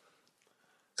no.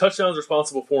 Touchdowns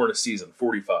responsible for in a season,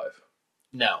 45.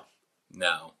 No.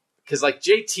 No. Because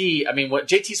JT, I mean, what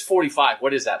JT's 45,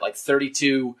 what is that?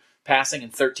 32 passing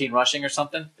and 13 rushing or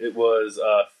something? It was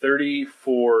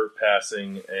 34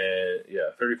 passing and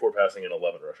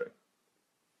 11 rushing.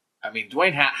 I mean,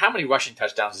 how many rushing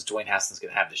touchdowns is Dwayne Haskins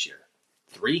going to have this year?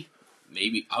 3?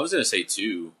 Maybe. I was going to say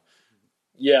 2.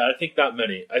 Yeah, I think not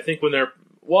many. I think when they're...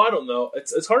 Well, I don't know.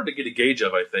 It's hard to get a gauge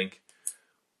of, I think.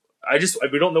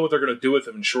 We don't know what they're going to do with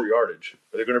him in short yardage.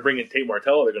 Are they going to bring in Tate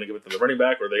Martell? Are they going to give it to the running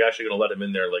back? Or are they actually going to let him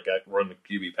in there run the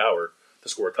QB power to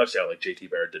score a touchdown like JT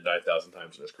Barrett did 9,000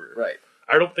 times in his career? Right.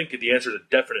 I don't think the answer is a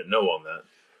definite no on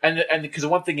that. And because the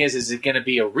one thing is it going to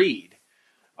be a read?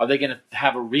 Are they going to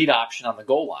have a read option on the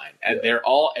goal line? And they're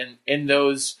all in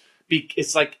those.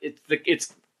 It's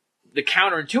the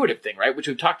counterintuitive thing, right? Which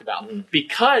we've talked about. Mm-hmm.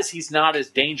 Because he's not as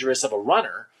dangerous of a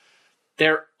runner,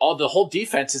 the whole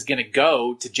defense is going to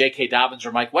go to J.K. Dobbins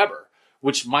or Mike Weber,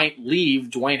 which might leave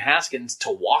Dwayne Haskins to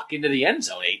walk into the end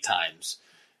zone 8 times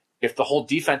if the whole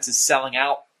defense is selling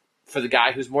out for the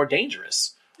guy who's more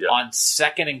dangerous on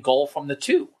 2nd and goal from the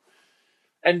 2.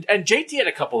 And JT had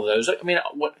a couple of those. I mean,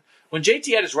 when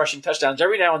JT had his rushing touchdowns,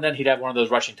 every now and then he'd have one of those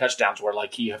rushing touchdowns where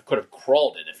he could have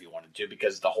crawled it if he wanted to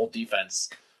because the whole defense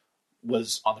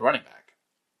was on the running back.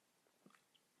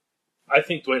 I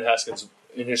think Dwayne Haskins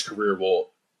in his career will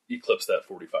eclipse that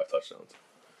 45 touchdowns.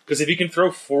 Because if he can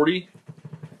throw 40,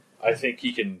 I think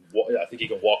he can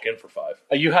walk in for 5.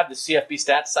 You have the CFB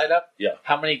stats site up? Yeah.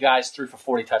 How many guys threw for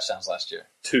 40 touchdowns last year?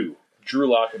 2. Drew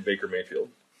Lock and Baker Mayfield.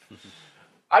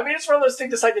 I mean, it's one of those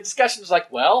things. It's the discussion is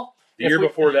the year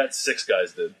before that, 6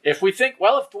 guys did. If we think,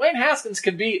 if Dwayne Haskins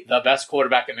can be the best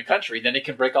quarterback in the country, then he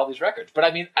can break all these records. But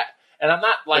I mean, and I'm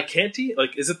not can't he?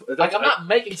 Is it? I'm not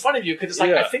making fun of you because it's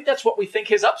I think that's what we think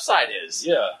his upside is.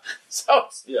 Yeah. So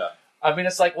yeah. I mean,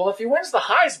 it's if he wins the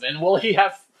Heisman, will he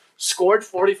have scored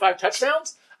 45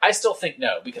 touchdowns? I still think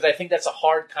no, because I think that's a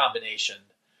hard combination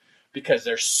because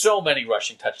there's so many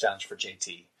rushing touchdowns for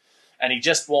JT. And he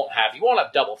just won't have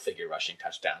double-figure rushing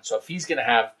touchdowns. So if he's going to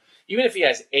have, even if he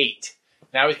has 8,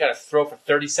 now he's got to throw for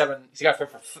 37, he's got to throw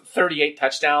for 38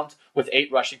 touchdowns with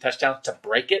 8 rushing touchdowns to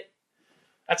break it.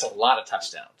 That's a lot of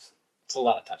touchdowns. It's a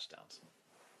lot of touchdowns.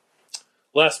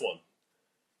 Last one.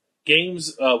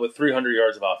 Games with 300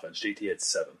 yards of offense. JT had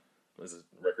 7. That was his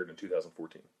record in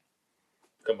 2014.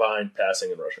 Combined passing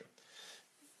and rushing.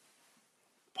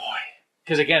 Boy.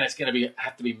 Because again, it's going to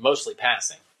have to be mostly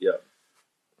passing. Yeah.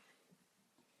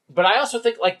 But I also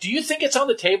think, like, do you think it's on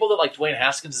the table that, like, Dwayne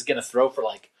Haskins is going to throw for,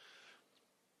 like,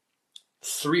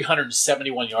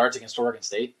 371 yards against Oregon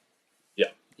State?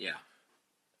 Yeah. Yeah.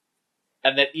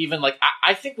 And that even, like,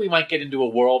 I think we might get into a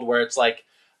world where it's like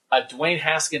a Dwayne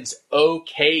Haskins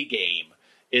okay game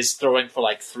is throwing for,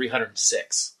 like,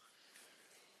 306.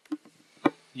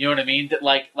 You know what I mean? That,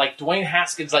 like Dwayne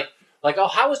Haskins, like, oh,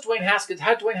 how did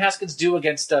Dwayne Haskins do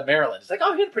against Maryland? It's like,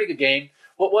 oh, he had a pretty good game.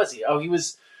 What was he? Oh, he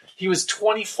was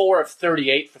 24 of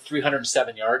 38 for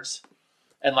 307 yards.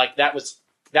 And like that's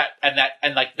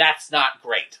not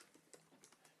great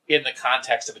in the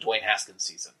context of a Dwayne Haskins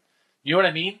season. You know what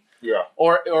I mean? Yeah.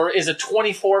 Or is a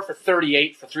 24 for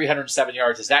 38 for 307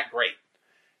 yards, is that great?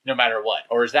 No matter what.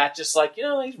 Or is that just like,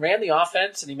 he ran the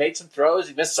offense and he made some throws,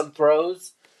 he missed some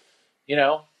throws,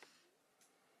 Yeah.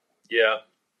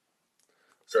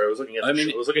 Sorry, I was looking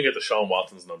at the Sean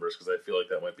Watson's numbers because I feel like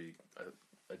that might be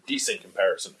a decent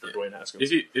comparison for Dwayne Haskins.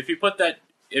 If you put that,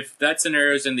 if that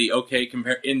scenario is in the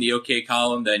okay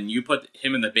column, then you put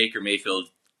him in the Baker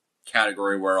Mayfield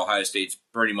category, where Ohio State's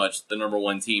pretty much the number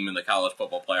one team in the college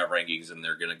football playoff rankings, and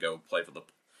they're going to go play for the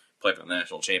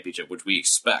national championship, which we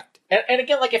expect. And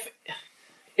again, like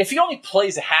if he only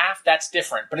plays a half, that's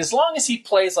different. But as long as he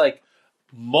plays like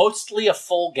mostly a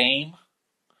full game,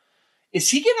 is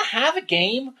he going to have a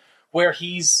game where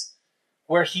he's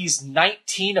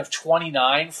 19 of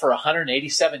 29 for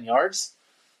 187 yards?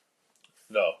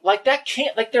 No. Like that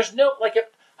can't, like there's no, like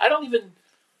if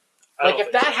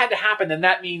that had to happen, then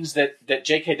that means that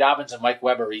J.K. Dobbins and Mike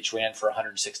Weber each ran for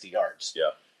 160 yards. Yeah.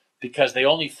 Because they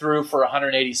only threw for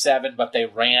 187, but they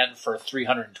ran for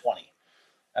 320.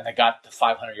 And they got the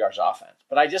 500 yards offense.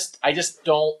 But I just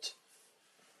don't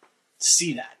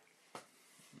see that.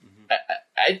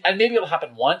 And maybe it'll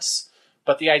happen once,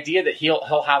 but the idea that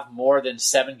he'll have more than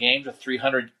 7 games with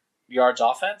 300 yards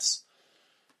offense,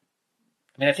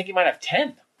 I mean, I think he might have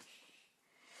 10.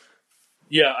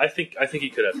 Yeah, I think he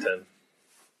could have 10.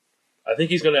 I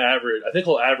think he's going to average. I think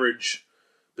he'll average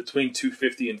between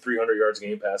 250 and 300 yards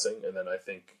game passing, and then I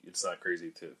think it's not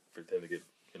crazy for him to get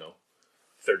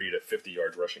 30 to 50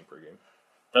 yards rushing per game.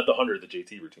 Not the 100 that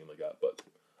JT routinely got, but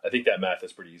I think that math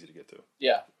is pretty easy to get to.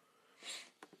 Yeah.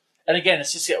 And again,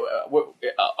 it's just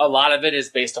a lot of it is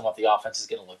based on what the offense is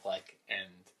going to look like and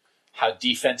how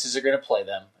defenses are going to play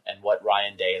them and what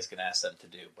Ryan Day is going to ask them to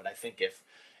do. But I think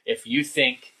if you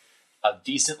think a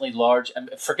decently large, and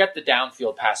forget the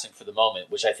downfield passing for the moment,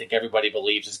 which I think everybody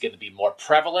believes is going to be more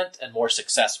prevalent and more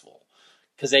successful,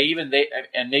 because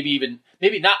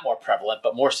maybe not more prevalent,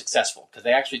 but more successful, because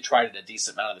they actually tried it a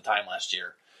decent amount of the time last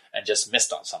year and just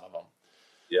missed on some of them.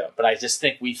 Yeah. But I just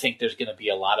think we think there's going to be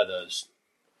a lot of those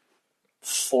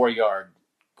 4-yard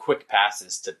quick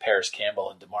passes to Paris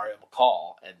Campbell and Demario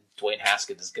McCall, and Dwayne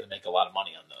Haskins is going to make a lot of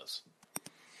money on those.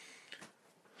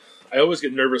 I always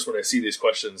get nervous when I see these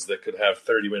questions that could have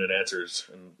 30-minute answers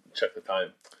and check the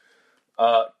time.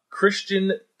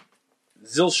 Christian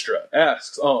Zilstra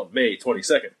asks on May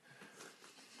 22nd.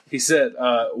 He said,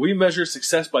 we measure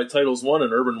success by titles won,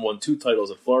 and Urban won 2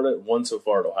 titles at Florida, 1 so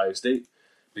far at Ohio State.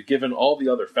 But given all the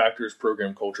other factors,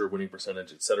 program culture, winning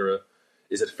percentage, etc.,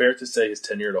 is it fair to say his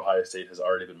tenure at Ohio State has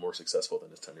already been more successful than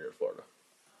his tenure at Florida?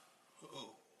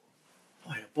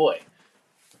 Oh boy.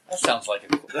 That sounds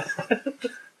like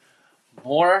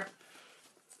more.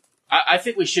 I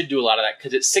think we should do a lot of that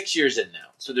because it's 6 years in now.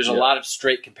 So there's a lot of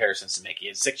straight comparisons to make. He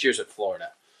had 6 years at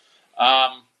Florida.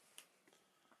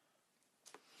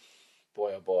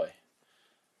 Boy, oh boy.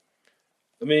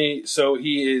 So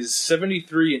he is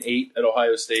 73-8 at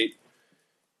Ohio State.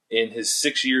 In his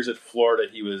 6 years at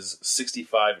Florida, he was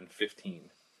 65-15.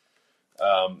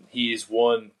 He's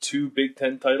won 2 Big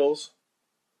Ten titles,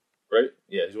 right?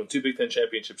 Yeah, he's won 2 Big Ten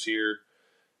championships here.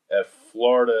 At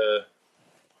Florida,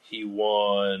 he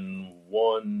won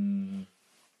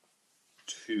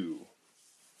 2.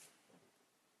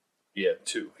 Yeah,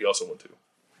 2. He also won 2.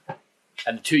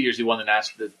 And the 2 years he won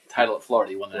the title at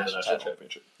Florida, he won the national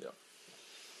championship. Yeah.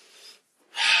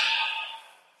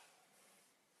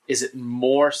 Is it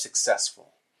more successful?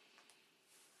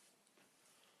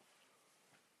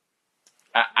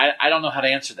 I don't know how to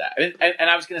answer that. And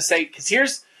I was going to say, because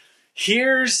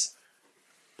here's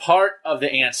part of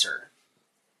the answer.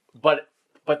 But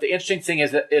the interesting thing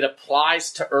is that it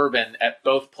applies to Urban at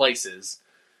both places.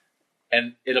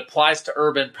 And it applies to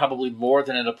Urban probably more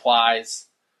than it applies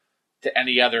to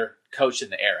any other coach in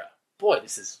the era. Boy, I'm going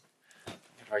to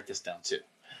write this down too.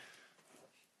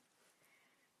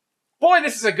 Boy,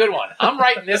 this is a good one. I'm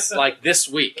writing this like this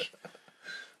week.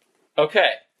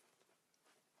 Okay.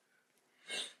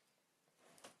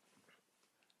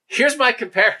 Here's my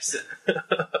comparison.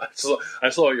 I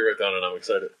saw what you wrote down, and I'm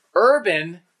excited.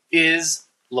 Urban is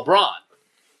LeBron.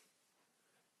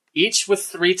 Each with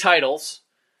 3 titles,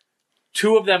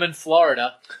 2 of them in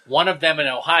Florida, 1 of them in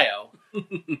Ohio.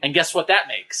 And guess what that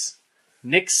makes?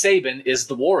 Nick Saban is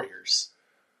the Warriors.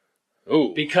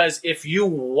 Ooh. Because if you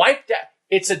wipe that,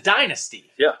 it's a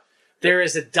dynasty. Yeah. There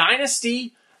is a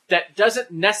dynasty that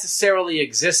doesn't necessarily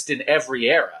exist in every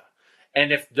era.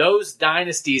 And if those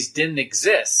dynasties didn't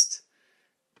exist,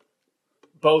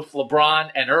 both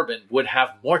LeBron and Urban would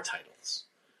have more titles.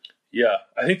 Yeah.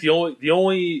 I think the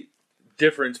only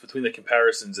difference between the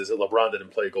comparisons is that LeBron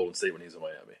didn't play Golden State when he was in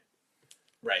Miami.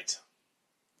 Right.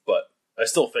 But I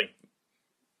still think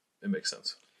it makes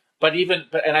sense.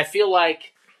 And I feel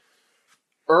like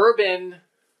Urban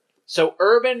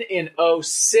in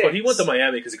 06. But he went to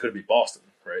Miami because he couldn't beat Boston,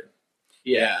 right?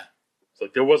 Yeah. So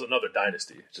like there was another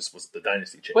dynasty. It just was the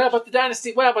dynasty change. Not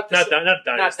dynasty, not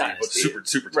dynasty, but super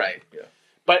team. Right. Yeah.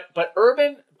 But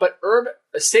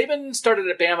Saban started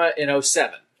at Bama in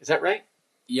 07. Is that right?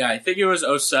 Yeah, I think it was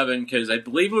 07 because I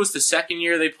believe it was the second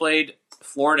year they played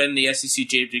Florida in the SEC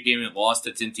championship game and lost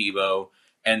to Tim Tebow.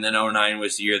 And then 09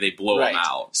 was the year they blow him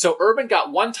out. So Urban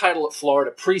got 1 title at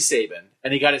Florida pre-Saban,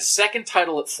 and he got his 2nd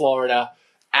title at Florida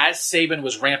as Saban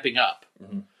was ramping up.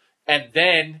 Mm-hmm. And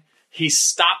then he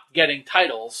stopped getting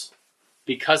titles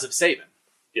because of Saban.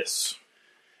 Yes.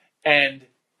 And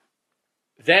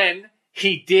then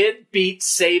he did beat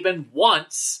Saban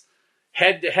once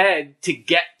head-to-head to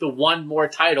get the 1 more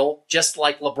title, just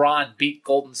like LeBron beat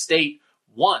Golden State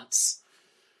once.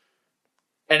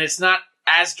 And it's not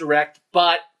as direct,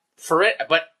 but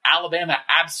Alabama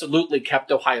absolutely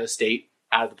kept Ohio State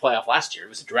out of the playoff last year. It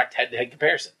was a direct head-to-head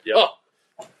comparison. Yep. Oh.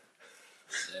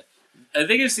 I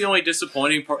think it's the only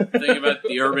disappointing thing about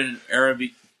the Urban era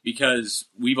because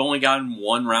we've only gotten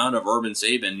 1 round of Urban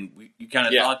Saban. You kind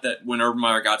of thought that when Urban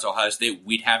Meyer got to Ohio State,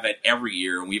 we'd have it every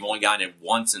year, and we've only gotten it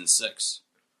once in 6.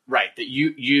 Right.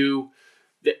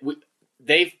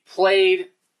 They've played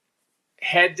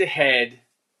head-to-head,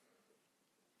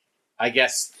 I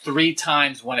guess, 3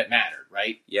 times when it mattered,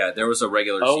 right? Yeah, there was a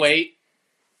regular season. 08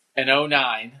 and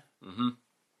 09 Mm-hmm.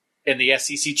 in the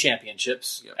SEC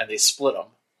championships, Yep. and they split them.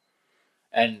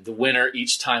 And the winner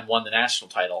each time won the national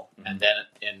title, and then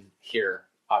here,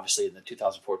 obviously, in the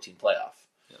 2014 playoff.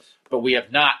 Yes. But we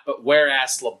have not. But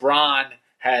whereas LeBron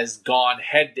has gone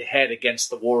head-to-head against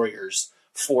the Warriors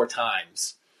 4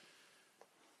 times.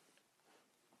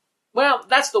 Well,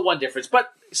 that's the one difference.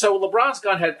 But so LeBron's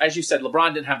gone head, as you said,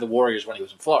 LeBron didn't have the Warriors when he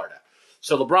was in Florida.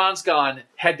 So LeBron's gone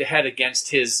head-to-head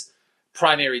against his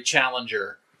primary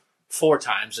challenger 4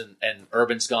 times, and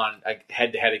Urban's gone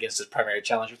head-to-head against his primary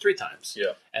challenger 3 times.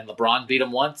 Yeah. And LeBron beat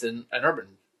him once, and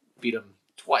Urban beat him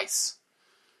twice.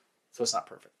 So it's not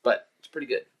perfect, but it's pretty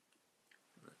good.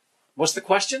 What's the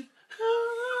question?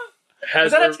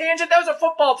 Was that a tangent? That was a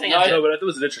football tangent. No, but I thought it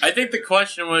was an interesting. I think the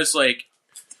question was, like,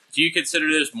 do you consider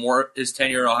this more his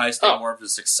tenure at Ohio State more of a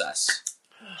success?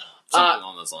 Something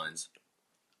along those lines.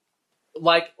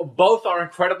 Like, both are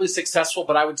incredibly successful,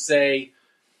 but I would say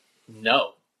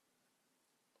no.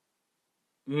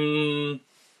 I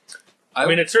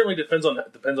mean, it certainly depends on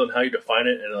how you define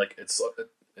it, and like it's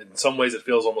in some ways it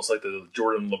feels almost like the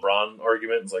Jordan LeBron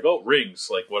argument. It's like, oh, rings,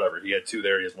 like whatever. He had 2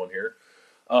 there, he has 1 here.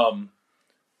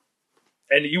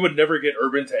 And you would never get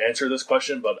Urban to answer this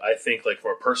question, but I think like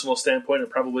from a personal standpoint, it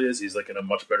probably is. He's like in a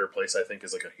much better place, I think,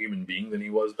 as like a human being than he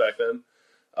was back then.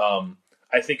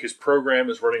 I think his program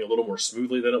is running a little more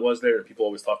smoothly than it was there. And people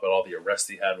always talk about all the arrests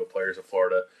he had with players of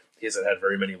Florida. He hasn't had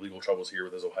very many legal troubles here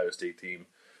with his Ohio State team.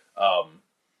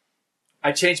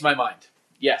 I changed my mind.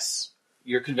 Yes.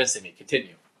 You're convincing me.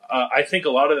 Continue. I think a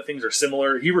lot of the things are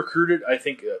similar. He recruited, I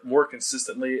think, more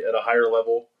consistently at a higher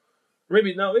level.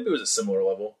 Maybe it was a similar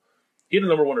level. He had the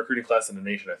number 1 recruiting class in the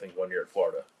nation, I think, 1 year at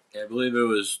Florida. Yeah, I believe it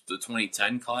was the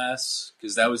 2010 class,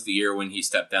 because that was the year when he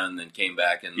stepped down and then came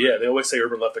back. And yeah, they always say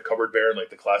Urban left the cupboard bare, and like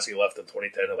the class he left in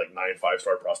 2010 had like 9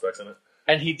 5-star prospects in it.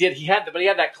 And he had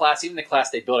that class, even the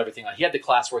class they built everything on. He had the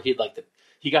class where he got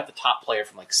the top player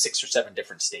from like 6 or 7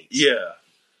 different states. Yeah.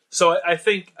 So I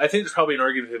think there's probably an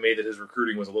argument to be made that his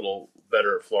recruiting was a little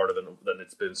better at Florida than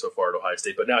it's been so far at Ohio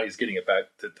State. But now he's getting it back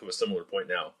to a similar point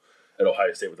now at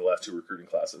Ohio State with the last 2 recruiting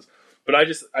classes. But I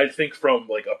think from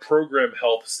like a program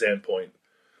health standpoint,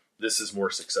 this is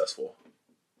more successful.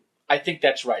 I think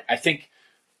that's right. I think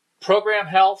program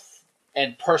health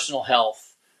and personal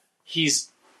health,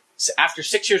 after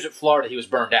 6 years at Florida, he was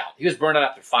burned out. He was burned out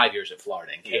after 5 years at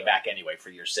Florida and came back anyway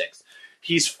for year 6.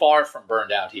 He's far from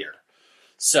burned out here.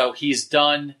 So he's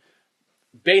done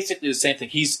basically the same thing.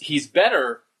 He's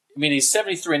better. I mean, he's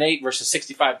 73-8 versus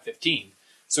 65-15.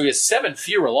 So he has 7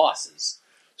 fewer losses.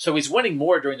 So he's winning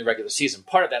more during the regular season.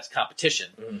 Part of that's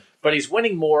competition, but he's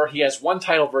winning more. He has 1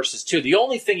 title versus 2. The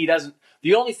only thing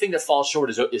that falls short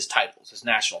is titles, is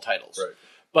national titles. Right.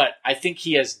 But I think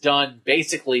he has done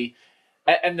basically,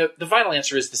 and the final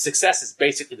answer is the success is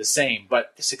basically the same,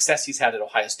 but the success he's had at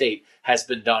Ohio State has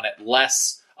been done at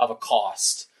less of a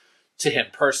cost to him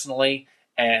personally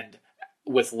and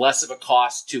with less of a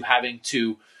cost to having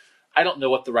to, I don't know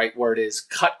what the right word is,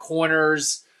 cut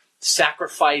corners,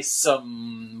 sacrifice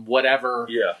some whatever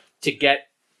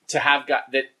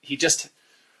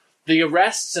the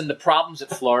arrests and the problems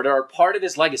at Florida are part of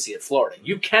his legacy at Florida.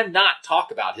 You cannot talk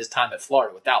about his time at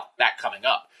Florida without that coming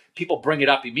up. People bring it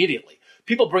up immediately.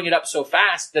 People bring it up so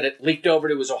fast that it leaked over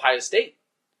to his Ohio State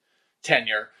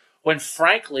tenure, when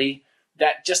frankly,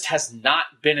 that just has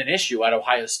not been an issue at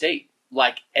Ohio State,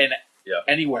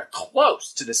 anywhere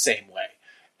close to the same way.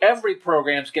 Every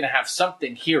program's going to have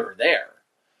something here or there.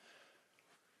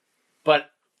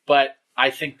 But I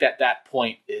think that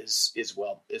point is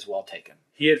well taken.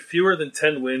 He had fewer than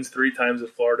 10 wins 3 times at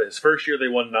Florida. His first year they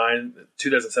won 9.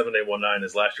 2007 they won 9.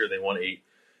 His last year they won 8.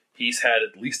 He's had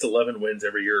at least 11 wins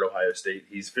every year at Ohio State.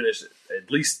 He's finished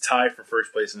at least tied for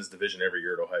first place in his division every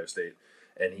year at Ohio State.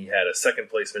 And he had a second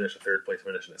place finish, a third place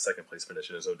finish, and a second place finish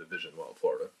in his own division while at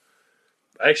Florida.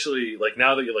 I actually,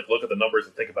 now that you look at the numbers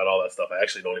and think about all that stuff, I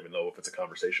actually don't even know if it's a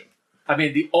conversation. I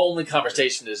mean, the only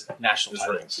conversation is national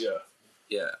titles. Rings, yeah.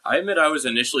 Yeah, I admit I was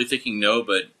initially thinking no,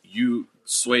 but you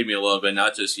swayed me a little bit.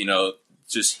 Not just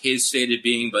just his stated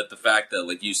being, but the fact that,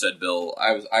 like you said, Bill,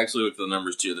 I actually looked at the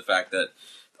numbers too. The fact that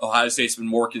Ohio State's been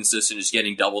more consistent, just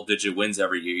getting double-digit wins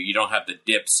every year. You don't have the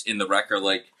dips in the record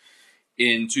like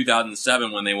in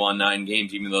 2007 when they won 9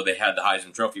 games, even though they had the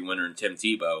Heisman Trophy winner in Tim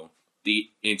Tebow.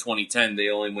 In 2010, they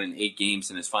only win 8 games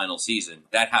in his final season.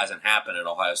 That hasn't happened at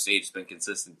Ohio State. It's been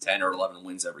consistent 10 or 11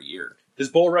 wins every year. His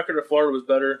bowl record at Florida was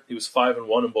better. He was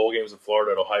 5-1 in bowl games in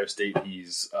Florida. At Ohio State,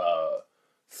 he's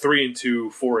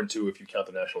 3-2, 4-2 if you count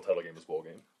the national title game as bowl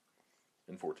game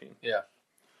in 14. Yeah.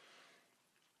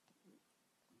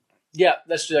 Yeah,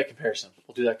 let's do that comparison.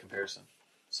 We'll do that comparison.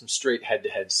 Some straight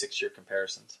head-to-head 6-year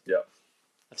comparisons. Yeah.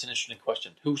 That's an interesting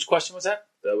question. Whose question was that?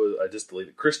 That was, I just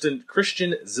deleted. Christian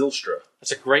Zylstra.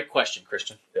 That's a great question,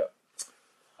 Christian. Yeah.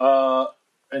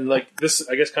 And this,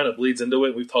 I guess, kind of bleeds into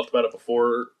it. We've talked about it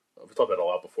before. We've talked about it a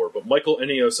lot before. But Michael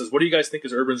Enio says, what do you guys think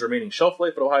is Urban's remaining shelf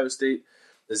life at Ohio State?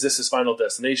 Is this his final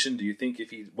destination? Do you think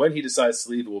when he decides to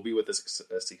leave, it will be with a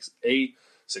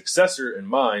successor in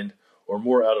mind or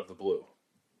more out of the blue?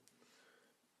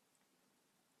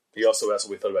 He also asked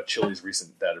what we thought about Chili's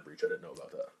recent data breach. I didn't know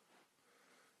about that.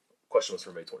 Question was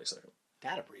for May 22nd.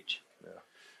 Data breach? Yeah.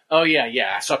 Oh,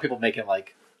 yeah. I saw people making,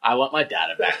 I want my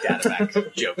data back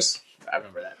jokes. I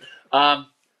remember that.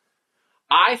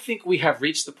 I think we have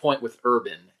reached the point with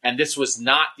Urban, and this was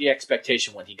not the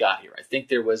expectation when he got here. I think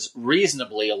there was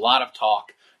reasonably a lot of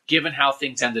talk, given how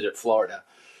things ended at Florida.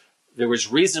 There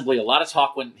was reasonably a lot of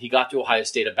talk when he got to Ohio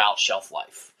State about shelf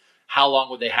life. How long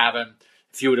would they have him?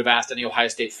 If you would have asked any Ohio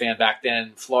State fan back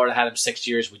then, Florida had him 6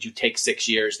 years, would you take 6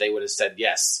 years? They would have said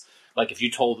yes. If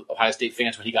you told Ohio State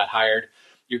fans when he got hired,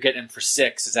 you're getting him for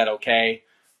 6, is that okay?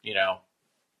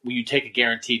 Will you take a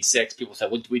guaranteed 6? People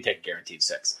said, we take a guaranteed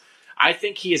 6. I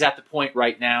think he is at the point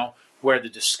right now where the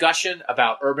discussion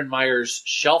about Urban Meyer's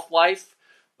shelf life,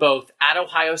 both at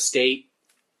Ohio State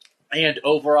and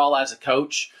overall as a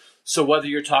coach, so whether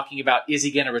you're talking about is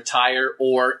he going to retire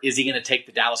or is he going to take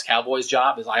the Dallas Cowboys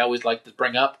job, as I always like to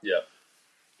bring up,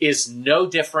 is no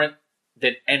different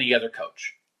than any other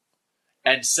coach.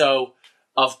 And so,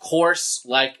 of course,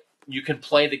 you can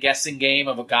play the guessing game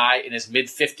of a guy in his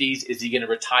mid-50s. Is he going to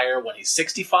retire when he's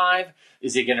 65?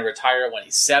 Is he going to retire when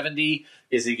he's 70?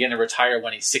 Is he going to retire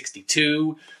when he's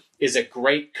 62? Is a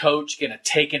great coach going to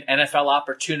take an NFL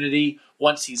opportunity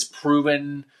once he's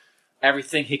proven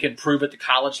everything he can prove at the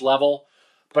college level?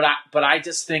 But I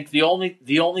just think the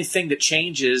only thing that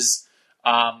changes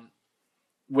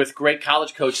with great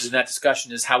college coaches in that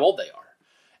discussion is how old they are.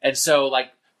 And so,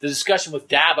 the discussion with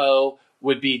Dabo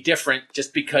would be different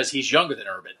just because he's younger than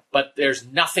Urban. But there's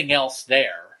nothing else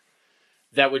there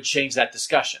that would change that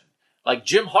discussion.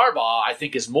 Jim Harbaugh, I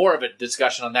think, is more of a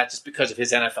discussion on that just because of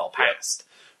his NFL past.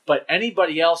 But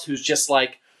anybody else who's just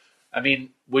are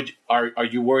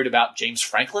you worried about James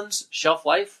Franklin's shelf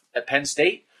life at Penn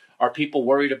State? Are people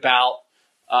worried about,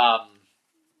 I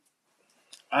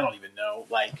don't even know,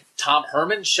 Tom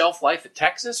Herman's shelf life at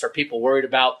Texas? Are people worried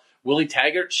about Willie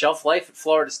Taggart's shelf life at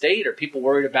Florida State? Are people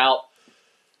worried about,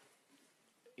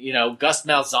 Gus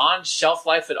Malzahn's shelf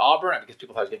life at Auburn? I guess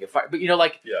people thought he was going to get fired. But,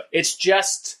 it's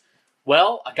just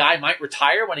Well, a guy might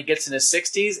retire when he gets in his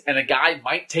 60s, and a guy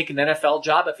might take an NFL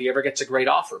job if he ever gets a great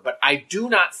offer. But I do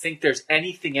not think there's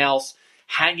anything else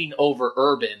hanging over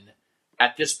Urban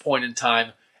at this point in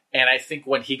time. And I think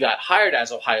when he got hired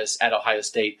at Ohio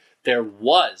State, there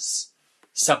was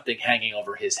something hanging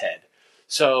over his head.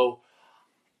 So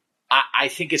I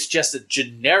think it's just a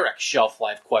generic shelf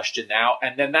life question now.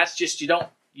 And then that's just, you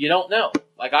don't know.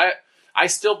 Like I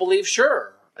still believe,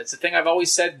 sure. It's the thing I've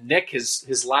always said. Nick,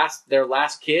 their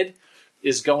last kid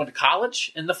is going to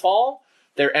college in the fall.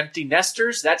 They're empty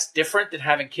nesters. That's different than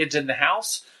having kids in the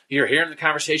house. You're hearing the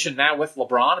conversation now with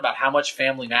LeBron about how much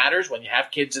family matters when you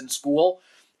have kids in school.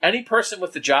 Any person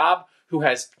with a job who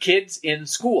has kids in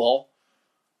school,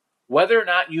 whether or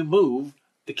not you move,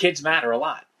 the kids matter a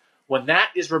lot. When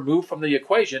that is removed from the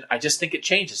equation, I just think it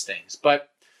changes things. But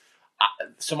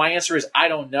so my answer is I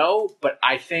don't know, but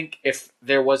I think if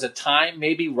there was a time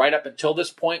maybe right up until this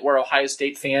point where Ohio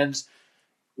State fans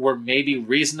were maybe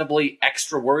reasonably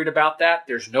extra worried about that,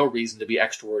 there's no reason to be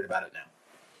extra worried about it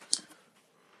now.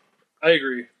 I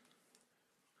agree.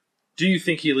 Do you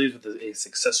think he leaves with a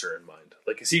successor in mind?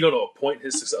 Like, is he going to appoint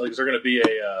his successor? Like, is there going to be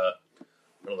I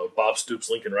don't know, Bob Stoops,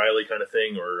 Lincoln Riley kind of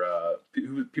thing, or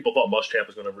people thought Muschamp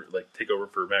was going to take over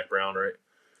for Mac Brown, right?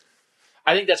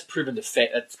 I think that's proven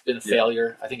that's been a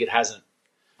failure. I think it hasn't.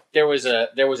 There was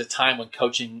a time when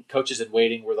coaches in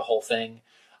waiting were the whole thing.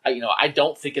 I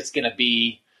don't think it's going to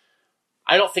be.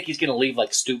 I don't think he's going to leave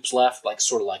like Stoops left, like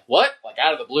sort of like what, like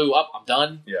out of the blue, up, I'm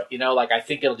done. Yeah. Like I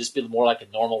think it'll just be more like a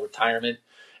normal retirement,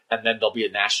 and then there'll be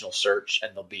a national search,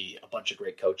 and there'll be a bunch of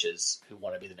great coaches who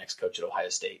want to be the next coach at Ohio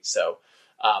State. So,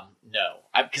 no,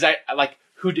 because I like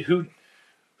who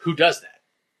does that,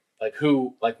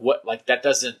 what that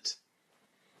doesn't.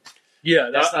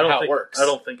 Yeah, that's not how it works. I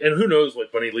don't think, and who knows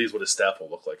when he leaves what his staff will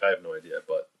look like. I have no idea,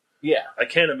 but yeah, I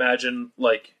can't imagine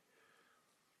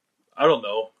I don't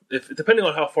know. If depending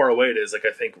on how far away it is, I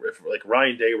think if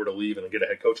Ryan Day were to leave and get a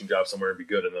head coaching job somewhere and be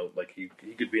good, and he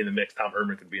could be in the mix. Tom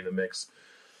Herman could be in the mix.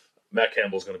 Matt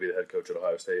Campbell's going to be the head coach at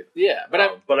Ohio State. Yeah, but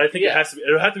I think it has to be.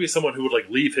 It would have to be someone who would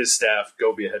leave his staff,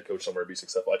 go be a head coach somewhere, and be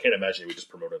successful. I can't imagine he would just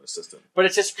promote an assistant. But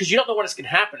it's just because you don't know when it's going to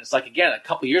happen. It's like again a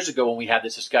couple years ago when we had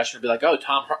this discussion, it'd be like, oh,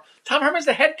 Tom Herman's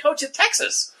the head coach at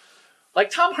Texas. Like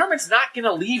Tom Herman's not going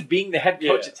to leave being the head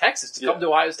coach at Texas to come to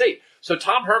Ohio State. So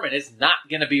Tom Herman is not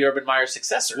going to be Urban Meyer's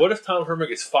successor. What if Tom Herman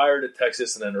gets fired at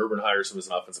Texas and then Urban hires him as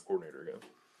an offensive coordinator again?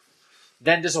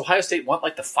 Then does Ohio State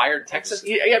want the fired Texas?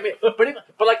 Yeah, I mean,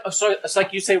 but so it's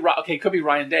like you say, okay, it could be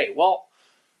Ryan Day. Well,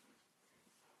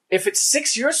 if it's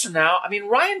 6 years from now, I mean,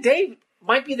 Ryan Day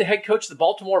might be the head coach of the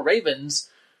Baltimore Ravens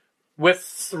with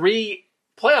 3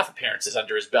 playoff appearances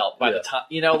under his belt by the time.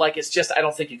 It's just I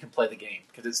don't think you can play the game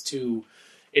because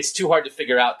it's too hard to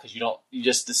figure out because you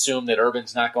just assume that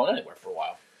Urban's not going anywhere for a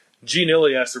while. G.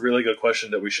 Nilly asked a really good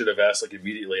question that we should have asked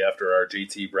immediately after our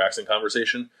JT Braxton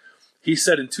conversation. He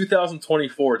said in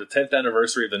 2024, the 10th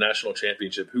anniversary of the national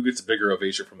championship, who gets a bigger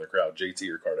ovation from the crowd, JT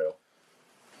or Cardale?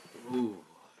 Ooh.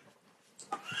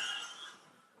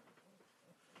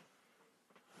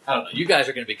 I don't know. You guys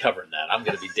are going to be covering that. I'm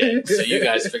going to be dead, so you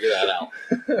guys figure that out.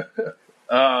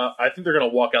 I think they're going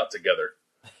to walk out together.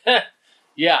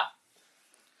 Yeah.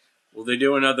 Will they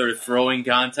do another throwing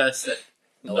contest?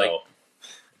 No.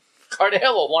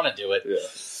 Cardale will want to do it. Yeah.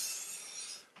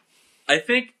 I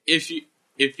think if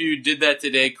you did that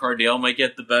today, Cardale might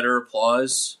get the better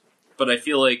applause. But I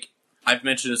feel like I've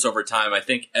mentioned this over time. I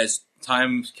think as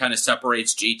time kind of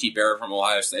separates JT Barrett from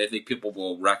Ohio State, I think people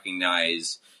will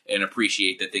recognize and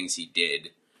appreciate the things he did.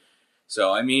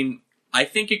 So, I mean, I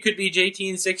think it could be JT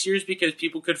in 6 years because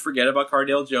people could forget about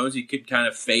Cardale Jones. He could kind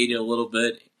of fade a little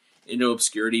bit into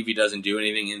obscurity if he doesn't do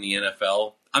anything in the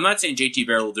NFL. I'm not saying JT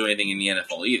Barrett will do anything in the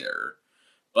NFL either.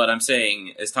 But I'm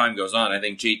saying, as time goes on, I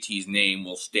think JT's name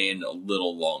will stand a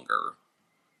little longer.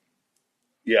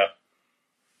 Yeah.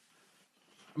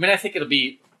 I mean, I think it'll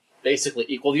be basically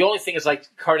equal. The only thing is,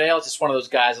 Cardale is just one of those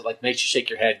guys that, makes you shake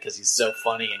your head because he's so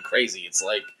funny and crazy. It's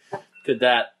like, could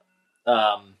that...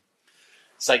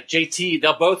 it's like JT,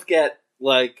 they'll both get,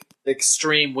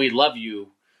 extreme we love you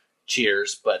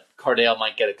cheers, but Cardale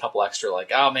might get a couple extra,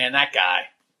 oh, man, that guy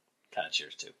kind of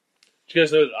cheers, too. Do you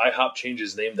guys know that IHOP changed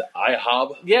his name to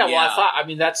IHOB? Yeah, well, I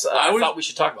thought we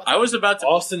should talk about that. I was about to...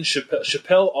 Austin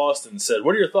Chappelle Austin said,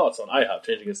 what are your thoughts on IHOP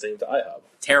changing its name to IHOB?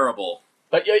 Terrible.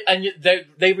 But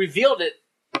they revealed it,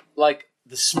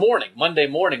 this morning, Monday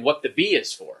morning, what the B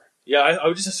is for. Yeah,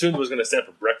 I just assumed it was going to stand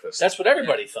for breakfast. That's what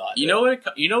everybody thought. You know what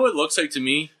it looks like to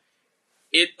me?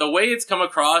 The way it's come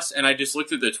across, and I just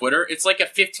looked at the Twitter, it's like a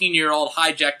 15-year-old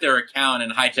hijacked their account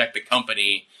and hijacked the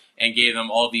company and gave them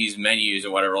all these menus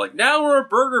and whatever. Like, now we're a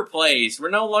burger place. We're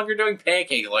no longer doing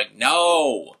pancakes. Like,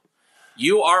 no.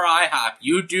 You are IHOP.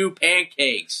 You do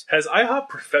pancakes. Has IHOP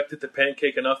perfected the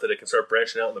pancake enough that it can start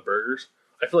branching out in the burgers?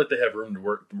 I feel like they have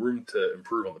room to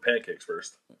improve on the pancakes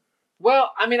first.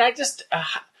 Well, I mean,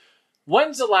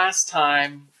 when's the last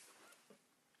time?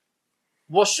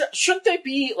 Well, shouldn't they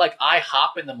be like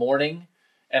IHOP in the morning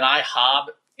and IHOB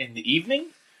in the evening?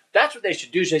 That's what they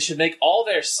should do. They should make all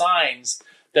their signs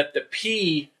that the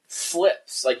P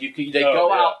flips. Like they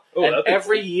go out and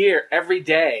every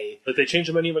day. Like they change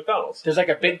the menu at McDonald's. There's like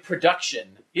a big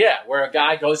production. Yeah, where a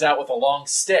guy goes out with a long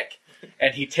stick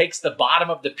and he takes the bottom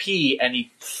of the P and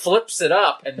he flips it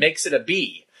up and makes it a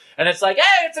B. And it's like,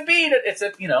 hey, it's a B. It's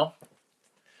a,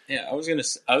 Yeah, I was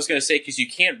gonna say because you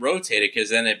can't rotate it because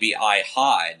then it'd be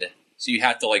IHOD. So you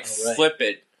have to flip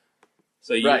it.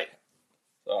 So you right.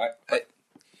 So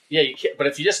yeah, you can't. But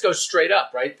if you just go straight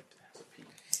up, right?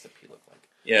 What's the P look like?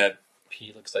 Yeah,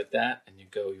 P looks like that, and you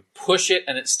push it,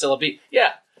 and it's still a B.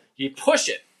 Yeah, you push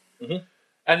it, and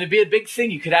it'd be a big thing.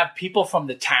 You could have people from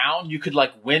the town. You could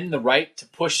win the right to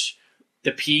push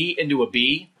the P into a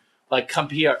B. Like, come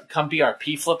be our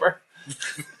P flipper.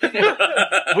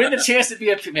 Win the chance to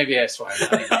be a P. Maybe that's why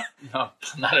I'm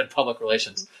not in public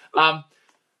relations.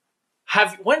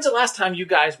 When's the last time you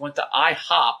guys went to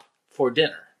IHOP for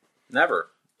dinner? Never.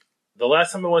 The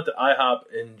last time I went to IHOP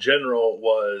in general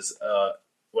was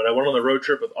when I went on the road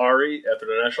trip with Ari after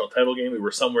the national title game. We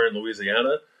were somewhere in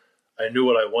Louisiana. I knew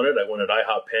what I wanted. I wanted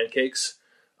IHOP pancakes.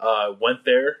 Went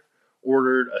there,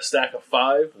 ordered a stack of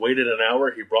 5, waited an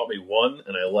hour. He brought me 1,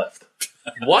 and I left.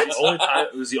 What?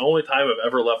 It was the only time I've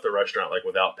ever left a restaurant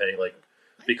without paying,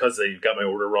 because they got my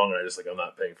order wrong, and I just I'm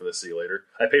not paying for this. See you later.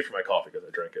 I paid for my coffee because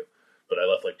I drank it, but I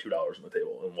left $2 on the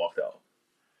table and walked out.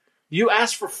 You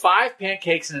asked for 5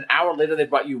 pancakes, and an hour later they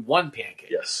brought you 1 pancake.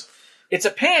 Yes. It's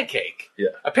a pancake. Yeah.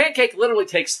 A pancake literally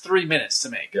takes 3 minutes to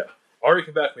make. Yeah. Ari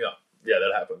can back me up. Yeah,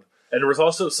 that happened. And there was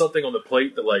also something on the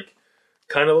plate that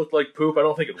kind of looked like poop. I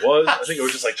don't think it was. I think it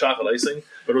was just chocolate icing,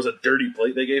 but it was a dirty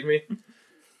plate they gave me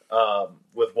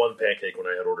with 1 pancake when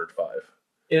I had ordered 5.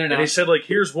 And he said,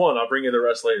 here's 1. I'll bring you the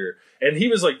rest later. And he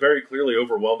was very clearly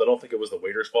overwhelmed. I don't think it was the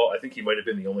waiter's fault. I think he might have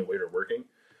been the only waiter working.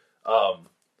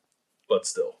 But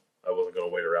still, I wasn't going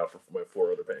to wait around for my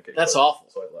 4 other pancakes. That's awful.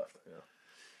 So I left. Yeah.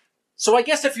 So I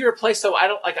guess if you're a place, though,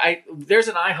 there's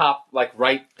an IHOP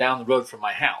right down the road from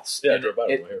my house. Yeah, I drove by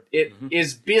it here. It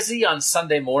is busy on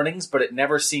Sunday mornings, but it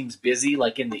never seems busy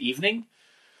in the evening.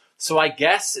 So I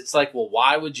guess it's well,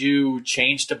 why would you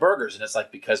change to burgers? And it's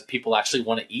because people actually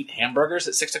want to eat hamburgers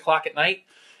at 6 o'clock at night.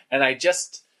 And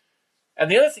and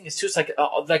the other thing is too, it's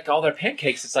all their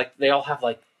pancakes. It's they all have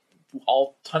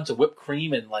all tons of whipped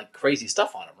cream and crazy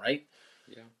stuff on them, right?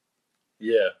 Yeah.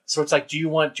 Yeah. So it's do you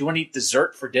want to eat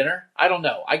dessert for dinner? I don't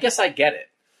know. I guess I get it,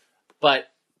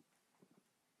 but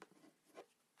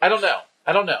I don't know.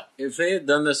 If they had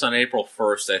done this on April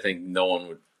 1st, I think no one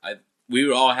would. We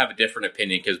would all have a different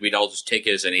opinion because we'd all just take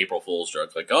it as an April Fool's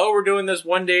joke. We're doing this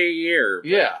one day a year.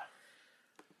 Yeah.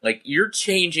 You're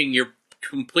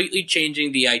completely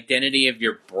changing the identity of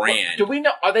your brand. Do we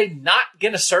know? Are they not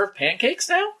going to serve pancakes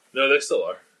now? No, they still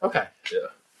are. Okay. Yeah.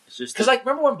 It's just because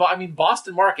remember when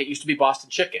Boston Market used to be Boston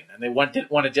Chicken, and they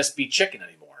didn't want to just be chicken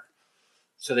anymore,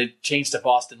 so they changed to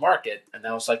Boston Market, and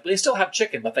now it's they still have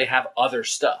chicken, but they have other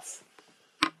stuff.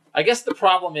 I guess the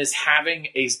problem is having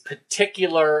a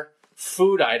particular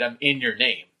food item in your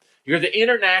name. You're the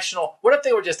international. What if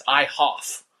they were just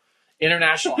IHOF,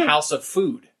 International House of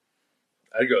Food?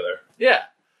 I'd go there. Yeah,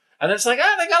 and then it's they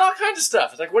got all kinds of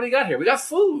stuff. It's what do you got here? We got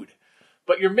food,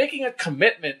 but you're making a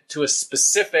commitment to a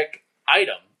specific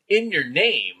item in your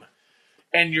name,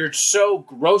 and you're so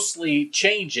grossly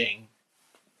changing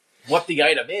what the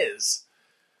item is.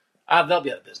 They'll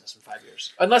be out of business in 5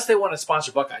 years. Unless they want to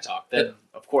sponsor Buckeye Talk, then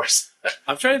of course.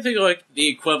 I'm trying to think of the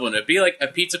equivalent. It'd be a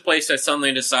pizza place that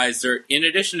suddenly decides in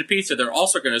addition to pizza, they're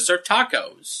also going to serve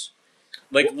tacos.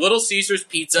 Little Caesars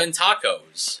Pizza and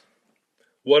Tacos.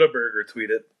 Whataburger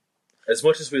tweeted, as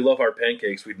much as we love our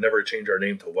pancakes, we'd never change our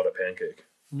name to What a Pancake.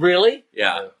 Really?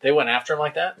 Yeah. They went after him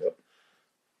like that? Yep.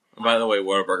 By the way,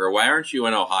 Whataburger, why aren't you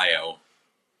in Ohio?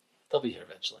 They'll be here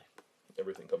eventually.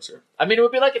 Everything comes here. I mean, it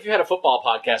would be if you had a football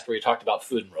podcast where you talked about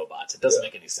food and robots. It doesn't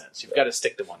make any sense. You've got to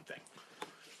stick to one thing.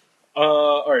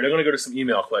 All right, I'm going to go to some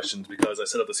email questions because I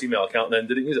set up this email account and then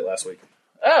didn't use it last week.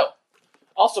 Oh.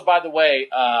 Also, by the way,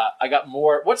 I got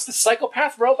more. What's the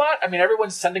psychopath robot? I mean,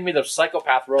 everyone's sending me the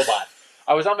psychopath robot.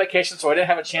 I was on vacation, so I didn't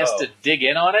have a chance to dig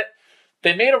in on it.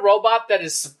 They made a robot that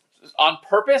is on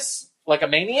purpose, like a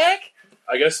maniac.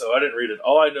 I guess so. I didn't read it.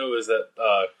 All I know is that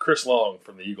Chris Long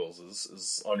from the Eagles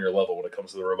is on your level when it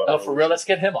comes to the robot. Oh, for real? Let's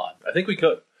get him on. I think we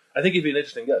could. I think he'd be an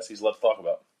interesting guest. He's a lot to talk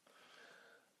about.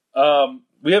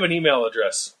 We have an email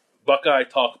address,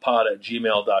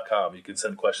 BuckeyeTalkPod@gmail.com. You can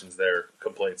send questions there,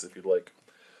 complaints if you'd like.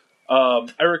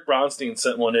 Eric Bronstein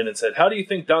sent one in and said, how do you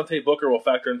think Dante Booker will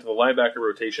factor into the linebacker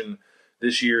rotation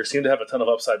this year? Seemed to have a ton of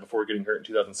upside before getting hurt in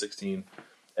 2016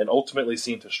 and ultimately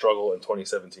seemed to struggle in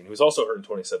 2017. He was also hurt in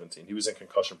 2017. He was in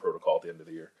concussion protocol at the end of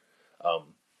the year.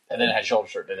 And then had shoulder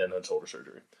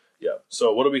surgery. Yeah.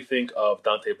 So what do we think of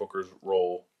Dante Booker's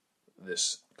role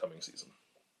this coming season?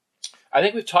 I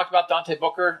think we've talked about Dante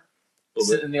Booker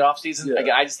in the offseason. Yeah.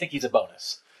 Again, I just think he's a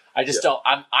bonus. I just don't.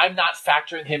 I'm not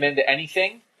factoring him into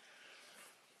anything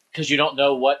because you don't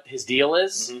know what his deal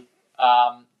is,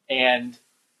 and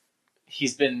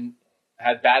he's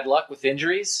had bad luck with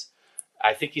injuries.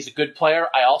 I think he's a good player.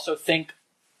 I also think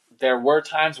there were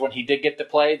times when he did get to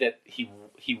play that he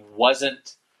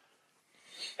wasn't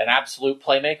an absolute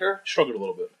playmaker. Struggled a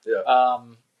little bit. Yeah.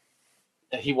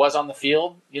 He was on the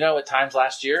field, at times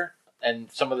last year,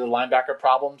 and some of the linebacker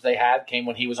problems they had came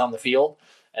when he was on the field.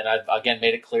 And I've, again,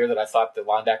 made it clear that I thought the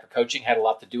linebacker coaching had a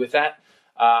lot to do with that.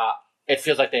 It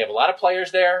feels like they have a lot of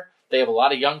players there. They have a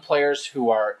lot of young players who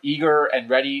are eager and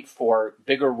ready for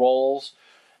bigger roles.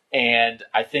 And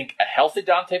I think a healthy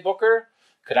Dante Booker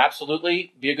could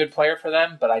absolutely be a good player for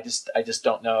them, but I just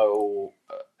don't know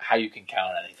how you can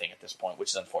count on anything at this point, which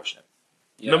is unfortunate.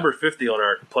 Yeah. Number 50 on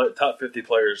our top 50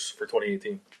 players for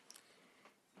 2018.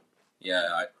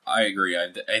 Yeah, I agree.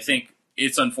 I think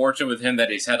it's unfortunate with him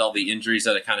that he's had all the injuries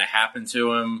that have kind of happened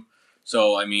to him.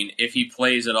 So, I mean, if he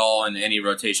plays at all in any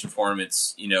rotation form,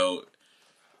 it's going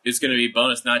to be a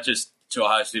bonus, not just to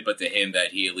Ohio State, but to him that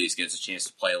he at least gets a chance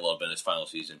to play a little bit in his final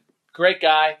season. Great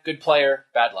guy, good player,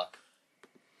 bad luck.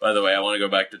 By the way, I want to go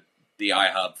back to the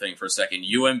IHOP thing for a second.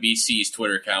 UMBC's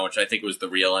Twitter account, which I think was the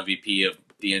real MVP of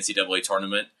the NCAA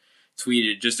tournament,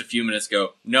 tweeted just a few minutes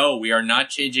ago, no, we are not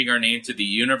changing our name to the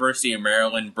University of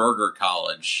Maryland Burger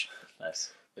College.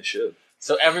 Nice. They should.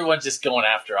 So everyone's just going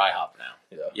after IHOP now.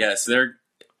 Yeah. Yes,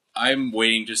 I'm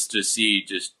waiting just to see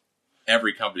just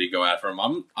every company go after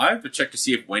them. I have to check to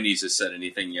see if Wendy's has said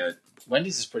anything yet.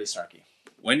 Wendy's is pretty snarky.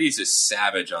 Wendy's is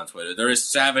savage on Twitter. They're as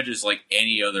savage as like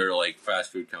any other like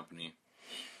fast food company.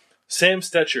 Sam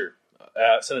Stetcher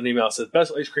sent an email that says,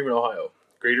 best ice cream in Ohio.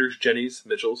 Grater's, Jenny's,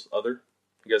 Mitchell's, other.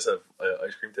 You guys have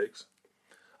ice cream takes?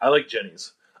 I like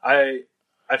Jenny's. I've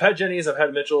had Jenny's, I've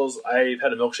had Mitchell's, I've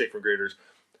had a milkshake from Grater's.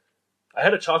 I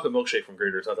had a chocolate milkshake from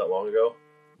Grater's not that long ago.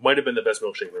 Might have been the best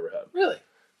milkshake I've ever had. Really?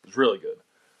 It was really good.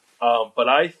 But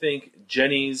I think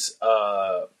Jenny's,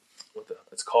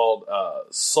 it's called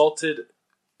salted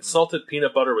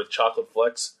peanut butter with chocolate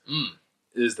flecks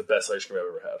is the best ice cream I've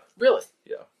ever had. Really?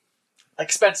 Yeah.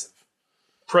 Expensive.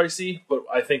 Pricey, but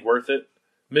I think worth it.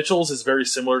 Mitchell's is very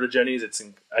similar to Jenny's.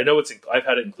 I've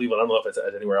had it in Cleveland. I don't know if it's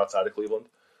anywhere outside of Cleveland.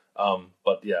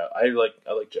 But yeah, I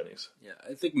like Jenny's. Yeah,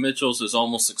 I think Mitchell's is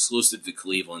almost exclusive to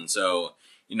Cleveland. So,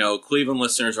 Cleveland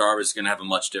listeners are obviously going to have a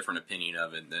much different opinion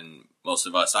of it than most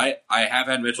of us. I have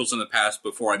had Mitchell's in the past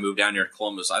before I moved down here to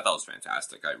Columbus. I thought it was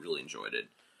fantastic. I really enjoyed it.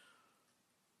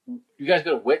 You guys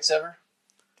go to Wits ever?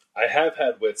 I have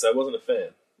had Wits. I wasn't a fan.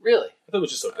 Really? I thought it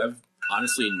was just okay. I've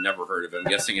honestly never heard of it. I'm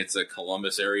guessing it's a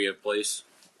Columbus area place.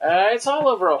 It's all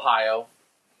over Ohio.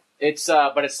 It's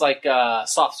but it's like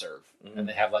soft serve, and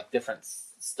they have like different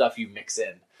stuff you mix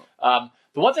in. The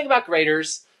one thing about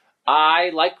Grater's, I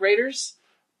like Grater's,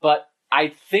 but I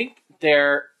think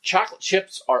their chocolate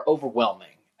chips are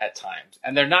overwhelming at times,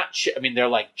 and they're not. They're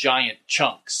like giant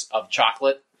chunks of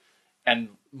chocolate, and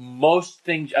most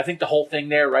things. I think the whole thing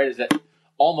there, right, is that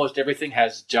almost everything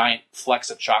has giant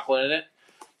flecks of chocolate in it,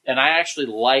 and I actually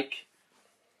like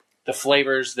the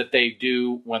flavors that they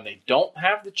do when they don't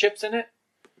have the chips in it.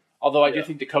 Although I do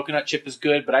think the coconut chip is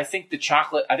good, but I think the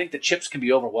chips can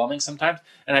be overwhelming sometimes.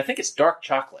 And I think it's dark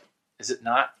chocolate. Is it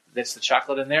not? That's the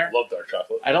chocolate in there? Love dark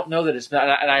chocolate. I don't know that it's not.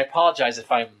 And I apologize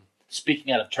if I'm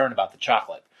speaking out of turn about the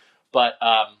chocolate. But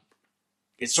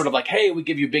it's sort of like, hey, we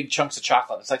give you big chunks of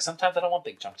chocolate. It's like sometimes I don't want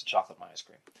big chunks of chocolate in my ice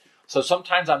cream. So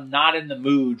sometimes I'm not in the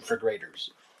mood for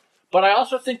Grater's. But I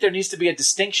also think there needs to be a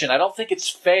distinction. I don't think it's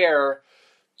fair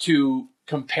to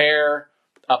compare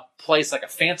a place like a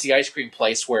fancy ice cream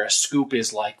place where a scoop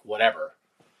is like whatever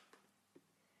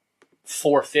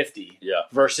 $4.50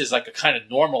 versus like a kind of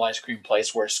normal ice cream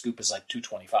place where a scoop is like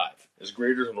 $2.25. Is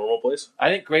Grater's a normal place? I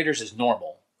think Grater's is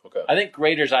normal. Okay. I think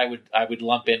Grater's I would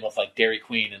lump in with like Dairy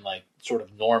Queen and like sort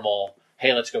of normal,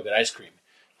 hey, let's go get ice cream.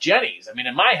 Jenny's,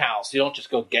 in my house you don't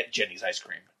just go get Jenny's ice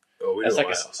cream. Oh, we do in my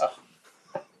house.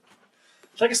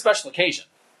 It's like a special occasion.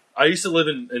 I used to live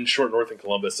in Short North in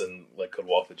Columbus and like could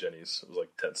walk to Jenny's. It was like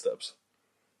 10 steps.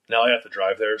 Now I have to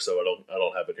drive there, so I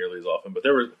don't have it nearly as often. But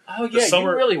there were you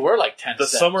really were like 10 the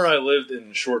steps. summer I lived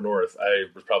in Short North, I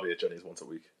was probably at Jenny's once a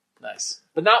week. Nice.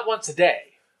 But not once a day.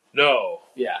 No.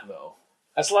 Yeah. No.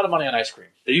 That's a lot of money on ice cream.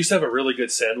 They used to have a really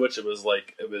good sandwich. It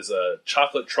was a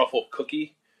chocolate truffle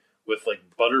cookie with like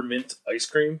buttermint ice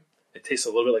cream. It tastes a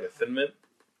little bit like a Thin Mint.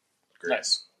 Great.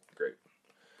 Nice. Great.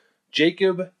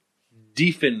 Jacob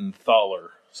Diefenthaler.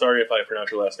 Sorry if I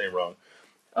pronounced your last name wrong.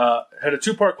 Had a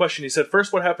two-part question. He said,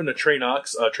 first, what happened to Trey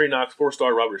Knox? Trey Knox,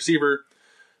 4-star wide receiver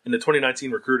in the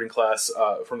 2019 recruiting class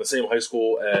from the same high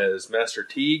school as Master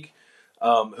Teague,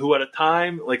 who at a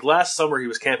time, like last summer, he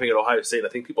was camping at Ohio State. I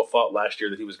think people thought last year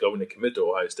that he was going to commit to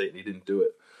Ohio State, and he didn't do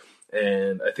it.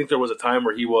 And I think there was a time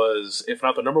where he was, if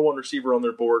not the number one receiver on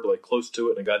their board, like close to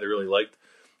it, and a guy they really liked.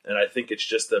 And I think it's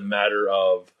just a matter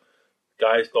of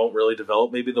guys don't really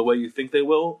develop maybe the way you think they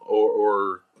will,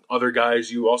 or other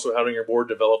guys you also had on your board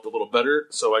developed a little better.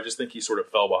 So I just think he sort of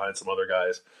fell behind some other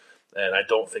guys, and I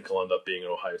don't think he'll end up being in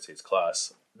Ohio State's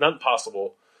class. Not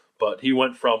impossible, but he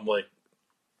went from like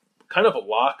kind of a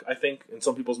lock, I think, in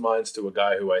some people's minds, to a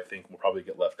guy who I think will probably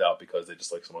get left out because they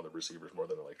just like some other receivers more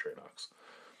than they like Trey Knox.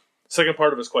 Second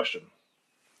part of his question.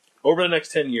 Over the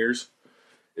next 10 years,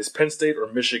 is Penn State or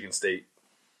Michigan State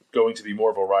going to be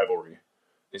more of a rivalry?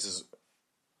 He says,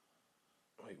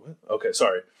 wait, what? Okay,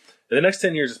 sorry. In the next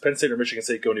 10 years, is Penn State or Michigan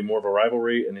State going to be more of a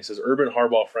rivalry? And he says, Urban,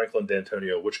 Harbaugh, Franklin,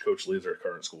 D'Antonio, which coach leaves their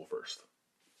current school first?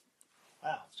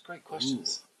 Wow, that's great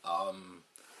questions.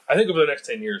 I think over the next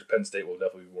 10 years, Penn State will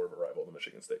definitely be more of a rival than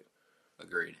Michigan State.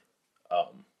 Agreed.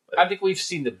 I think we've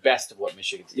seen the best of what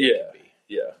Michigan State can be.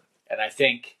 Yeah. And I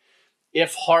think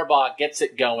if Harbaugh gets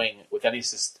it going with any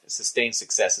sustained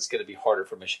success, it's going to be harder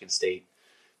for Michigan State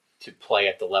to play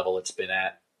at the level it's been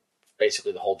at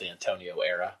basically the whole D'Antonio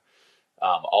era.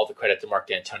 All the credit to Mark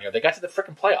D'Antonio. They got to the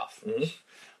freaking playoff. Mm-hmm.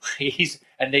 He's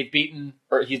beaten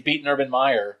Urban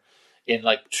Meyer in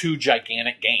like 2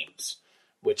 gigantic games,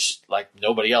 which like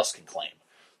nobody else can claim.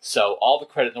 So all the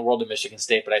credit in the world to Michigan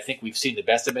State, but I think we've seen the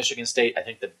best of Michigan State. I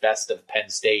think the best of Penn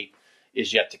State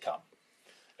is yet to come.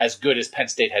 As good as Penn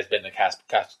State has been the past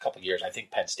couple of years, I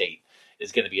think Penn State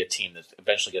is going to be a team that's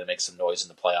eventually going to make some noise in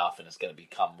the playoff and is going to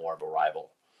become more of a rival.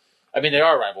 I mean, they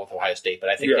are a rival with Ohio State, but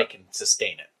I think they can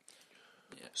sustain it.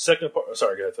 Yeah. Second part.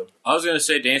 Sorry, go ahead, Tim. I was going to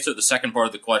say, to answer the second part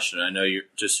of the question, I know you're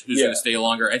just who's going to stay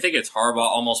longer. I think it's Harbaugh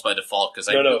almost by default.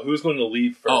 Who's going to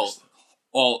leave first?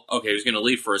 Who's going to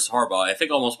leave first? Harbaugh. I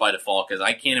think almost by default because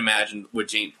I can't imagine with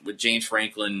James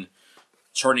Franklin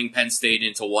turning Penn State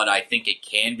into what I think it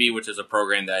can be, which is a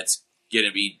program that's going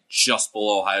to be just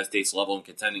below Ohio State's level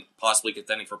and possibly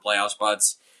contending for playoff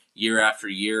spots year after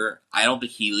year. I don't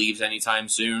think he leaves anytime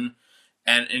soon.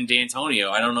 And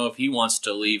D'Antonio, I don't know if he wants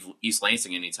to leave East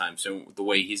Lansing anytime soon, the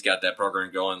way he's got that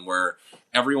program going, where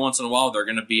every once in a while they're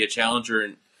going to be a challenger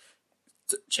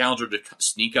to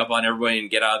sneak up on everybody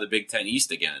and get out of the Big Ten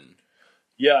East again.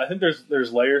 Yeah, I think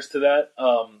there's layers to that.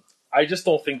 I just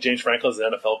don't think James Franklin is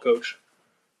an NFL coach.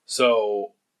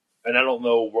 So, and I don't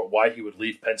know why he would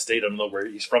leave Penn State. I don't know where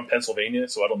he's from, Pennsylvania.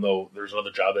 So I don't know. There's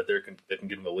another job that can get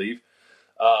him to leave.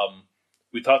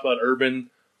 We talked about Urban.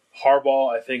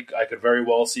 Harbaugh, I think I could very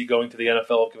well see going to the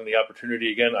NFL given the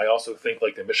opportunity again. I also think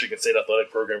like the Michigan State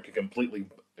athletic program could completely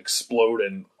explode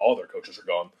and all their coaches are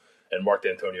gone, and Mark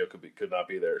D'Antonio could not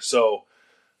be there. So,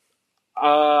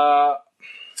 I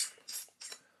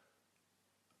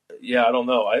don't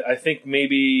know. I think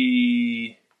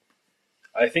maybe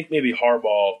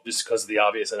Harbaugh just because of the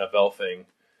obvious NFL thing,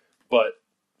 but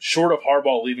short of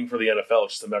Harbaugh leaving for the NFL,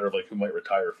 it's just a matter of like who might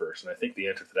retire first, and I think the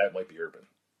answer to that might be Urban.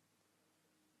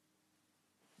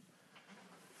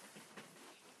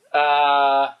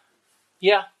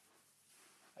 Yeah,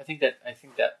 I think that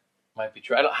might be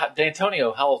true.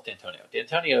 D'Antonio, how old is D'Antonio?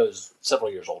 D'Antonio is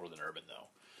several years older than Urban, though.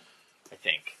 I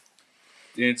think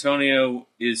D'Antonio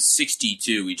is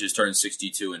 62. He just turned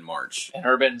 62 in March. And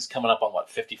Urban's coming up on what,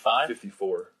 55?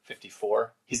 54.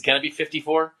 54. He's gonna be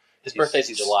 54. His birthday's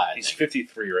in July. He's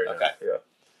 53 right now. Okay. Yeah.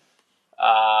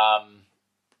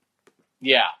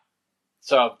 Yeah.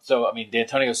 So I mean,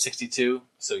 D'Antonio's 62.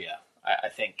 So yeah, I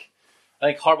think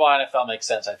Harbaugh NFL makes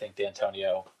sense. I think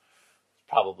D'Antonio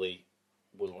probably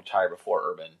will retire before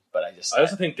Urban, but I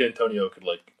also think D'Antonio could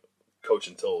like coach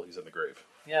until he's in the grave.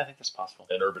 Yeah, I think that's possible.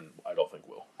 And Urban, I don't think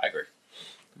will. I agree.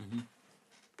 Mm-hmm.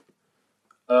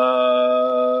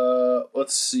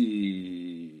 Let's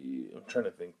see. I'm trying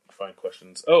to find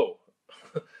questions. Oh,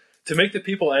 to make the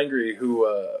people angry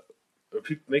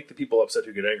make the people upset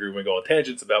who get angry when we go on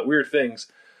tangents about weird things.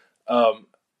 And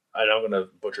I'm going to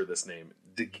butcher this name.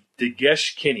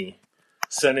 Degesh Kinney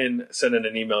sent in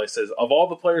an email. He says, of all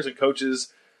the players and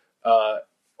coaches on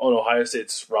Ohio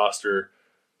State's roster,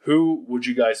 who would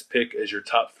you guys pick as your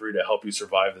top 3 to help you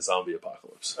survive the zombie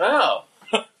apocalypse? Oh.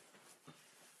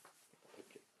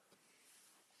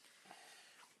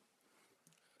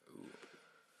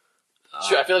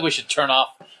 I feel like we should turn off.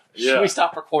 Yeah. Should we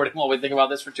stop recording while we think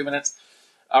about this for 2 minutes?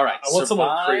 All right. I want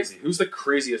someone crazy. Who's the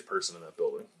craziest person in that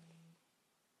building?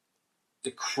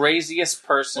 The craziest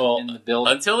person in the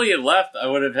building. Until he had left, I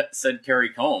would have said Kerry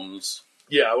Combs.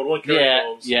 Yeah, I would want Kerry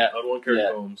Combs. Yeah. I would want Kerry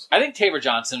Combs. I think Tabor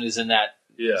Johnson is in that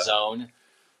zone.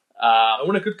 I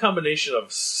want a good combination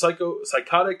of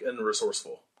psychotic and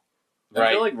resourceful.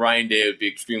 I feel like Ryan Day would be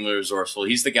extremely resourceful.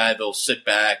 He's the guy that'll sit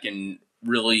back and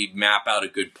really map out a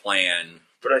good plan.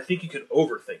 But I think he could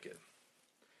overthink it.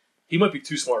 He might be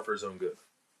too smart for his own good.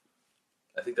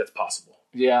 I think that's possible.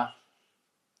 Yeah.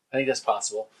 I think that's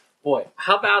possible. Boy,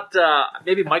 how about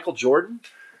maybe Michael Jordan?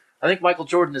 I think Michael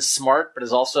Jordan is smart, but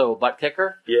is also a butt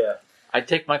kicker. Yeah. I'd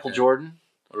take Michael Jordan.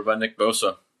 What about Nick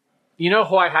Bosa? You know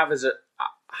who I have as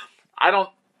I don't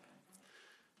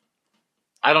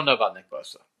know about Nick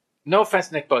Bosa. No offense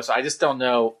to Nick Bosa. I just don't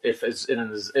know if it's in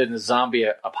a zombie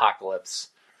apocalypse,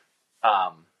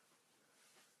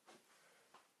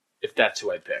 if that's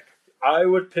who I'd pick. I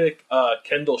would pick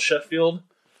Kendall Sheffield,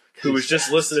 who was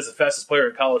just listed as the fastest player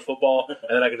in college football, and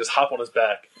then I could just hop on his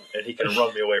back, and he can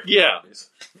run me away from the zombies.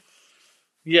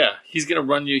 Yeah, he's going to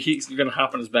run you. You're going to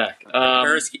hop on his back.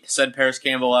 Paris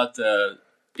Campbell out to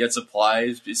get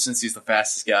supplies since he's the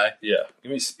fastest guy. Yeah,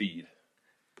 give me speed.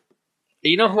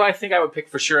 You know who I think I would pick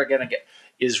for sure again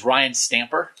is Ryan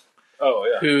Stamper. Oh,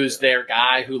 yeah. Who's their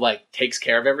guy who, like, takes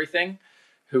care of everything.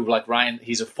 Who, like, Ryan,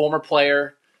 he's a former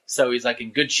player, so he's, like, in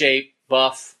good shape,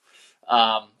 buff,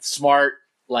 smart,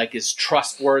 like, is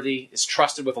trustworthy, is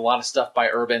trusted with a lot of stuff by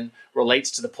Urban,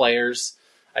 relates to the players.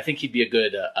 I think he'd be a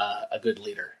good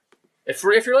leader. If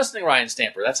you're listening, Ryan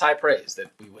Stamper, that's high praise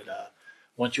that we would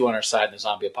want you on our side in the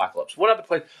zombie apocalypse. What other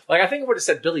players? Like, I think I would have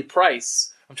said Billy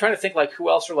Price. I'm trying to think, like, who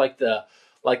else are, like, the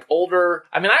older.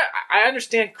 I mean, I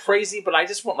understand crazy, but I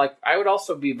just want, like, I would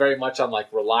also be very much on,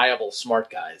 like, reliable, smart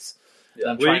guys.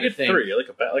 Yeah. Well, you get 3, like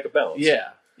a balance. Yeah.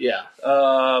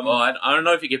 Well, I don't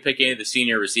know if you could pick any of the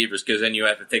senior receivers because then you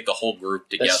have to take the whole group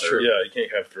together. That's true. Yeah, you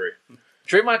can't have 3.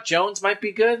 Draymond Jones might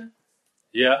be good.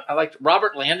 Yeah. I like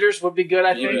Robert Landers would be good,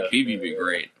 I think. He'd be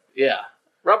great. Yeah.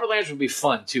 Robert Landers would be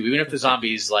fun, too. Even if the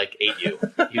zombies, like, ate you,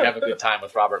 you'd have a good time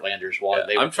with Robert Landers while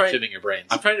they were consuming your brains.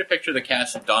 I'm trying to picture the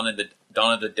cast of Dawn of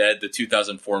the Dead, the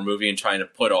 2004 movie, and trying to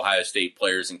put Ohio State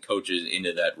players and coaches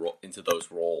into those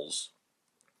roles.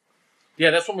 Yeah,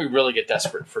 that's when we really get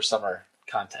desperate for summer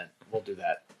content. We'll do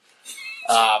that.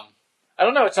 I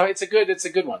don't know. It's a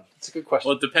good one. It's a good question.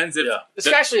 Well, it depends if...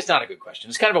 Actually, it's not a good question.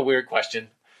 It's kind of a weird question.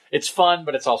 It's fun,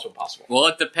 but it's also impossible. Well,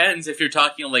 it depends if you're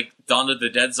talking like Dawn of the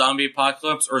Dead zombie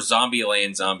apocalypse or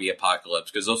Zombieland zombie apocalypse,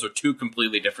 because those are 2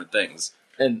 completely different things.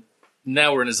 And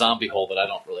now we're in a zombie hole that I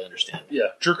don't really understand. Yeah,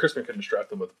 Drew Chrisman can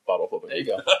distract them with bottle flipping. There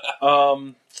you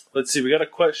go. Let's see. We got a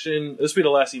question. This will be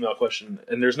the last email question,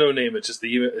 and there's no name. It's just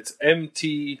the email. It's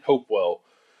MT Hopewell.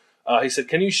 He said,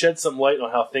 "Can you shed some light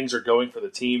on how things are going for the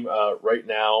team right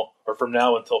now, or from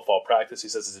now until fall practice?" He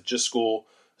says, "Is it just school?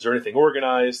 Is there anything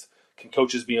organized? Can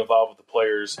coaches be involved with the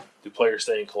players? Do players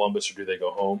stay in Columbus or do they go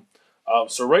home?"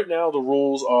 So right now the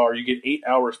rules are you get 8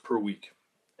 hours per week.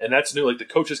 And that's new. Like, the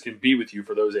coaches can be with you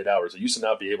for those 8 hours. They used to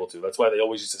not be able to. That's why they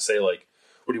always used to say, like,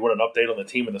 what do you want an update on the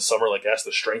team in the summer? Like, ask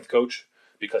the strength coach.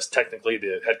 Because technically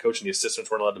the head coach and the assistants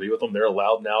weren't allowed to be with them. They're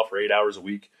allowed now for 8 hours a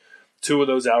week. 2 of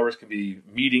those hours can be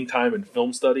meeting time and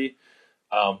film study.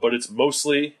 But it's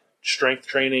mostly strength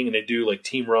training, and they do like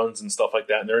team runs and stuff like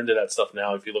that, and they're into that stuff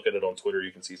now. If you look at it on Twitter, you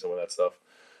can see some of that stuff.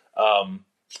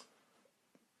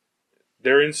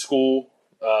 They're in school.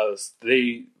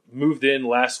 They moved in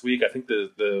last week. I think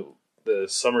the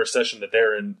summer session that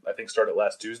they're in, I think, started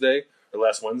last Tuesday or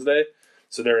last Wednesday.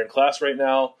 So they're in class right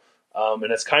now,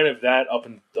 and it's kind of that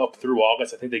up through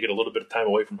August. I think they get a little bit of time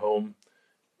away from home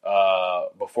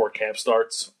before camp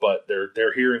starts, but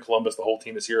they're here in Columbus. The whole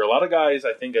team is here. A lot of guys,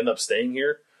 I think, end up staying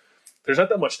here. There's not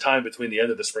that much time between the end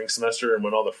of the spring semester and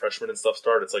when all the freshmen and stuff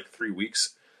start. It's like 3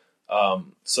 weeks.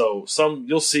 So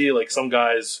you'll see, like, some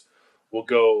guys will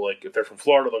go, like, if they're from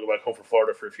Florida, they'll go back home from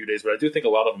Florida for a few days. But I do think a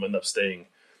lot of them end up staying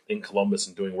in Columbus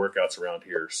and doing workouts around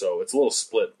here. So it's a little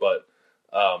split. But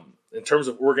in terms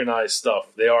of organized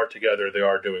stuff, they are together. They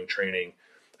are doing training.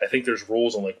 I think there's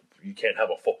rules on, like, you can't have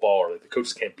a football, or like the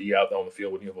coaches can't be out on the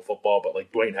field when you have a football. But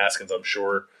like Dwayne Haskins, I'm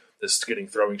sure, is getting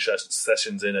throwing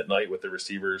sessions in at night with the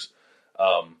receivers.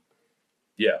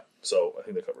 Yeah, so I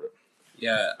think they covered it.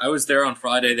 Yeah, I was there on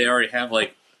Friday. They already have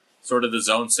like sort of the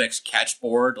Zone 6 catch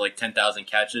board, like 10,000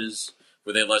 catches,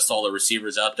 where they list all the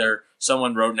receivers out there.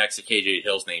 Someone wrote next to KJ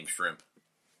Hill's name, Shrimp.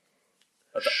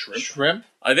 Shrimp?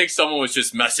 I think someone was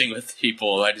just messing with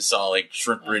people. I just saw like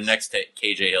Shrimp written next to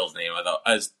KJ Hill's name. I thought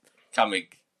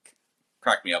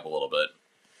cracked me up a little bit.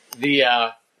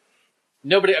 The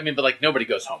nobody. I mean, but like nobody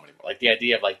goes home anymore. Like the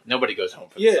idea of like nobody goes home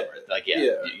for the summer. Like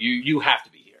you have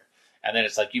to be here, and then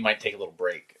it's like you might take a little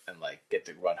break and like get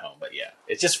to run home. But yeah,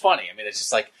 it's just funny. I mean, it's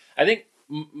just like I think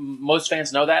most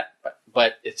fans know that,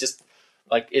 but it's just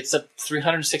like it's a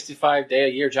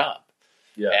 365-day-a-year job.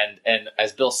 Yeah. And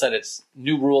as Bill said, it's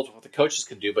new rules of what the coaches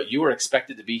can do, but you were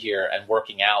expected to be here and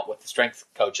working out with the strength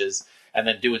coaches and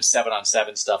then doing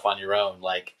 7-on-7 stuff on your own.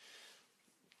 Like,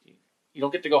 you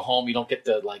don't get to go home. You don't get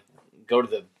to, like, go on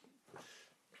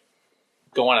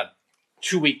a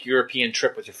 2-week European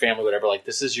trip with your family, whatever. Like,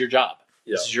 this is your job.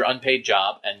 Yeah. This is your unpaid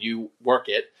job, and you work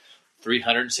it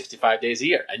 365 days a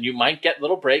year. And you might get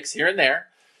little breaks here and there,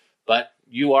 but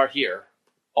you are here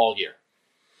all year.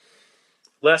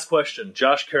 Last question.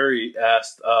 Josh Curry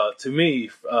asked, to me,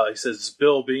 he says,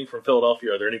 Bill, being from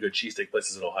Philadelphia, are there any good cheesesteak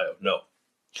places in Ohio? No.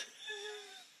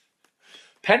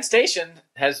 Penn Station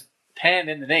has Penn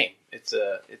in the name. It's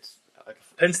like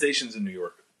Penn Station's in New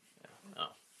York.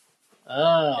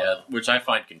 Oh. Yeah, which I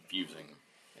find confusing.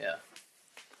 Yeah.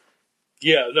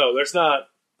 Yeah, no, there's not.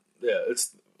 Yeah,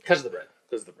 it's because of the bread.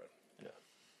 Because of the bread. Yeah.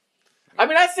 I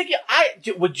mean, I think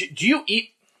do you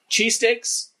eat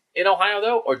cheesesteaks in Ohio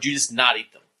though, or do you just not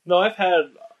eat them? No, I've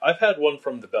had one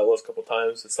from DeBella's a couple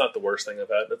times. It's not the worst thing I've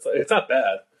had. It's not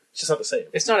bad. It's just not the same.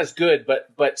 It's not as good,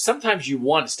 but sometimes you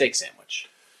want a steak sandwich.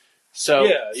 So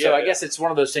I guess it's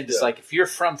one of those things. It's like if you're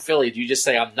from Philly, do you just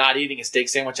say I'm not eating a steak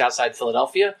sandwich outside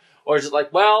Philadelphia, or is it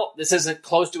like, well, this isn't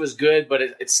close to as good, but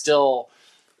it's still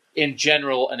in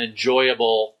general an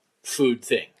enjoyable food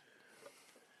thing?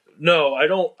 No, I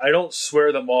don't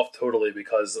swear them off totally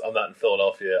because I'm not in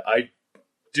Philadelphia. I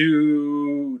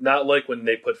do not like when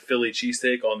they put Philly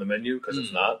cheesesteak on the menu because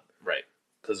it's not. Right.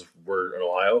 Because we're in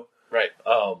Ohio. Right.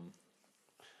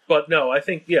 But no, I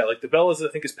think, like the Bella's I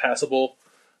think is passable.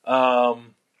 I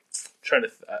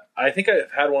think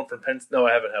I've had one from Penn. No,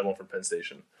 I haven't had one from Penn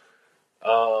Station.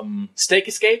 Steak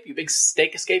Escape? You big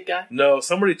Steak Escape guy? No,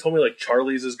 somebody told me like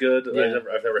Charlie's is good. Yeah.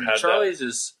 I've never had Charlie's that.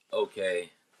 is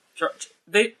okay.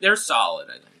 They're solid,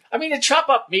 I think. I mean, to chop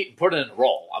up meat and put it in a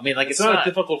roll. I mean, like it's not a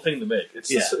difficult thing to make. It's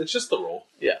just the roll.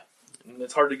 Yeah. And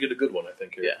it's hard to get a good one, I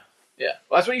think. Here. Yeah. Yeah.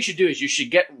 Well, that's what you should do is you should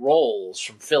get rolls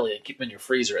from Philly and keep them in your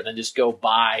freezer and then just go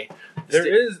buy.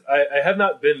 I have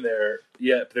not been there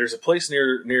yet. But there's a place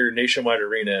near Nationwide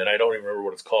Arena, and I don't even remember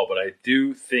what it's called, but I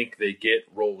do think they get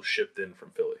rolls shipped in from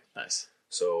Philly. Nice.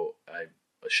 So I'm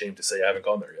ashamed to say I haven't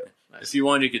gone there yet. Nice. If you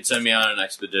want, you could send me on an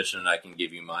expedition, and I can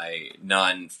give you my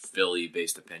non-Philly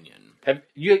based opinion. Have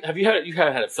you haven't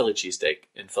had a Philly cheesesteak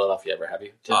in Philadelphia ever? Have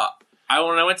you? Tim?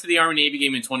 When I went to the Army-Navy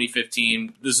game in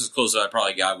 2015, this is close as I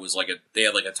probably got. Was they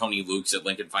had like a Tony Luke's at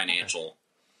Lincoln Financial.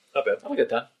 Not bad. I'll get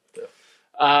done.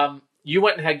 Yeah. You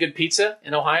went and had good pizza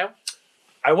in Ohio?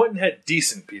 I went and had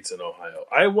decent pizza in Ohio.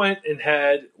 I went and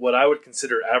had what I would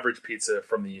consider average pizza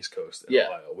from the East Coast in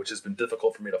Ohio, which has been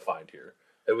difficult for me to find here.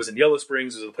 It was in Yellow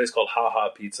Springs. It was a place called Ha Ha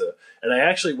Pizza. And I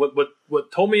actually,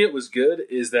 what told me it was good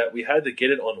is that we had to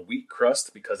get it on wheat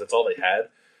crust because that's all they had.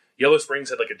 Yellow Springs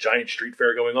had like a giant street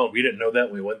fair going on. We didn't know that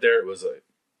when we went there. It was a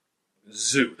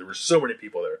zoo. There were so many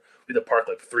people there. We had to park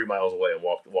like 3 miles away and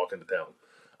walk into town.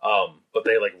 But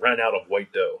they like ran out of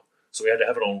white dough. So we had to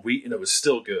have it on wheat, and it was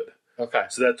still good. Okay.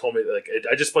 So that told me,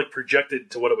 I just like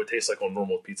projected to what it would taste like on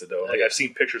normal pizza dough. Like I've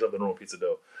seen pictures of the normal pizza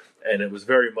dough, and it was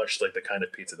very much like the kind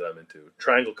of pizza that I'm into.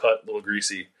 Triangle cut, a little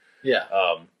greasy. Yeah.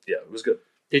 It was good.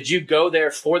 Did you go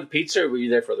there for the pizza, or were you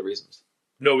there for other reasons?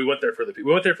 No, we went there for the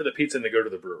pizza and to go to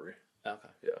the brewery. Okay.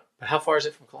 Yeah. But how far is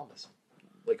it from Columbus?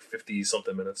 Like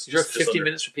 50-something minutes. You drove 50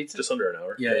 minutes for pizza? Just under an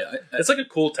hour. Yeah. It's like a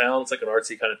cool town. It's like an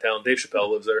artsy kind of town. Dave Chappelle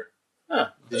lives there. Huh.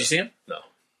 Did you see him? No.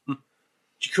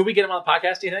 Could we get him on the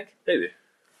podcast, do you think? Maybe.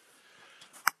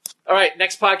 All right,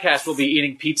 next podcast we'll be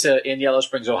eating pizza in Yellow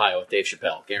Springs, Ohio with Dave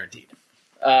Chappelle, guaranteed.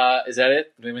 Is that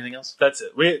it? Do we have anything else? That's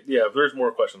it. If there's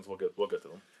more questions, we'll get to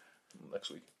them next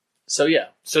week. So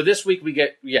this week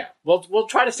we'll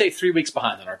try to stay 3 weeks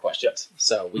behind on our questions.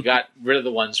 So we got rid of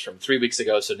the ones from 3 weeks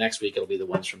ago. So next week it'll be the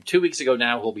ones from 2 weeks ago.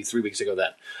 Now will be 3 weeks ago then.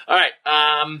 All right.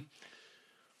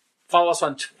 Follow us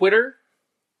on Twitter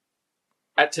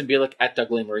at Tim Bielik, at Doug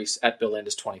Maurice, at Bill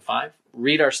Landis 25.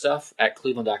 Read our stuff at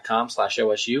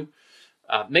cleveland.com/OSU.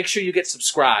 Make sure you get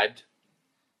subscribed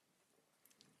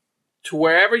to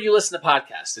wherever you listen to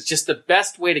podcasts. It's just the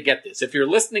best way to get this. If you're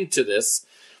listening to this,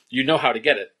 you know how to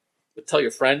get it. But tell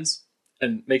your friends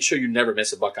and make sure you never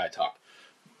miss a Buckeye Talk.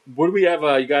 What do we have?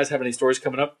 You guys have any stories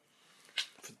coming up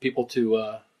for people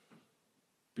to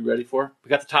be ready for? We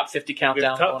got the top 50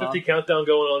 countdown. Top 50 countdown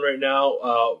going on right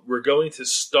now. We're going to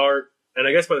start, and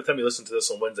I guess by the time you listen to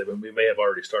this on Wednesday, but we may have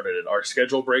already started it. Our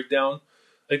schedule breakdown.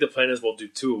 I think the plan is we'll do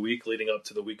 2 a week leading up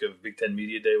to the week of Big Ten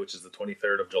Media Day, which is the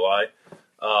 23rd of July.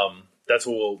 That's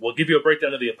what we'll give you a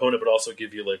breakdown of the opponent, but also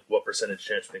give you like what percentage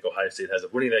chance we think Ohio State has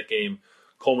of winning that game,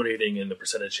 culminating in the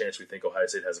percentage chance we think Ohio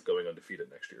State has of going undefeated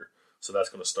next year. So that's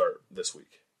going to start this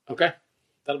week. Okay,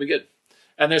 that'll be good.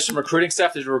 And there's some recruiting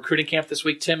stuff. There's a recruiting camp this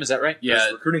week, Tim. Is that right? Yeah,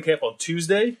 there's recruiting camp on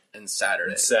Tuesday and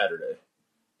Saturday.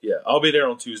 Yeah, I'll be there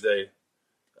on Tuesday.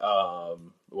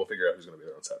 We'll figure out who's going to be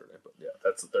there on Saturday. But yeah,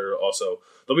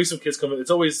 there'll be some kids coming.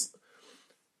 It's always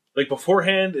like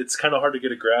beforehand, it's kind of hard to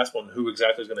get a grasp on who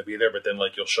exactly is going to be there. But then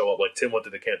like you'll show up. Like Tim went to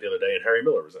the camp the other day, and Harry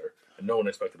Miller was there, and no one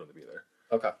expected him to be there.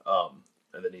 Okay.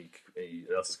 And then he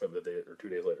announced his coming the day or 2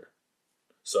 days later.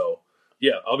 So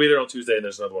yeah, I'll be there on Tuesday, and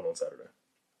there's another one on Saturday.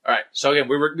 All right. So again,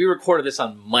 we recorded this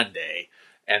on Monday,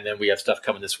 and then we have stuff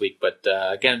coming this week. But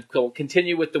again, we'll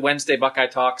continue with the Wednesday Buckeye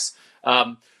Talks.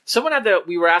 Someone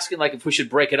we were asking like if we should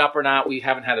break it up or not. We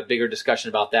haven't had a bigger discussion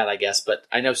about that, I guess. But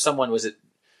I know someone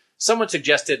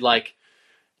suggested like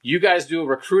you guys do a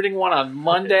recruiting one on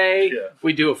Monday, Yeah.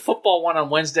 we do a football one on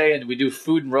Wednesday, and we do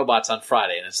food and robots on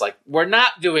Friday. And it's like we're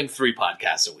not doing 3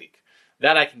 podcasts a week.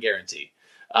 That I can guarantee.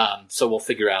 So we'll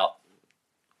figure out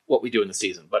what we do in the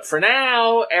season. But for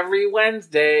now, every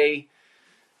Wednesday,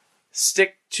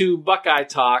 stick to Buckeye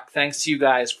Talk. Thanks to you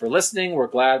guys for listening. We're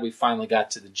glad we finally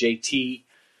got to the JT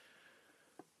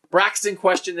Braxton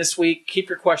question this week. Keep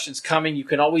your questions coming. You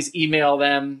can always email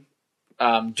them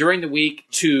during the week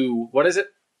to, what is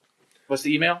it? What's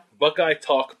the email?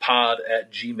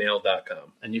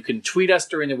 BuckeyeTalkPod@gmail.com. And you can tweet us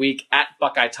during the week at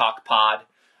Buckeye Talk Pod.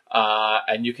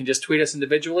 And you can just tweet us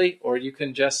individually, or you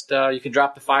can just you can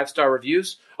drop the 5-star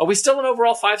reviews. Are we still an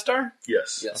overall 5-star?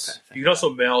 Yes. Okay. You can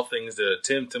also mail things to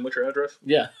Tim. Tim, what's your address?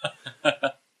 Yeah.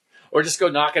 Or just go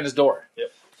knock on his door.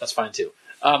 Yep. That's fine too.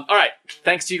 All right.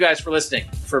 Thanks to you guys for listening.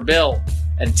 For Bill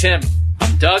and Tim,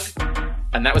 I'm Doug,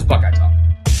 and that was Buckeye Talk.